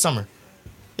till next summer.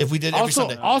 if we did every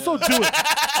Sunday. Also do it.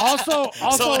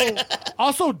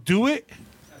 Also do it.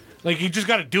 Like you just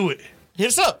gotta do it. Hit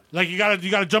us up. Like you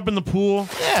gotta jump in the pool.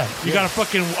 Yeah. You gotta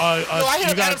fucking. I hear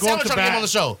you gotta Adam go Sandler into trying to get him on the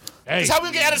show. Hey. That's how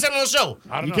we get Adam Sandler on the show.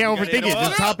 You can't overthink it.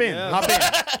 Just hop in. Hop in.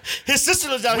 His sister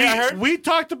lives down here, I heard. We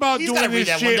talked about He's gotta doing read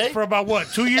this that one day. shit for about what?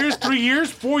 2 years, 3 years,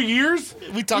 4 years.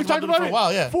 We talked about it for a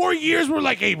while, yeah. 4 years. We're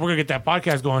like, hey, we're gonna get that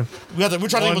podcast going. We're trying to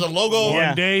think of the logo,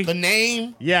 One day, the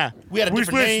name. Yeah. We had a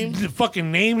different name. The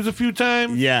fucking names a few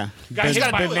times. Yeah. Got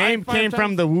hit by The name five came times.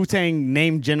 from the Wu-Tang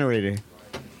name generator.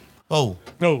 Oh.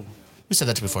 No. We said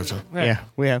that before, too. Yeah,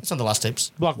 we have. It's on the lost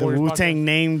tapes. Block The Warriors Wu-Tang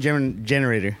name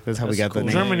generator. That's how we got the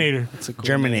name. Germinator.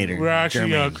 Germinator. We're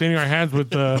actually cleaning our hands with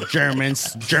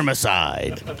Germans.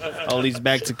 Germicide. All these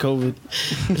back to COVID.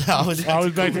 Always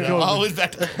back to COVID. Always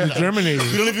back to Germinator.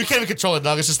 We can't even control it,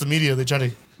 dog. It's just the media. They try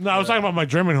to. No, I was talking about my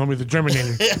German homie, the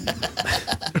Germinator.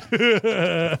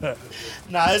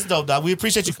 Nah, it's dope, dog. We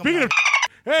appreciate you coming. Speaking of,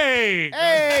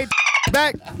 hey,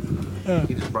 back.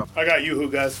 I got you, who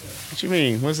guys? What you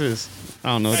mean? What's this? I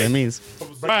don't know what that means. All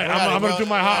right, I'm gonna do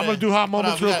my hot. I'm gonna do hot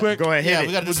moments real quick. Go ahead, hit Yeah, it.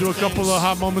 we gotta We'll do do a some couple things. of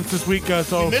hot moments this week.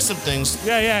 So We missed some things.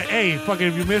 yeah. Hey, fucking,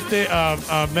 if you missed it,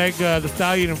 Meg the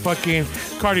Stallion and fucking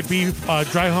Cardi B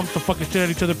dry humped the fucking shit out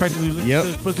of each other, practically licked Yep. each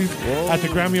other's pussies at the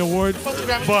Grammy Awards. Fuck the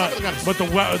Grammys, But fuck the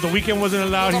Grammys. the weekend wasn't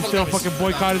allowed. He Fuck the still Grammys. fucking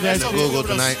boycotted that. That's shit. okay. Google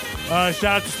tonight. Shout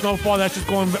out to Snowfall. That's just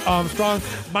going strong.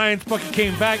 Mayans fucking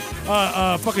came back.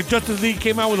 Fucking Justice League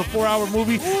came out with a 4-hour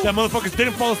movie that motherfuckers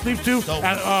didn't fall asleep to Dope.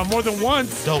 at, more than once.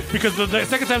 Dope. Because the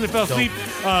second time they fell asleep,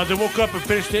 they woke up and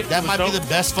finished it. That It was might dope. be the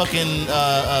best fucking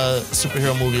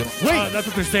superhero movie. That's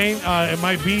what they're saying. It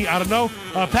might be. I don't know.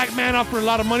 Pac-Man offered a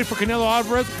lot of money for Canelo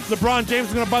Alvarez. LeBron James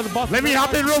is gonna buy the Boston. Let me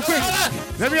hop in real quick.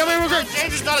 Let me hop in real quick.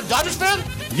 James is not a Dodgers fan?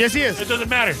 Yes, he is. It doesn't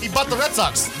matter. He bought the Red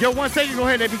Sox. Yo, 1 second. Go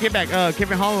ahead. Let me get back.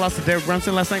 Kevin Holland lost to Derek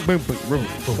Brunson last night. Boom, boom, boom.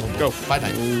 Go. Fight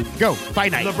night. Go.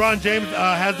 Fight night. LeBron James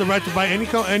has the right to buy any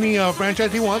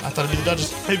franchise he wants. I thought it'd be the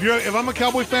Dodgers. If I'm a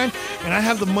Cowboy fan and I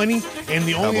have the money and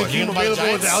the only Cowboys. team You gonna buy the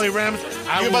available is the Giants? LA Rams,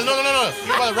 I You're will. about, no.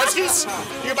 You're about the Redskins?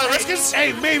 You're about the Redskins?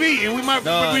 Hey, maybe, and we might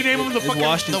rename them the It's fucking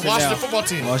Washington The Washington now. football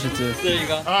team. Washington. There you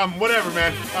go. whatever,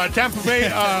 man. Tampa Bay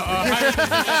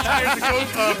hired the coach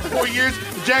for 4 years.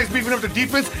 The Jags beefing up their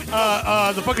defense.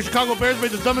 The fucking Chicago Bears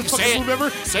made the dumbest Say fucking it. move ever.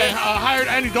 Say it. And, hired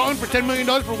Andy Dalton for $10 million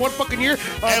for 1 fucking year.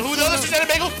 And who the other Cincinnati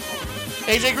Bengal?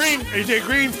 AJ Green. AJ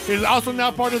Green is also now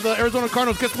part of the Arizona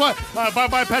Cardinals. Guess what?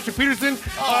 Bye-bye Patrick Peterson.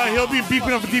 He'll be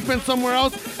beefing up the defense somewhere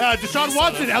else. Deshaun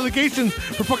Watson, allegations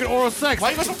for fucking oral sex. Why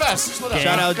you go so fast? Slow down.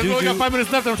 Shout out Because we only got Juju. 5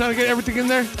 minutes left. I'm trying to get everything in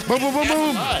there. Boom, boom, boom,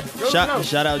 boom. Shout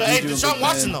out But hey, Juju. Deshaun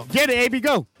Watson, though. Get it, AB.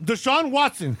 Go. Deshaun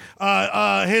Watson.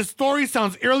 His story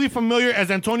sounds eerily familiar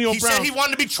as Antonio He Brown. said he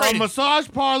wanted to be traded. A massage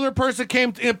parlor person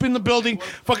came up in the building,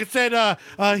 fucking said,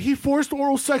 he forced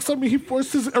oral sex on me. He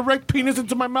forced his erect penis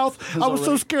into my mouth. I was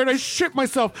so scared. I shit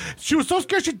myself. She was so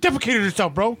scared she defecated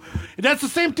herself, bro. And that's the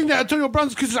same thing that Antonio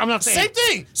Brown's accuses. I'm not saying. Same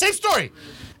thing. Same story.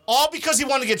 All because he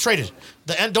wanted to get traded.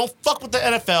 Don't fuck with the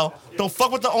NFL. Don't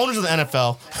fuck with the owners of the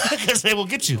NFL because they will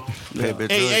get you. Hey, bitch,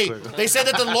 Hey, really quick. they said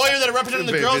that the lawyer that are representing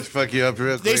the Bitch, girls. fuck you up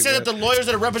real They quick, said that man. the lawyers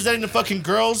that are representing the fucking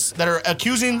girls that are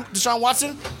accusing Deshaun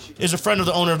Watson is a friend of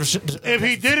the owner of the shit. If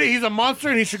he did it, he's a monster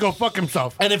and he should go fuck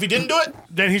himself. And if he didn't do it,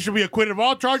 then he should be acquitted of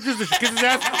all charges. They should kiss his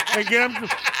ass and get him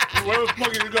where the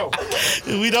fuck he should go.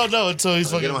 we don't know until he's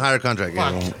fucking. Get him a higher contract.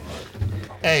 Fuck. Yeah.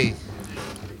 Hey,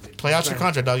 play out your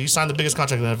contract, dog. You signed the biggest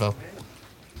contract in the NFL.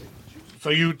 So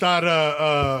you thought,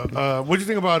 what do you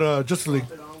think about Justice League?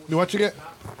 You watch it yet?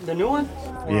 The new one?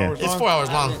 Yeah. It's 4 hours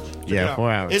long. Yeah,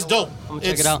 4 hours. It's dope. gonna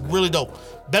check It's it out. really dope.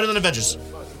 Better than Avengers.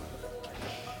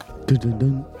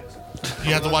 Dun-dun-dun.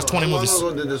 You have to watch 20 movies. How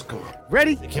long ago did this come out?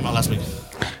 Ready? It came out last week.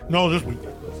 No, this week.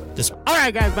 All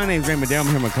right, guys. My name's Raymond Dale. I'm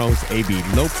here with my co-host AB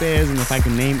Lopez, and if I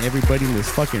can name everybody in this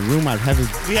fucking room, I'd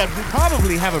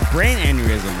probably have a brain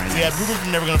aneurysm right now. We had Ruben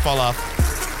from Never Gonna Fall Off.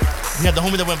 We had the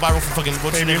homie that went viral for fucking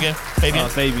what's his name again? Fabian.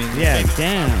 Fabian. Yeah, Fabian.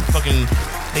 damn. Fucking,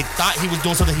 they thought he was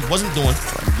doing something he wasn't doing.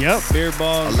 Yep. Beer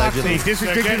ball. Allegedly. They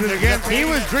disrespected him again. He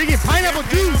was drinking pineapple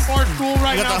juice. Barstool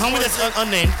right We got now. the homie that's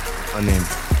unnamed. Unnamed.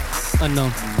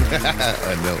 Unknown.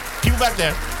 Unknown. People back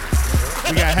there.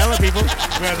 We got hella people.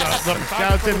 We had the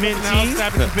Shout out to Mint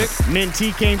T. Mint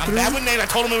T came I'm through. bad with names. I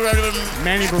told him we were ready.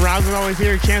 Manny Barraza's always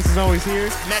here. Chance is always here.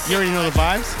 Matt You already know the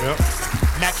vibes.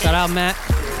 Matt Shout out, Matt.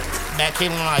 Matt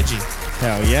Caitlin on IG.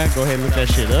 Hell yeah. Go ahead and look that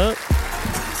shit up.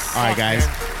 All right, guys.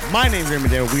 My name's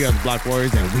Raymond Dale. We are the Block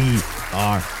Warriors, and we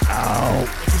are out.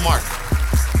 Thank you, Mark.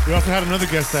 We also had another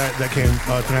guest that came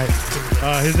tonight.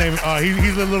 His name,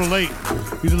 he's a little late.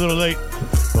 He's a little late.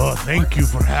 Oh, thank you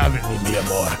for having me, mi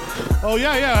amor. Oh,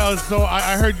 yeah. So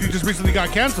I heard you just recently got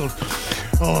canceled.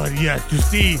 Oh, yes, you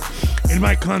see. In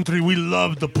my country, we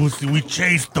love the pussy. We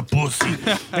chase the pussy.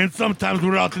 And sometimes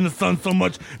we're out in the sun so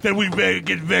much that we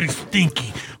get very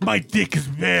stinky. My dick is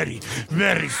very,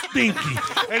 very stinky.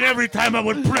 And every time I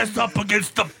would press up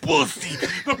against the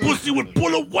pussy would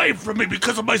pull away from me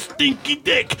because of my stinky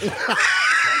dick.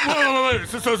 Wait.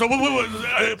 So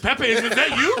Pepe, is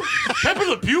that you? Pepe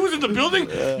Le Pew is in the building?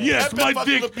 Yes,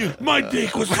 my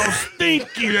dick was so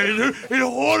stinky that it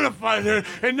horrified her.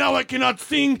 And now I cannot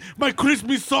sing my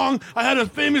Christmas song. I had a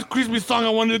famous Christmas song I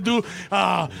wanted to do.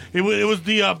 It was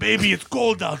the Baby It's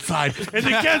Cold Outside. And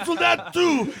they canceled that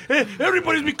too.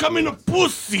 Everybody's becoming a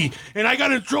pussy. And I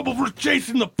got in trouble for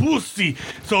chasing the pussy.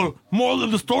 So, moral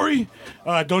of the story,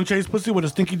 don't chase pussy with a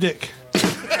stinky dick.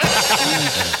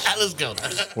 Let's go.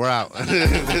 We're out. All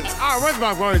right, Red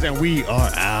Box Warriors, and we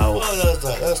are out.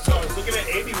 That's tough. Looking at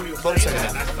Amy when you were saying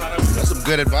that, I thought I was... That's some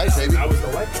good advice, baby. I was the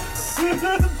white.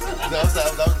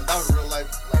 that was real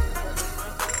life.